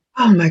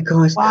 Oh my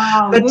gosh.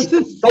 Wow.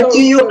 But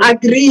do you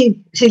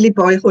agree, Chili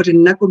Boy, for the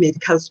Nako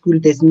Medical School,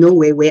 there's no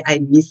way where I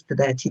missed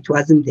that. It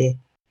wasn't there.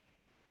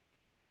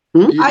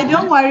 I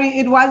don't worry.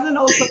 It wasn't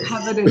also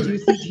covered at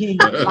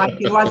UCT. Like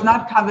it was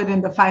not covered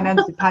in the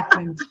finance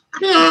department.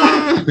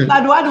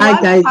 But what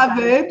was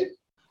covered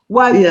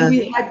was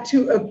we had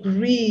to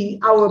agree,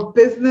 our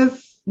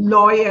business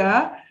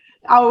lawyer,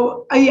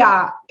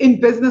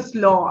 in business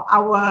law,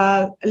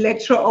 our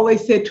lecturer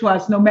always said to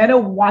us, no matter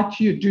what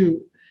you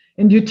do,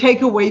 and you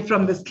take away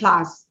from this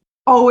class,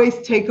 always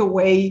take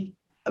away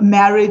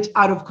marriage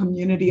out of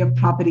community of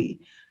property.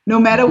 No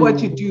matter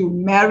what you do,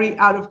 marry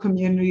out of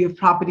community of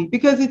property,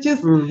 because it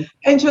just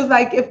ensures,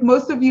 like, if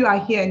most of you are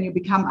here and you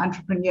become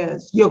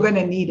entrepreneurs, you're going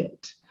to need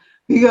it,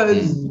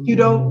 because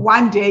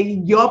one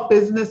day your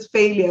business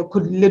failure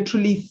could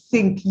literally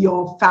sink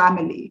your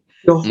family.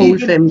 Your whole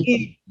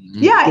family.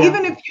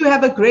 Even if you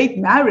have a great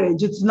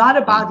marriage, it's not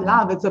about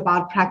love, it's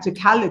about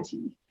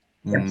practicality.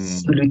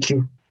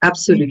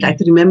 Absolutely. I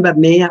remember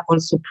Maya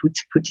also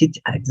put it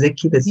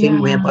exactly the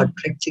same way about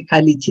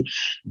practicality.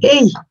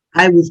 Hey,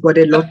 we've got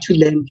a lot to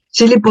learn.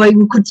 Chili Boy,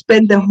 we could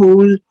spend the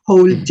whole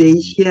day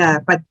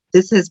here, but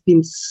This has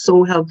been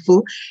so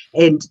helpful.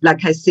 And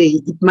like I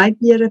say, it might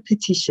be a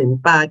repetition,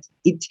 but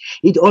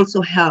it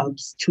also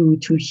helps to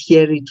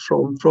hear it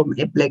from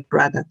a Black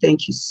brother.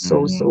 Thank you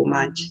so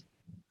much.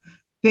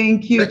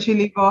 Thank you,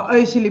 Chili Boy.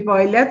 Oh, Chili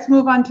Boy. Let's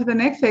move on to the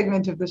next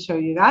segment of the show,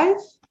 you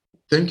guys.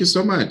 Thank you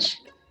so much.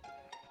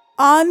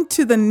 On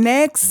to the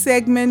next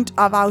segment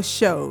of our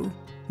show,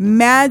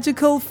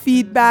 magical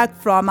feedback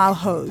from our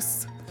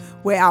hosts,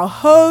 where our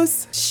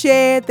hosts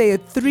share their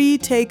 3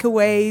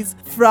 takeaways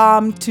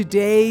from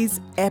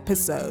today's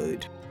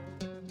episode.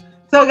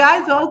 So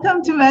guys,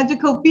 welcome to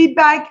Magical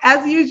Feedback.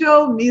 As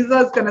usual,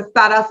 Mizo is going to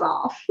start us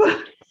off.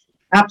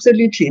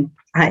 Absolutely.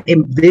 I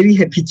am very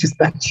happy to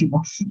start you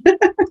off.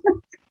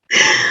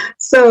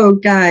 So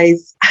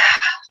guys,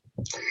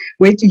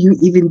 where do you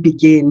even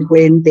begin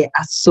when there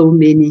are so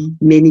many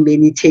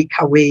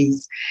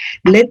takeaways?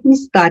 Let me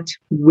start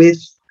with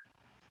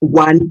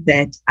one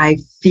that I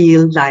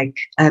feel like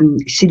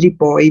Chili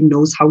Boy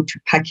knows how to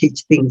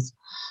package things.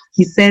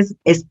 He says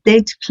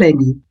estate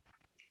planning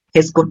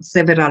has got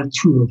several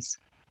tools.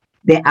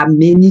 There are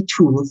many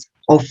tools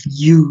of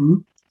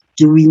you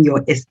doing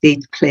your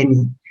estate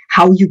planning.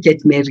 How you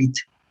get married,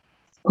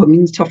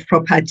 community of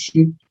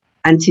property,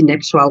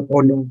 anti-nuptial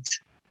or not,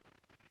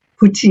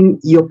 putting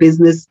your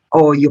business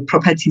or your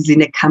properties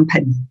in a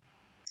company,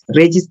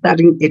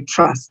 registering a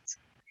trust,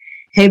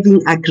 having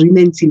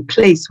agreements in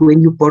place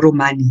when you borrow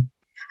money,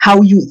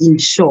 how you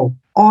insure.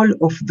 All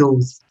of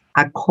those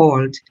are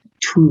called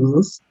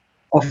tools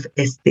of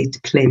estate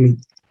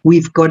planning.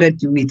 We've got to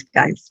do it,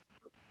 guys.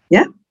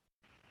 Yeah,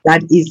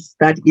 that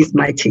is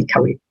my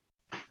takeaway.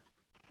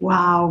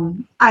 Wow,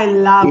 I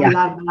love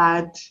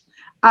that.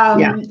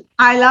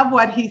 I love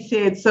what he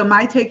said. So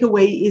my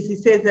takeaway is he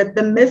says that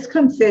the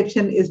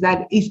misconception is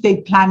that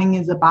estate planning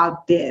is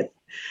about death,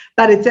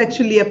 but it's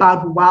actually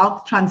about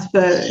wealth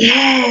transfer.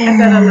 Yeah. And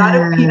that a lot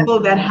of people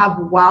that have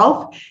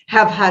wealth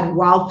have had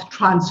wealth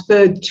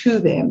transferred to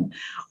them,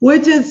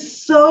 which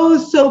is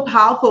so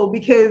powerful,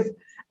 because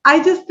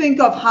I just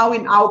think of how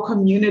in our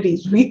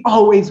communities, we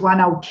always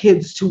want our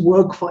kids to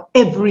work for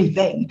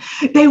everything.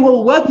 They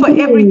will work for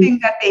everything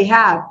that they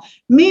have.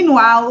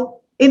 Meanwhile,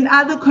 in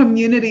other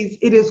communities,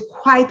 it is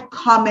quite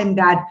common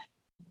that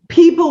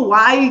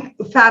why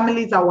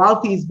families are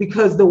wealthy is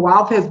because the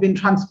wealth has been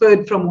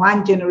transferred from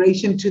one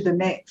generation to the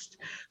next.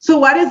 So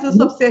what is this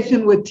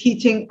obsession with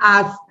teaching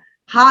us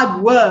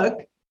hard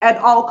work at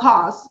all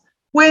costs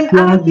when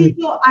other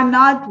people are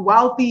not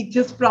wealthy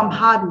just from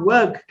hard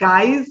work,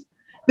 guys?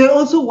 They're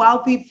also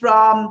wealthy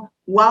from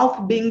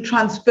wealth being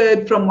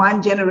transferred from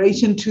one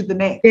generation to the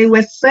next. They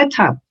were set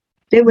up.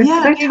 They were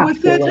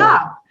set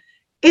up.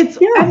 And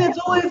it's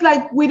always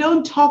like, we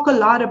don't talk a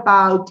lot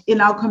about in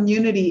our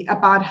community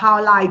about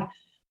how, like,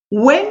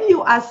 when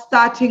you are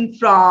starting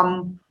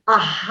from a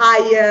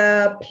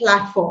higher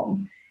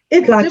platform,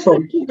 it's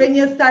different to when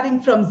you're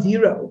starting from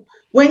zero.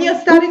 When you're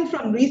starting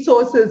from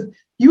resources,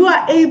 you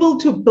are able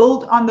to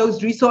build on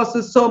those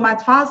resources so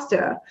much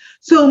faster.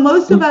 So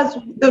most of us,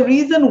 the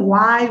reason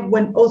why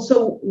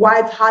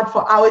it's hard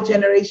for our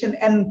generation,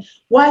 and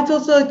why it's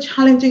also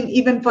challenging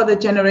even for the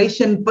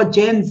generation, for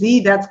Gen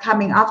Z that's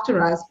coming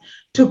after us,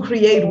 to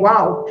create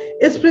wealth,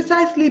 is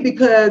precisely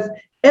because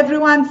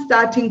everyone's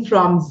starting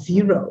from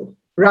zero,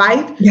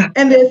 right? Yeah.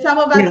 And there's some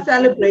of us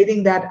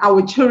celebrating that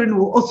our children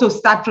will also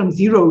start from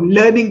zero,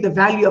 learning the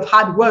value of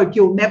hard work.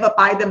 You'll never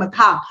buy them a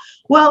car.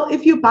 Well,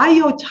 if you buy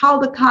your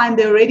child a car and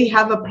they already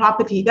have a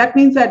property, that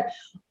means that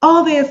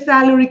all their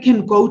salary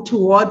can go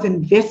towards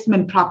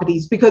investment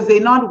properties, because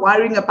they're not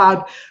worrying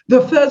about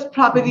the first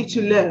property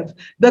to live,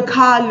 the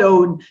car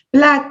loan,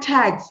 black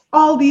tax,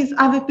 all these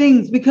other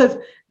things, because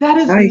that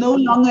is no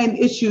longer an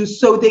issue.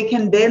 So they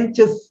can then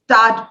just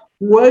start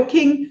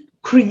working,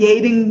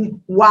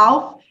 creating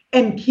wealth,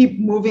 and keep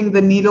moving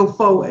the needle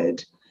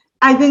forward.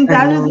 I think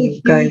that is a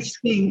huge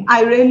thing.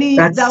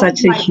 That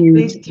was my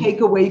big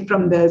takeaway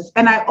from this.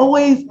 And I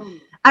always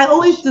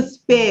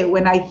despair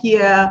when I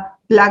hear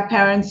Black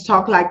parents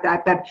talk like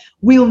that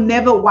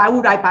why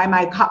would I buy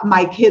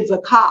my kids a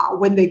car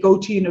when they go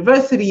to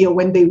university or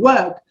when they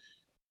work?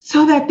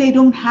 So that they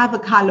don't have a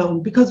car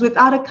loan, because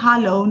without a car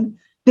loan,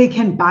 they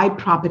can buy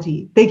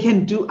property. They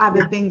can do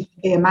other things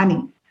with their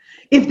money.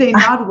 If they're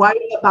not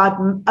worried about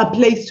a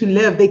place to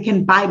live, they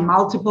can buy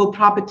multiple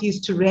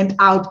properties to rent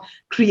out,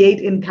 create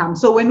income.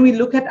 So when we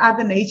look at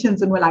other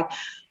nations and we're like,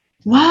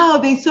 wow,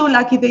 they're so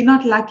lucky, they're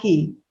not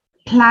lucky.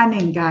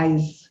 Planning,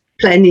 guys.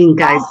 Planning.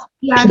 Is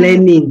a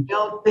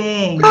real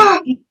thing.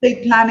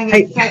 Estate planning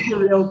is such a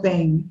real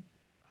thing.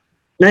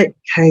 Like,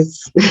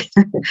 guys,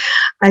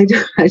 I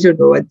don't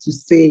know what to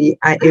say.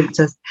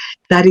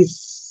 That is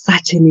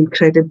such an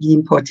incredibly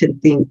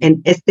important thing.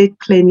 And estate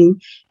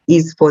planning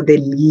is for the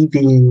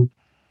living.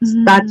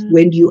 Start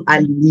when you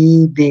are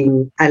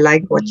leaving. I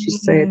like what you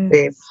said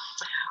there.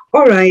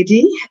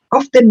 Alrighty.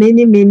 Of the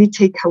many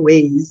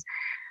takeaways,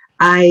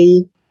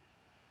 I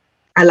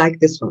like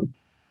this one.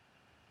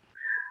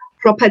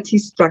 Property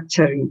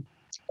structuring,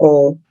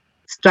 or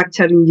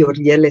structuring your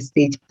real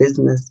estate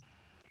business,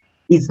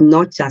 is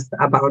not just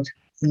about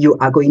you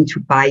are going to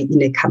buy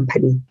in a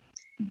company.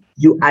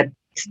 You are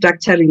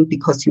Structuring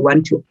because you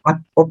want to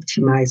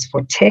optimize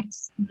for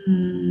tax.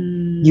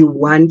 You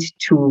want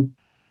to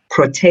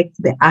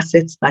protect the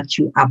assets that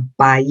you are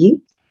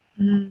buying,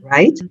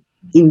 right?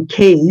 In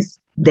case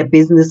the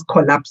business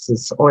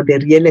collapses or the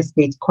real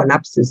estate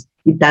collapses,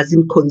 it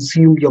doesn't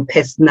consume your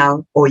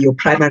personal or your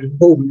primary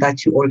home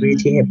that you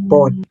already have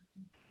bought.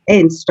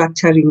 And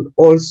structuring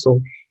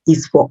also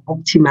is for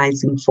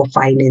optimizing for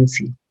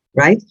financing,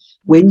 right?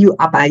 When you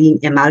are buying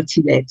a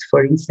multi-let,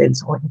 for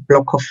instance, or a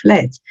block of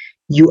flats,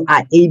 you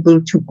are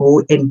able to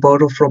go and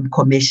borrow from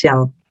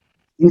commercial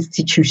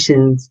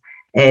institutions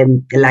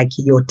like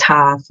your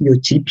TAF, your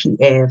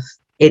GPF,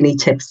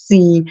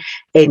 NHFC,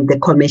 and the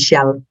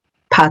commercial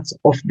parts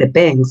of the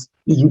banks.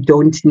 You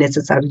don't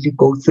necessarily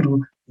go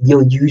through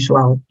your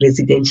usual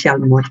residential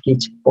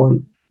mortgage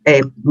bonds.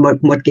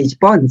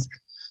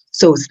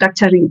 So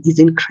structuring is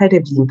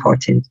incredibly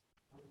important.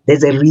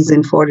 There's a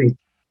reason for it.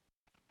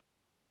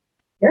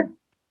 Yeah.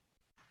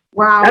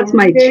 Wow, that's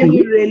my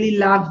really, really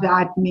love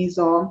that,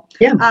 Mizo.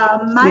 Yeah.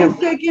 My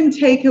second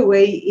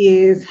takeaway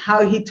is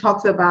how he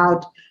talks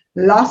about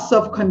loss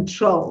of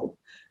control.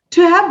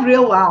 To have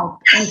real wealth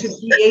and to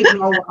create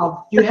real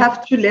wealth, you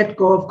have to let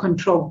go of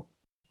control.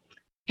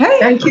 Hey,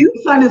 thank you.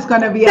 This one is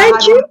going to be a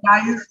hard one,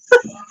 guys.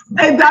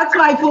 And that's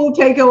my full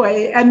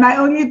takeaway. And my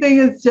only thing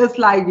is just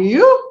like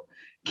you.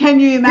 Can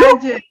you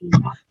imagine?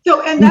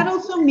 So, and that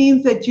also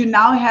means that you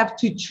now have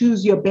to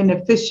choose your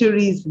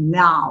beneficiaries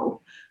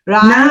now,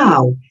 right?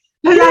 Now.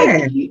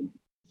 Like,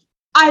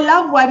 I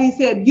love what he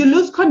said. You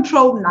lose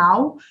control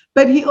now,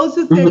 but he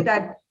also said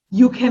that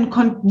you can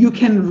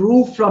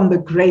rule from the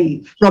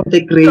grave. From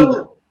the grave.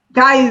 So,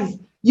 guys,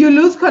 you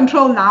lose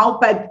control now,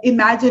 but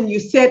imagine you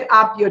set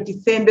up your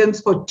descendants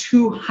for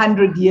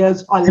 200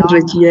 years or longer.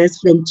 100 years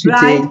from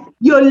today. Right?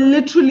 You're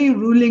literally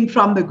ruling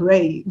from the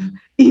grave,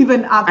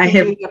 even after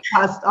you have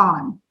passed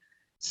on.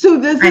 So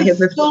this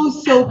is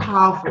so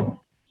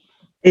powerful.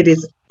 It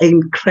is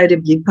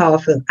incredibly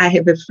powerful. I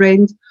have a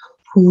friend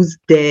whose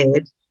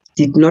dad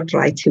did not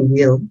write a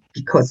will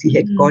because he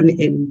had gone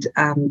and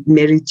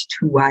married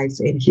 2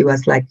 wives, and he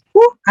was like,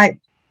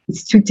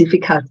 it's too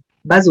difficult.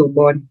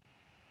 Bazobon,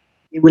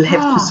 we will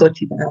have to sort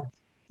it out.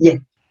 Yeah.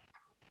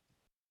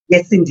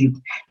 Yes, indeed.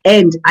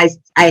 And I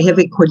have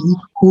a colleague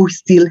who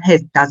still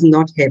does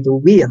not have a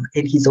will,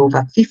 and he's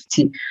over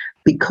 50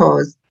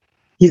 because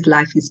his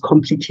life is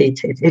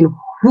complicated. And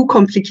who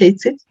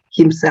complicates it?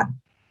 Himself.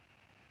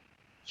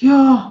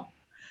 Yeah.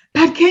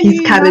 But can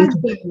you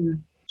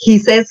imagine? He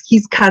says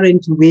his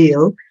current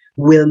will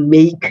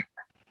make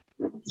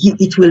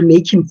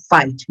him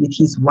fight with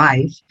his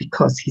wife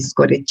because he's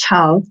got a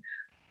child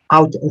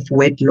out of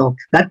wedlock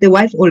that the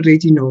wife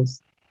already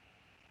knows.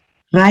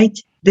 Write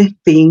the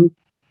thing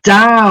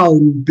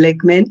down,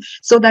 black men,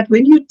 so that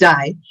when you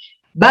die,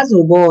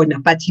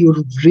 bazobona, but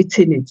you've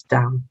written it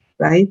down,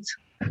 right?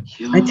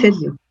 Yeah. I tell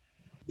you,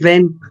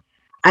 when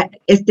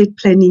estate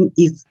planning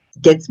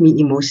gets me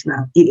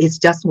emotional. It is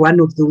just one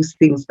of those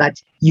things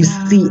that you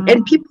see,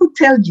 and people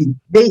tell you,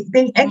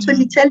 they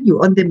actually tell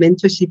you on the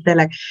mentorship, they're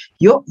like,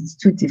 it's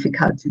too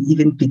difficult to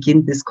even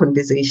begin this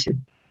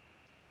conversation.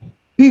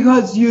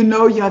 Because you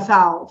know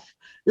yourself.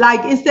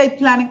 Like estate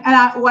planning,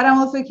 and what I'm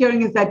also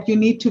hearing is that you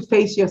need to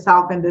face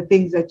yourself and the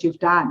things that you've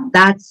done.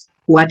 That's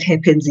what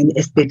happens in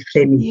estate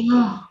planning.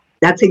 Yeah.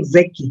 That's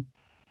exactly.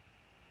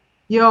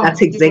 Yeah.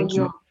 That's exactly.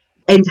 Yeah.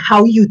 And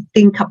how you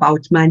think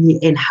about money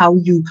and how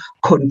you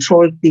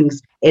control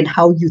things and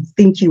how you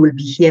think you will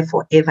be here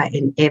forever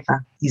and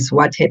ever is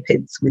what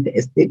happens with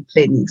estate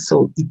planning.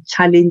 So it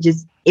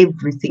challenges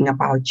everything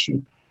about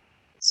you.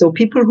 So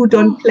people who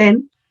don't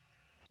plan,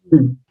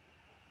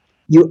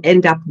 you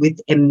end up with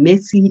a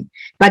messy,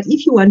 but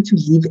if you want to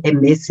leave a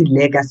messy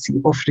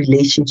legacy of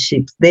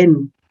relationships,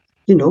 then,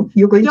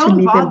 you're going to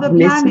leave a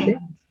messy.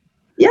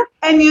 Yeah.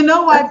 And you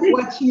know what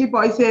Chili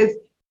Boy says?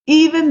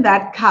 Even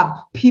that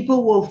cup,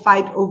 people will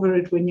fight over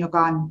it when you're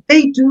gone.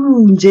 They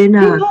do,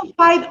 Jenna. People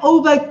fight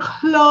over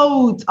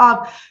clothes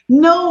of,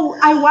 no,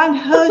 I want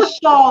her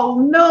shawl.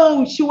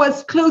 No, she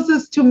was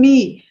closest to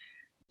me.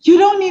 You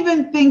don't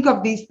even think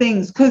of these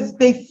things because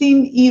they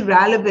seem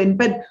irrelevant,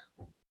 but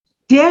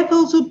death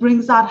also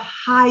brings out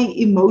high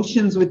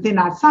emotions within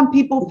us. Some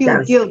people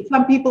feel guilt,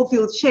 some people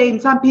feel shame,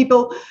 some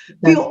people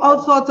feel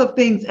all sorts of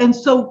things. And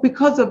so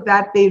because of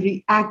that, they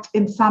react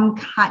in some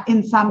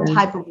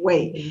type of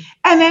way.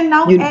 And then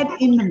now add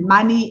in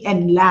money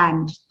and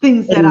land,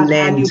 things that are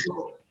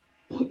valuable.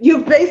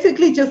 You've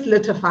basically just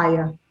lit a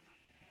fire.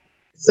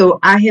 So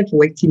I have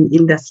worked in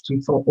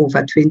industry for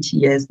over 20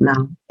 years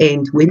now.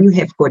 And when you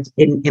have got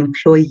an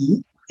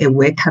employee, a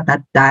worker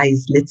that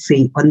dies, let's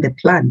say on the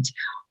plant,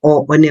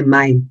 or on a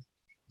mine,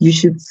 you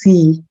should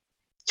see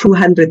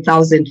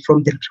 200,000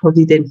 from the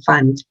Provident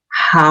Fund,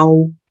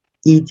 how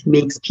it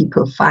makes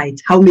people fight.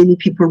 How many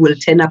people will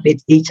turn up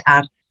at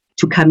HR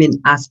to come and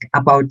ask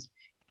about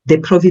the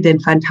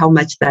Provident Fund, how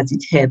much does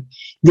it have?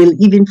 They'll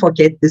even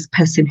forget this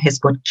person has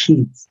got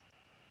kids.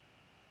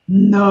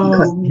 No.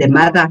 Because the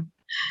mother,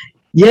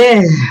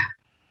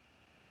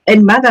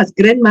 and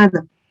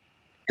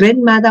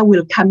grandmother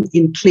will come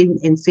and claim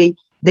and say,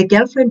 The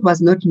girlfriend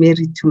was not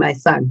married to my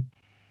son,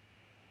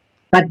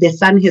 but the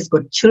son has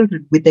got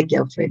children with the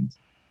girlfriend.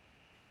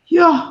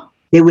 Yeah.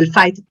 They will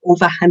fight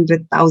over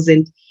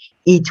 100,000.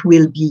 It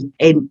will be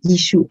an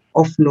issue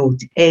of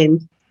note.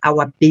 And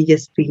our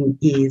biggest thing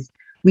is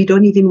we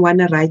don't even want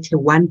to write a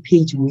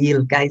one-page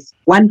will, guys.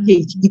 One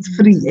page, it's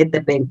free at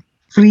the bank.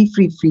 Free.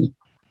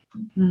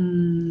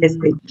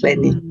 Estate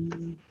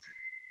planning.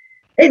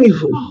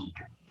 Anyway,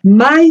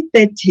 my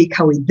third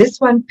takeaway, this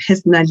one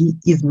personally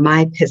is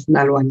my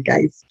personal one,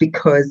 guys,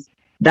 because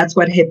that's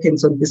what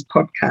happens on this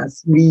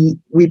podcast. We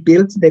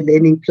built the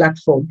learning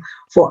platform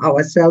for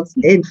ourselves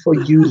and for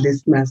you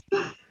listeners.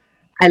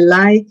 I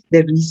like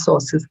the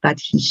resources that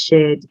he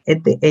shared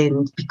at the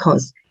end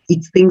because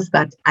it's things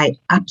that I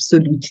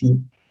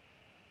absolutely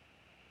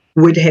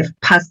would have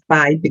passed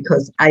by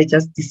because I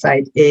just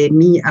decide,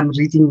 I'm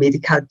reading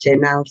medical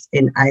journals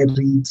and I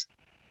read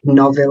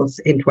novels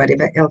and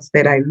whatever else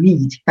that I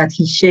read. But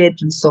he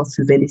shared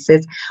resources and he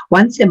says,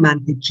 once a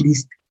month at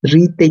least,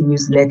 read the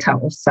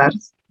newsletter of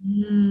SARS.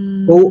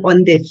 Go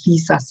on the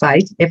FISA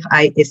site,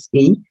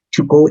 FISA,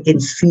 to go and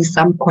see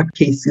some court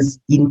cases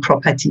in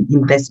property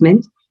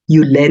investment.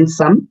 You learn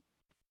some.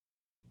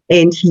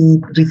 And he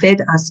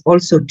referred us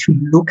also to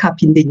look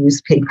up in the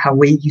newspaper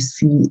where you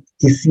see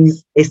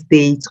deceased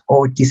estates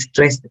or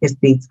distressed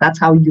estates. That's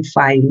how you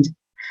find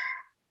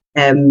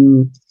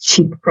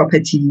cheap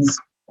properties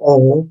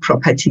or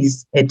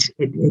properties at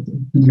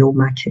below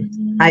market.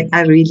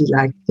 I really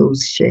like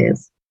those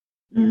shares.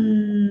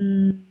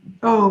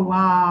 Oh,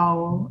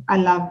 wow. I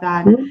love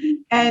that. Mm-hmm.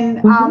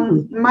 And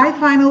my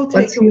final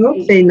What's your takeaway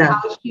is final?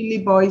 how Chili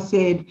Boy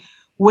said,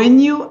 when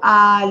you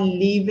are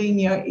leaving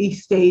your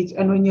estate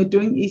and when you're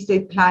doing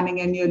estate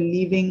planning and you're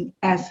leaving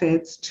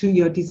assets to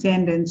your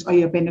descendants or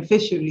your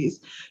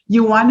beneficiaries,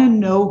 you want to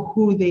know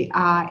who they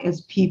are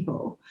as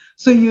people.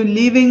 So you're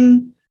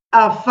leaving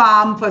a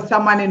farm for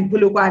someone in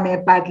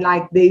Polokwane, but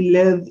like they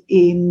live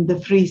in the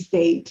Free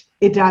State.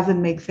 It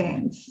doesn't make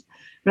sense,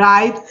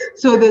 right?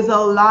 So there's a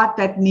lot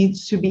that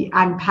needs to be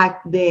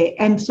unpacked there.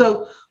 And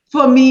so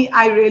for me,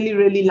 I really,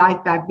 really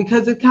like that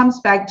because it comes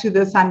back to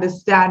this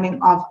understanding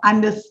of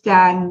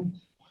understand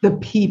the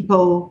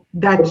people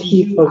that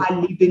you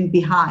are leaving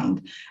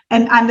behind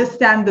and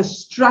understand the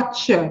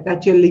structure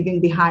that you're leaving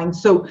behind.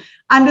 So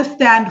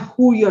understand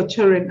who your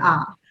children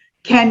are,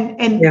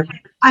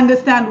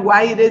 understand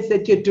why it is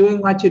that you're doing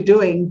what you're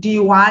doing.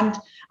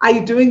 Are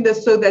you doing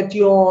this so that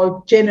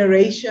your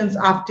generations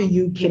after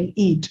you can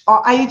eat?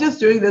 Or are you just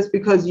doing this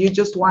because you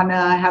just want to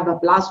have a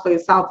blast for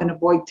yourself and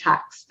avoid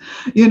tax,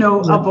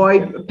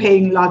 avoid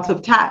paying lots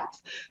of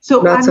tax?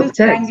 So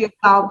understand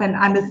yourself and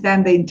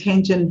understand the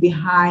intention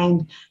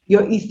behind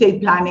your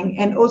estate planning,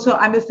 and also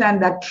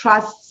understand that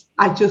trusts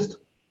are just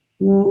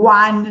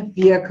one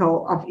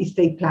vehicle of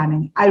estate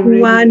planning.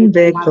 One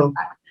vehicle.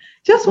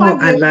 Just one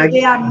vehicle.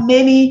 There are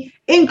many,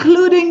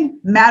 including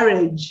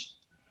marriage.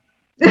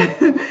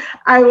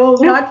 I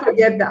will not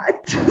forget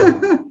that.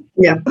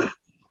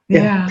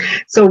 Yeah.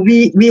 So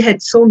we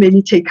had so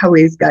many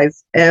takeaways,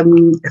 guys.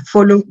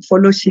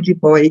 Follow Chili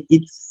Boy.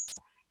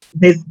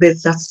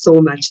 There's just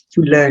so much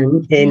to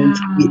learn, and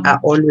we are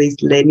always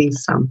learning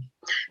some.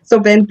 So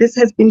Ben, this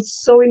has been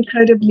so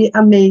incredibly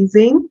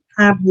amazing.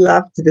 I've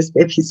loved this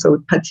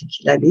episode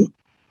particularly.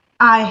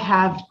 I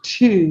have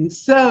too.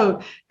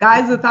 So,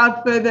 guys,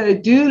 without further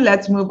ado,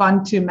 let's move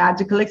on to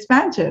magical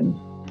expansion.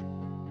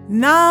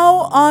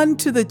 Now on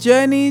to the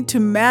journey to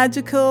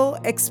magical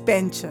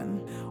expansion,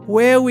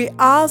 where we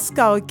ask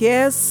our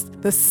guests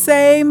the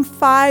same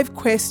 5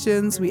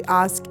 questions we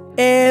ask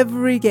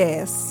every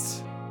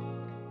guest.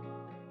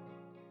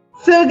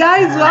 So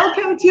guys,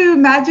 welcome to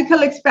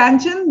Magical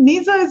Expansion.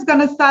 Nizo is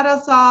going to start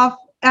us off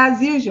as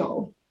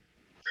usual.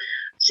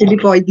 Chili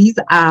Boy, these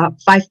are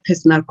 5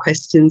 personal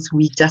questions.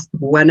 We just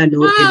want to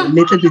know a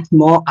little bit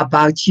more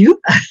about you.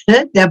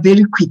 They're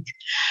very quick.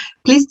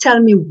 Please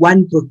tell me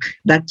one book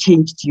that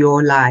changed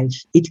your life.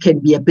 It can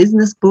be a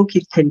business book.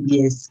 It can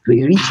be a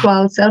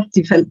spiritual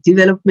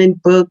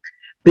self-development book,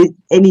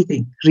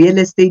 anything. Real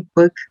estate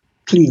book,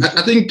 please.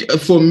 I think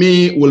for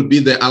me will be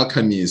The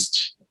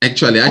Alchemist.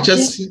 Actually,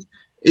 because,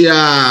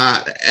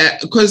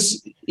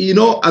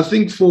 I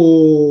think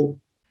for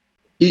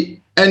it,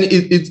 and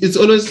it's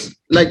always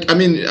like,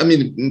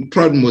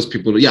 probably most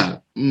people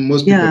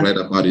write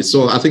about it.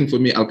 So I think for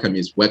me,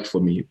 Alchemist worked for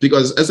me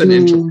because as an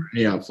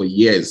entrepreneur for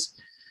years,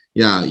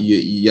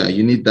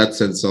 you need that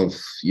sense of,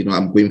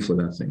 I'm going for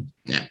that thing.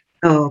 Yeah.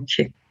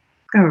 Okay.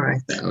 All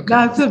right. Okay.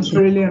 That's a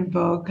brilliant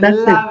book.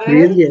 That's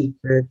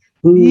brilliant book.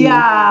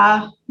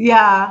 Yeah.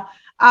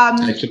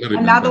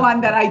 Another one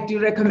that I do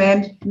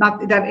recommend,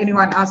 not that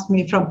anyone asked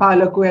me, from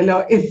Paulo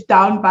Coelho, is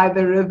Down by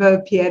the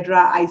River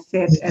Piedra I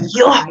Sat and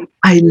Cried.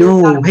 I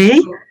know,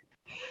 hey?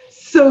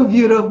 So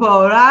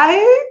beautiful,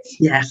 right?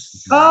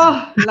 Yes.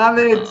 Oh, love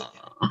it.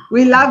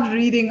 We loved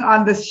reading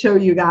on this show,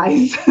 you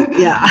guys.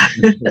 Yeah.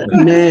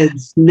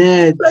 Nerds.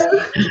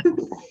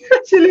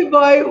 Chili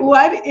Boy,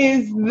 what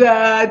is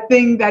the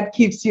thing that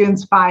keeps you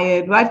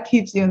inspired? What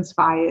keeps you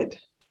inspired?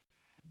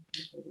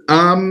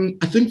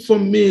 I think for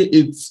me,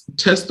 it's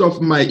test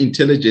of my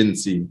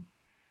intelligence.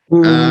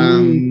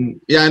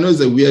 Yeah, I know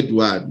it's a weird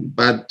one,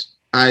 but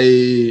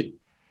I'm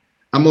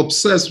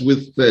obsessed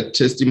with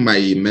testing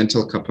my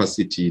mental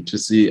capacity to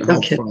see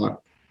how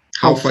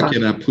far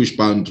can I push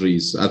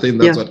boundaries. I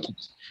think that's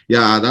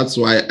that's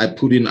why I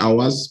put in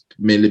hours,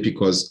 mainly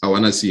because I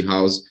want to see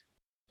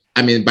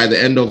by the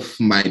end of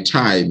my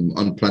time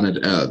on planet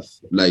Earth,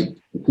 like,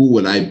 who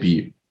will I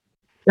be?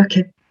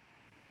 Okay,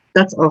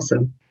 that's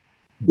awesome.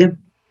 Yeah.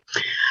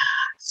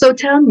 So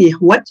tell me,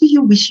 what do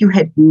you wish you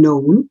had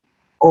known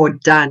or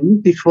done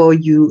before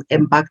you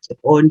embarked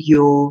on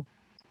your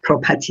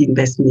property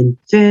investment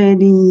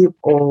journey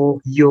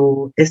or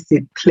your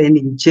estate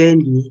planning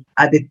journey?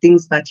 Are the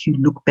things that you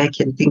look back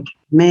and think,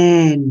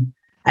 man,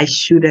 I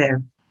should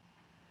have?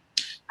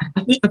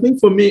 I think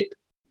for me,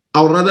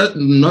 I would rather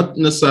not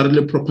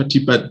necessarily property,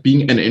 but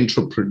being an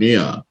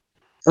entrepreneur.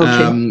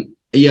 Okay.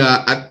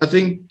 I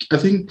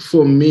think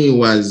for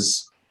me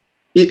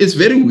it's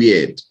very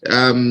weird.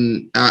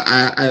 I'm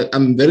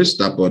very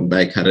stubborn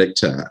by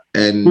character,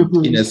 and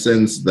in a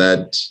sense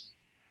that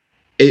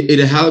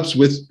it helps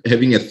with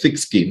having a thick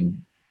skin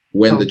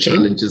when the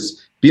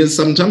challenges, because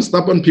sometimes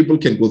stubborn people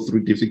can go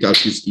through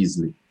difficulties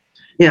easily.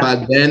 Yeah.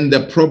 But then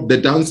the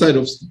downside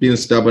of being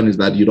stubborn is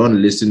that you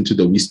don't listen to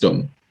the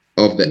wisdom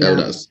of the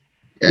elders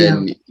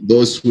and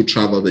those who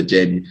travel the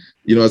journey.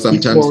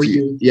 Sometimes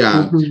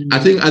I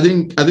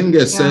think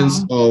a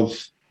sense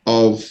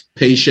of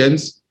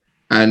patience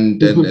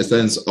and then a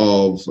sense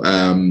of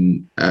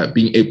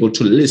being able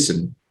to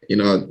listen.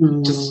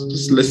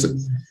 Just listen.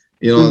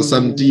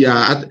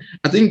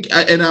 I think,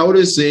 and I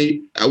always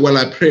say, well,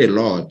 I pray a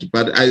lot,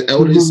 but I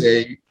always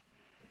say,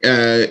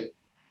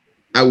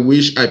 I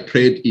wish I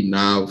prayed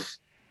enough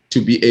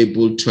to be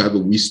able to have a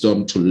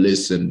wisdom to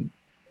listen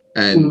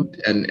and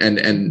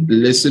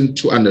listen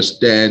to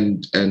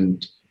understand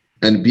and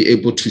be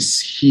able to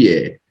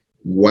hear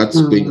what's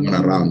going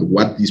on around,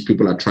 what these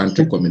people are trying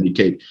to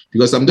communicate.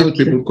 Because sometimes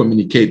people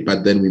communicate,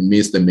 but then we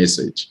miss the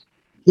message.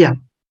 Yeah.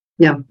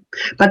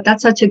 But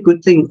that's such a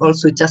good thing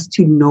also, just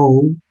to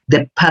know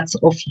the parts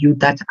of you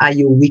that are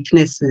your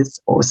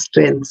weaknesses or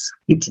strengths.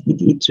 It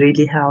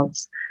really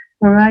helps.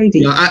 All righty.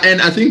 Yeah,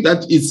 and I think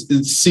that it's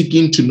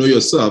seeking to know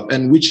yourself,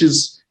 and which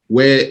is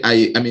where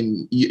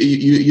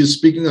you're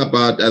speaking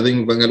about, I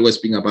think Vangal was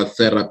speaking about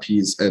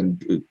therapies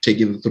and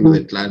taking through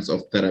the lines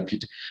of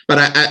therapy. But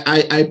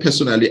I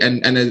personally,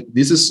 and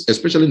this is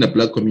especially in the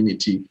Black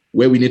community,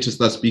 where we need to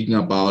start speaking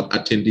about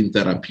attending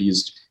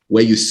therapies,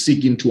 where you're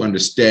seeking to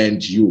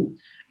understand you.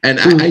 And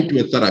I do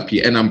a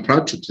therapy, and I'm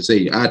proud to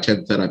say I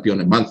attend therapy on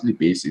a monthly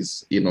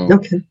basis,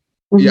 Okay.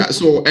 Yeah,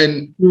 so,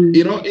 and,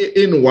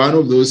 in one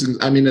of those things,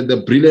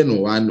 the brilliant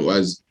one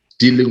was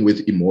dealing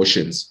with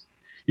emotions.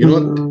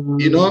 Or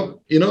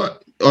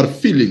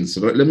feelings.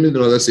 Let me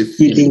rather say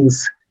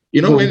feelings.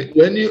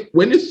 When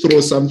you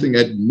throw something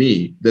at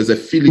me, there's a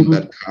feeling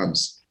that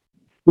comes.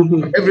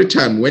 Every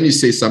time when you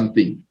say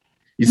something,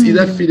 it's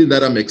either feeling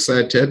that I'm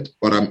excited,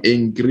 or I'm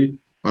angry,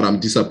 or I'm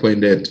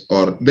disappointed,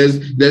 or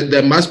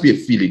there must be a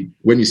feeling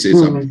when you say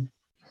something.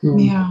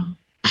 Yeah.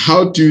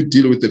 How do you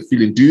deal with the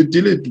feeling? Do you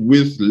deal it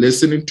with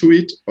listening to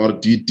it, or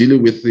do you deal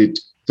with it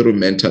through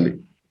mentally?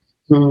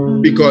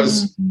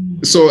 Because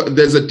so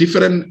there's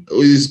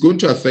it's going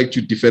to affect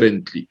you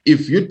differently.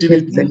 If you deal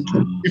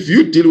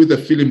with the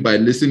feeling by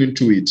listening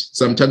to it,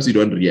 sometimes you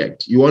don't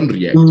react. You won't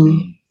react.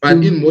 But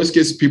in most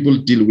cases, people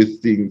deal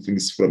with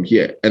things from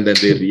here, and then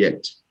they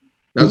react.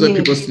 That's why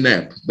people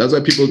snap. That's why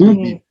people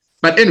do.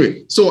 But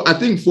anyway, so I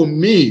think for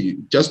me,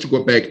 just to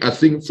go back, I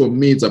think for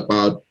me it's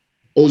about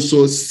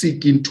also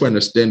seeking to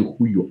understand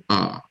who you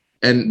are,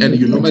 and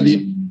you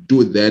normally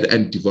do that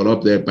and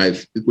develop that by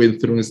going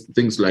through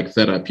things like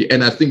therapy.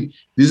 And I think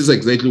this is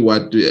exactly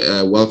what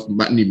wealth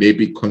money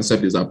maybe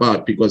concept is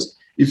about, because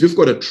if you've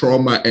got a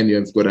trauma and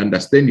you've got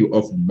understanding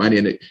of money,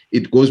 and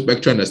it goes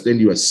back to understand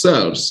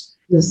yourselves,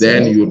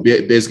 then you're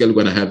basically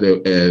going to have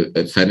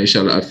a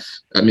financial,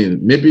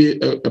 maybe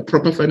a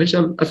proper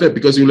financial affair,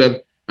 because you'll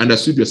have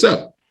understood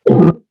yourself.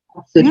 Yeah.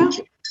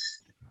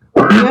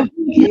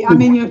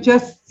 Definitely. You've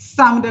just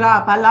summed it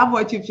up. I love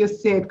what you've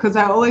just said, because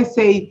I always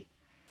say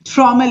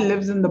trauma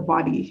lives in the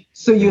body.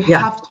 So you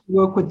have to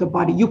work with the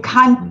body. You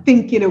can't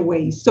think it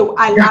away. So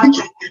I love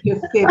that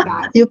you said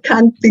that. You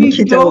can't think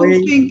it away.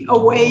 Don't think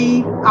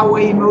away our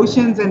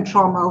emotions and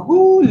trauma.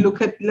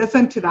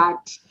 Listen to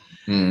that.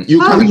 You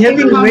can't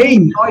having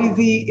rain.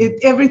 Noisy.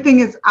 Everything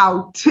is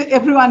out.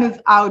 Everyone is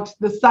out.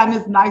 The sun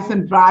is nice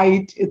and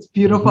bright. It's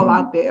beautiful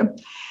out there.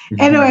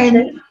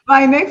 Anyway,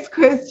 my next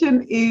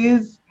question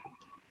is,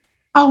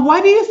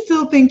 what do you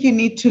still think you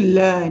need to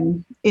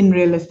learn in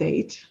real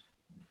estate?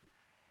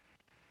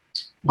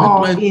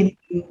 Or in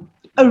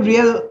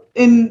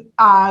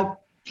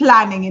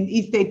planning, in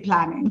estate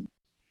planning?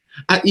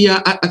 I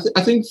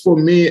think for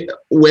me,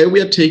 where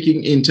we are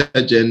taking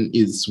Intergen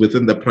is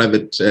within the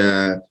private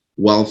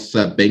wealth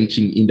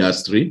banking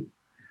industry.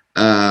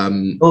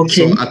 So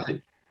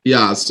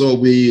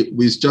we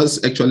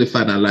just actually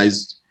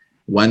finalized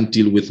one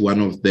deal with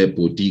one of the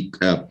boutique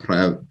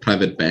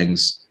private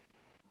banks,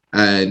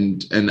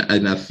 and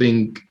I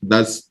think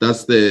that's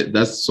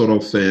sort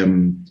of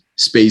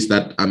space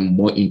that I'm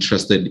more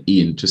interested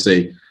in, to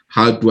say,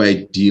 how do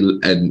I deal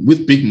and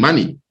with big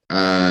money?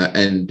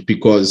 And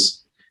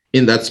because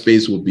in that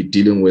space, we'll be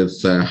dealing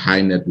with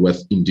high net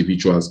worth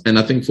individuals. And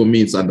I think for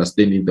me, it's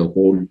understanding the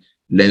whole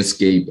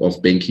landscape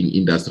of banking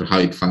industry, how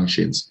it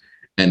functions,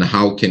 and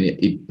how can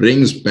it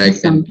brings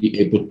back and be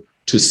able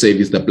to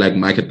service the black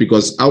market,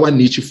 because our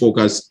niche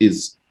focus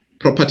is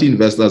property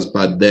investors,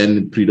 but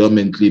then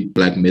predominantly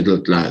black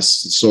middle class.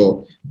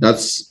 So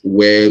that's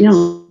where,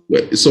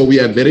 so we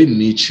are very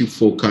niche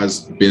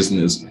focused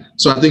business.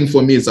 So I think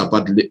for me, it's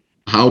about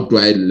how do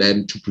I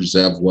learn to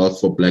preserve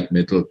wealth for black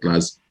middle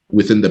class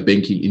within the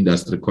banking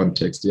industry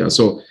context. Yeah.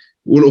 So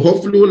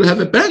hopefully we'll have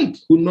a bank,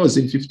 who knows,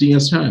 in 15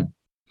 years time.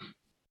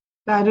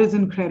 That is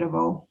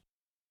incredible.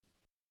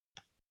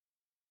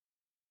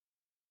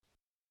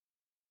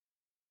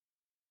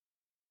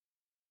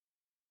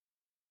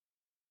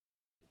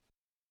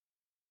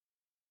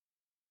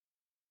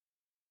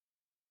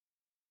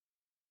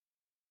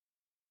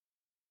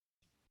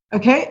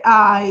 Okay,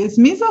 is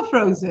Miso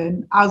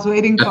frozen? I was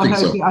waiting for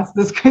her to ask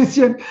this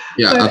question,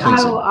 yeah, but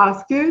I will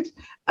ask it.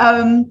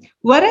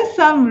 What are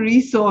some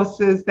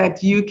resources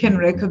that you can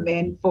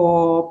recommend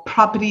for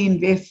property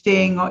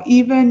investing or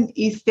even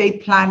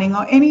estate planning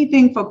or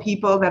anything for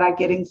people that are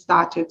getting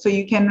started? So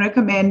you can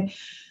recommend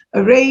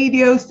a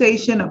radio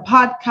station, a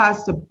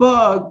podcast, a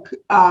book,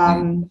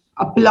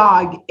 a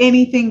blog,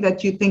 anything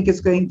that you think is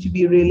going to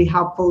be really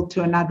helpful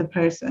to another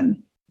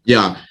person.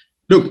 Yeah,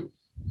 look,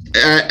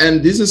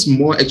 and this is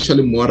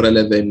actually more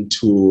relevant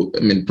to,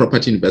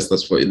 property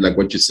investors, for like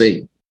what you're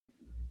saying,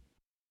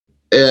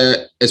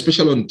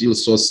 especially on deal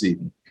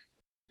sourcing.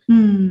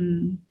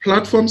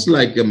 Platforms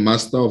like the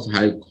Master of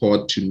High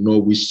Court to know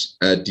which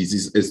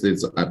disease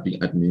estates are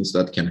being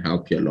administered can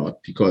help you a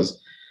lot,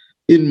 because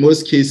in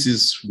most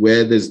cases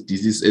where there's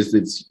disease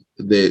estates,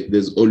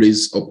 there's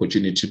always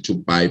opportunity to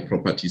buy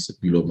properties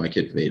below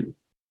market value.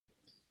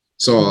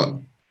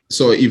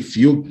 So if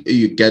you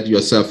get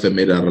yourself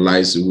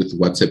familiarized with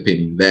what's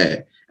happening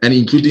there, and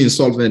including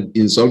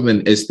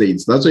insolvent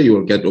estates, that's where you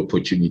will get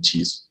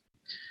opportunities.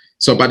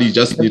 So, but you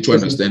just need to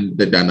understand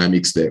the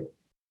dynamics there.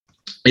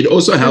 It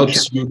also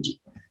helps you.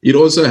 It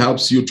also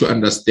helps you to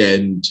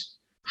understand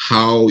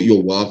how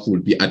your wealth will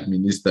be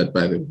administered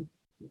by them,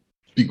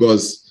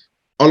 because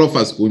all of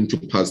us going to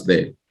pass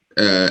there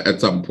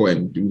at some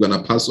point. We're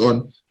gonna pass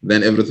on.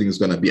 Then everything is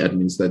going to be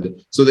administered.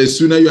 So the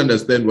sooner you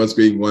understand what's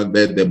going on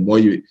there, the more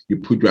you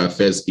put your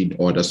affairs in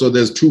order. So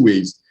there's two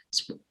ways: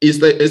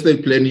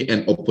 estate planning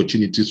and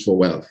opportunities for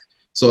wealth.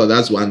 So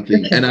that's one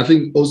thing. And I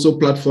think also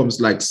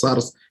platforms like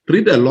SARS,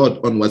 read a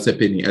lot on what's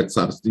happening at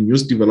SARS, the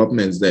news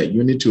developments there.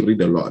 You need to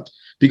read a lot,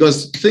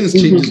 because things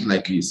change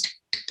like this.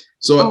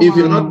 So if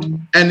you're not,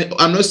 and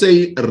I'm not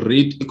saying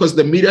read, because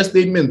the media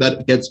statement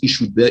that gets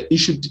issued, they're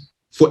issued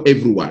for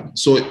everyone.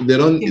 So they're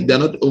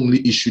not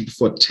only issued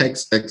for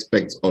tax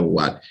experts or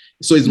what.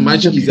 So it's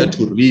much easier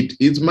to read.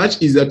 It's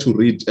much easier to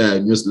read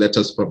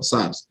newsletters from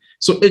SARS.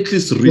 So at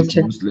least read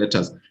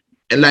newsletters.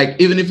 And like,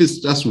 even if it's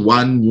just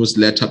one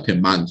newsletter per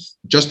month,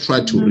 just try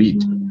to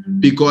read,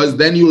 because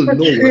then you'll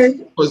know,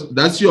 because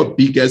that's your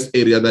biggest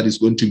area that is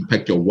going to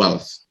impact your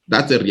wealth.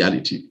 That's a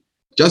reality.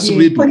 Just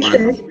read one.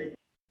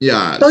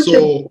 Yeah.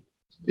 So,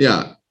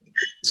 yeah.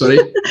 Sorry?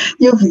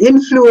 You've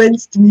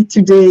influenced me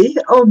today.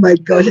 Oh my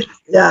God.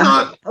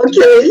 Yeah.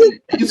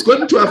 It's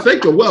going to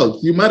affect your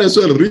wealth. You might as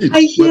well read.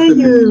 I hear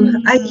you.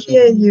 I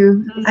hear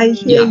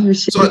you.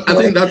 So I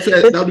think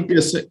that would be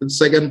a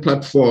second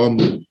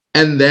platform.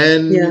 And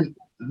then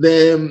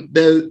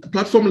the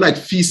platform like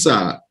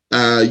FISA,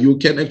 you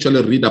can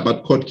actually read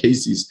about court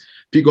cases,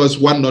 because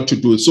what not to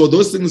do. So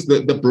those things,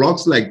 the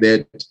blogs like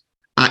that,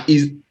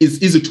 is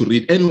easy to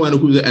read. Anyone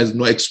who has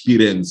no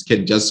experience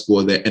can just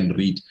go there and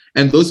read.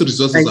 And those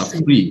resources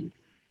are free.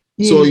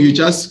 So you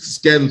just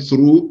scan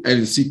through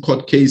and see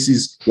court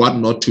cases, what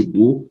not to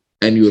do,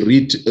 and you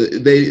read.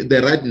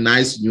 They write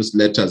nice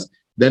newsletters.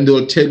 Then they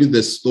will tell you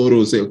the story,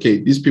 will say,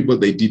 okay, these people,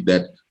 they did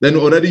that. Then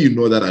already you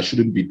know that I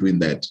shouldn't be doing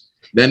that.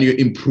 Then you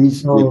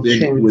improve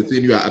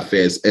within your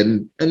affairs.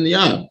 And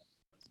yeah,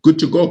 good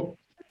to go.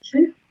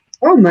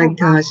 Oh my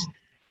gosh.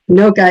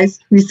 No, guys,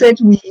 we said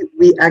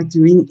we are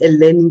doing a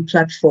learning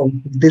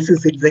platform. This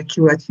is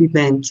exactly what we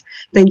meant.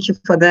 Thank you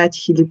for that,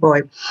 Hilly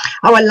Boy.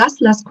 Our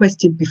last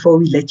question before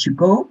we let you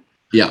go.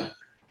 Yeah.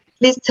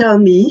 Please tell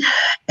me,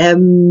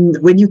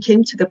 when you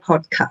came to the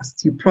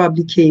podcast, you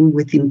probably came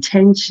with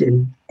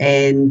intention,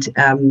 and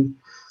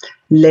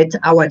let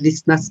our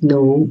listeners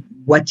know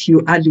what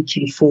you are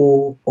looking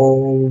for,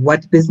 or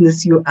what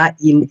business you are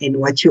in and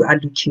what you are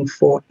looking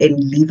for, and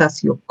leave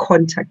us your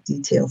contact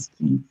details,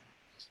 please.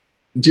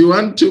 Do you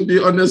want to be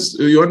honest?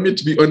 You want me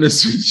to be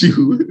honest with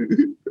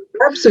you?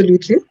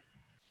 Absolutely.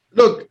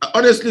 Look,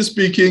 honestly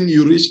speaking,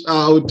 you reached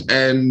out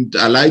and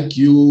I like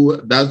you.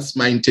 That's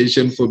my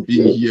intention for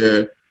being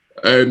here,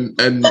 and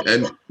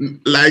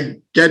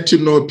like get to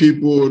know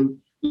people.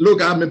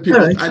 Look, I'm a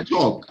people. Right.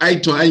 I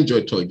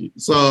enjoy talking.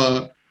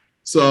 So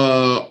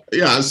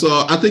yeah.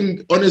 So I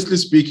think, honestly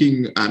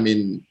speaking, I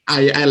mean,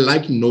 I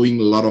like knowing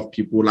a lot of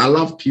people. I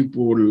love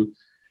people.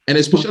 and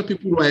especially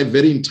people who are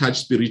very in touch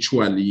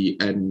spiritually,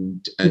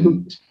 and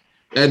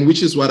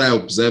which is what I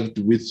observed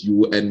with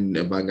you and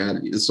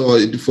Vangali. So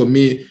for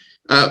me,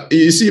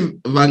 you see,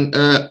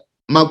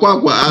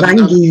 Makwakwa,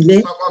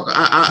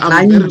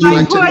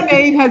 my poor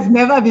name has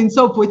never been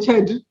so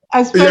butchered.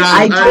 You see now,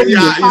 I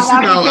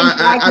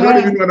don't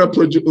even want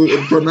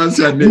to pronounce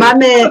your name. You know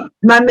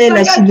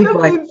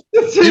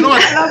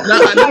what?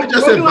 Let me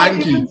just say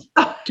Vanki.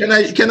 Can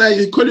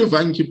I call you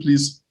Vanki,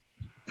 please?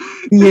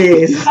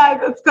 Yes.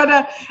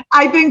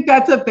 I think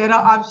that's a better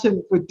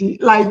option for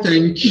like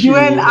you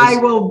and I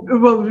will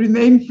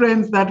remain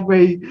friends that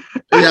way.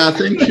 Yeah,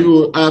 thank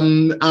you.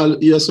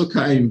 You're so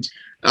kind.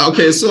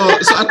 Okay, so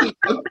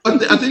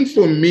I think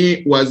for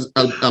me was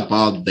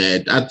about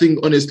that. I think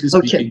honestly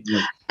speaking,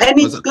 and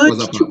it's good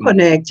to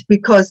connect,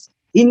 because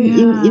in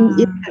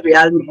the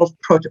realm of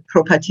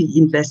property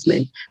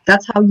investment,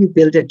 that's how you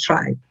build a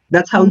tribe.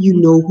 That's how you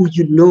know who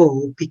you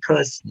know,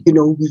 because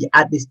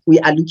we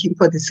are looking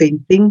for the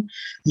same thing.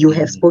 You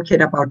have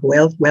spoken about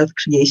wealth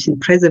creation,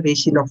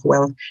 preservation of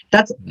wealth.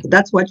 That's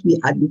what we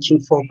are looking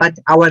for. But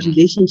our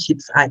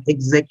relationships are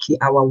exactly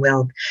our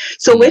wealth.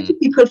 So where do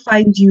people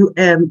find you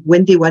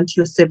when they want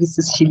your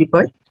services, Chilli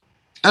Boy?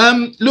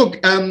 Look,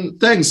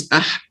 thanks.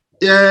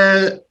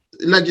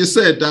 Like you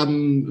said,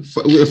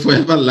 we're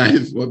forever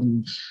live.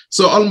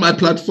 So all my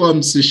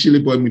platforms is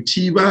Chilli Boy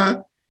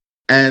Mutiba.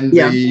 And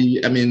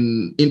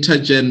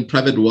Intergen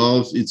Private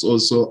Wealth, it's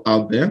also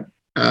out there.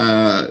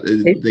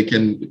 They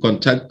can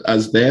contact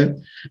us there.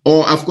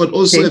 Or I've got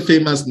also a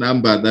famous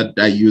number that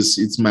I use.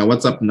 It's my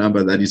WhatsApp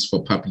number that is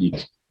for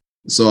public.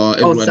 So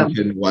everyone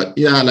can what?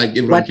 Yeah, like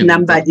everyone what can. What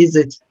number is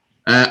it?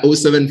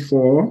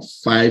 074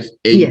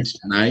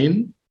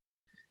 589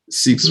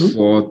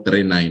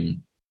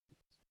 6439.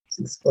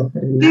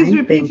 Please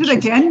repeat it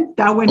again.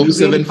 That went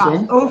really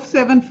fast.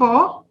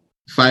 074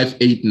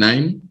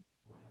 589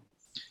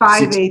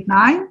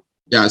 589.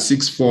 Yeah,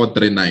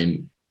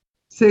 6439.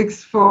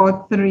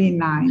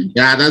 6439.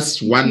 Yeah,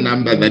 that's one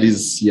number that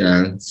is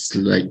it's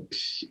like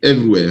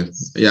everywhere.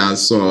 Yeah,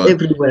 so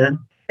everywhere.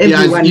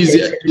 Everyone it's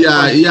easy.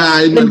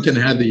 Anyone can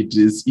have it.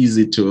 It's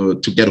easy to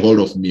get hold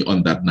of me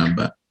on that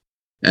number.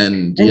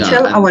 And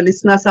tell our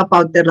listeners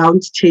about the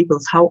round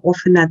tables. How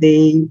often are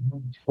they?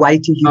 Why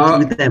do you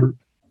do them?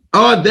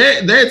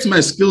 That's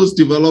my skills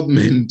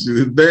development.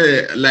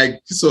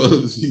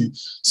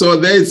 So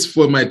that's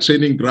for my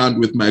training ground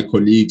with my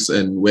colleagues,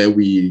 and where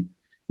we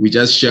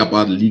just share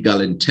about legal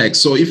and tax.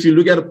 So if you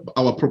look at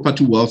our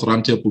Property Wealth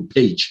Roundtable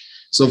page,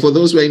 so for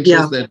those who are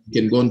interested,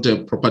 you can go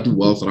into Property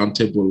Wealth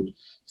Roundtable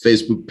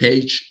Facebook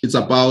page. It's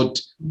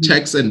about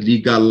tax and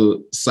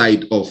legal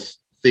side of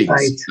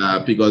things,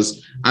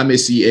 because I'm a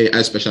CA,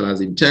 I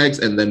specialize in tax,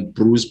 and then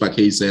Bruce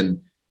Bakaysen,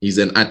 he's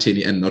an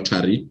attorney and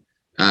notary.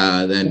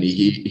 Then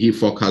he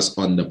focused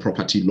on the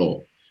property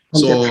law.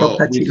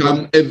 We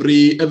come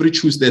every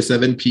Tuesday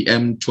 7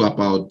 p.m. to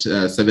about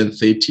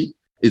 7:30.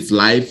 It's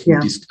live. We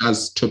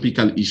discuss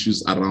topical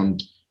issues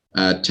around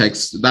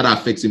tax that are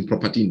affecting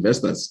property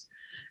investors.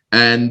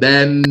 And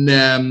then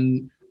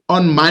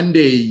on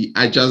Monday,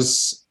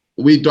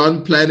 we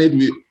don't plan it.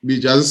 We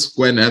just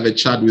go and have a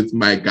chat with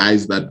my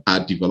guys that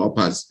are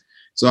developers.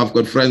 So I've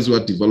got friends who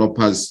are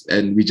developers,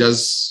 and we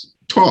just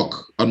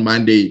talk on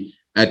Monday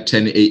at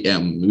 10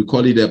 a.m. We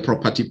call it a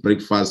property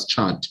breakfast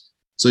chat.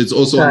 So it's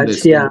also on the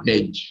same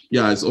page.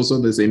 Yeah, it's also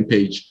on the same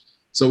page.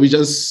 So we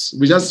just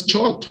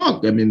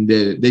talk. I mean,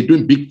 they're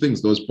doing big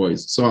things, those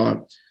boys.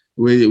 So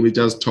we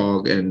just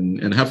talk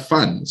and have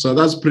fun. So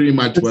that's pretty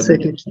much what.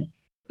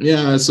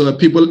 So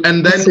people,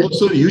 and then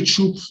also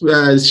YouTube,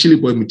 Chilli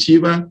Boy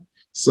Mutiba.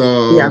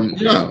 So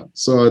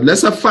so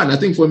let's have fun. I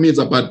think for me it's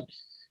about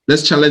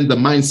let's challenge the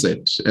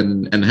mindset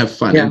and have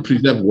fun and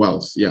preserve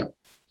wealth. Yeah.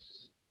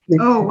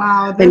 Oh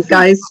wow! And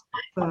guys,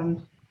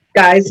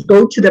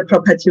 go to the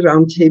Property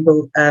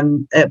Roundtable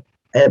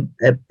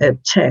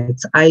chat.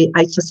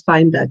 I just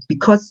find that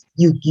because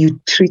you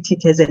treat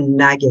it as a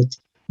nugget,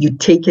 you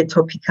take a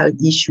topical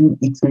issue,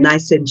 it's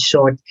nice and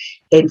short,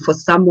 and for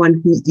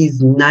someone who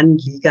is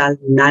non-legal,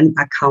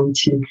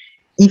 non-accounting,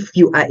 if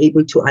you are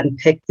able to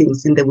unpack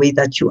things in the way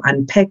that you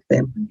unpack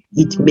them,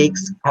 it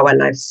makes our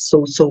lives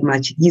so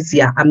much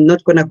easier. I'm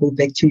not going to go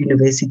back to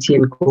university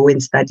and go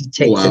and study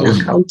tax and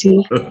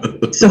accounting.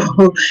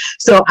 So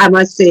I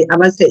must say,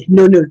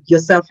 no,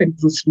 yourself and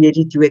Bruce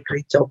really do a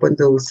great job on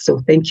those. So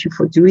thank you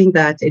for doing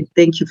that, and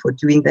thank you for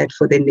doing that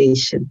for the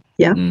nation.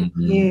 Yeah.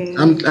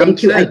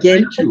 Thank you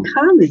again for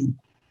coming.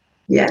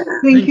 Yeah.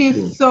 Thank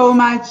you so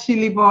much,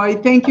 Chilli Boy.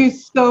 Thank you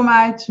so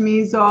much,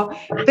 Mizo.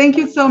 Thank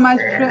you so much,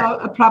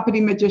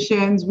 Property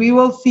Magicians. We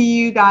will see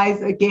you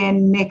guys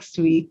again next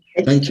week.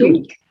 Thank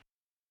you.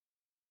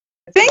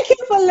 Thank you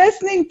for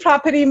listening,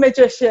 Property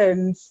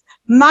Magicians.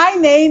 My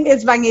name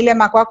is Vangile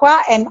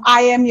Makwakwa, and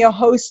I am your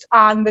host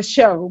on the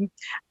show.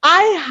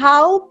 I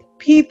help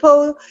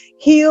people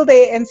heal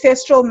their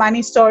ancestral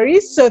money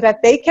stories so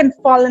that they can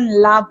fall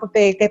in love with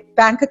their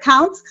bank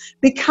accounts,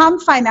 become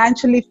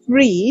financially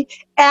free,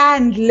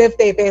 and live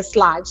their best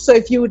lives. So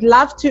if you would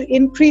love to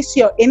increase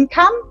your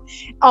income,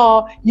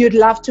 or you'd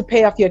love to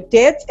pay off your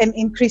debts and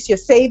increase your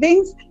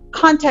savings,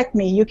 contact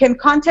me. You can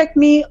contact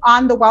me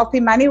on the Wealthy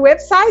Money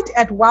website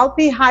at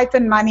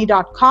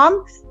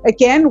wealthy-money.com.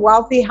 Again,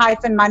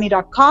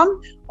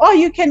 wealthy-money.com. Or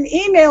you can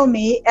email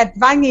me at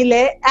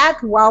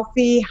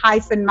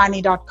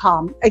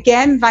vangile@wealthy-money.com.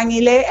 Again,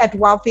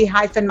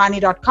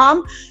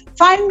 vangile@wealthy-money.com.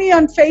 Find me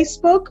on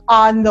Facebook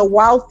on the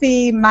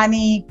Wealthy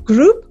Money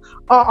group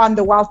or on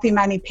the Wealthy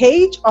Money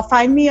page, or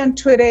find me on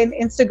Twitter and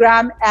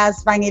Instagram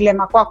as Vangile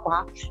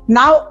Makwakwa.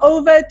 Now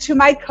over to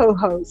my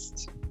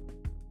co-host.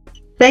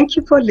 Thank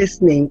you for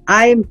listening.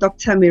 I am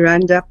Dr.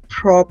 Miranda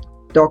Prop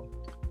Doc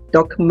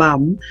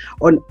Mum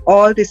on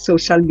all the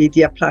social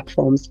media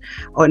platforms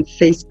on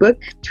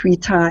Facebook,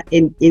 Twitter,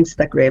 and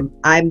Instagram.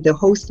 I'm the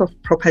host of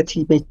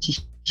Property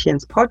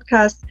Magicians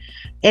podcast,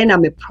 and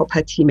I'm a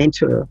property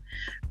mentor.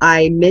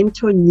 I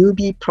mentor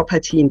newbie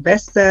property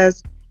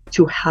investors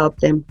to help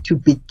them to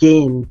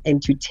begin and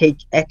to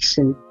take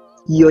action.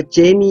 Your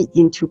journey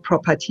into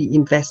property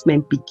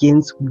investment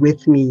begins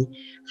with me,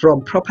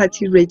 from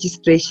property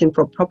registration,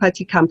 from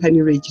property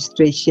company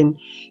registration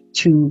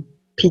to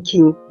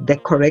picking the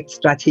correct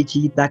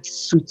strategy that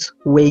suits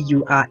where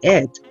you are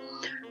at.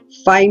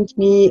 Find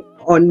me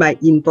on my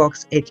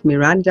inbox at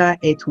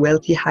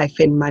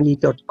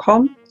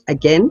miranda@wealthy-money.com.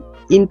 Again,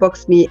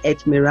 inbox me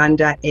at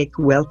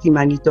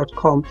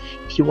miranda@wealthymoney.com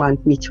if you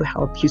want me to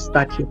help you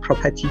start your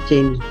property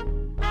journey.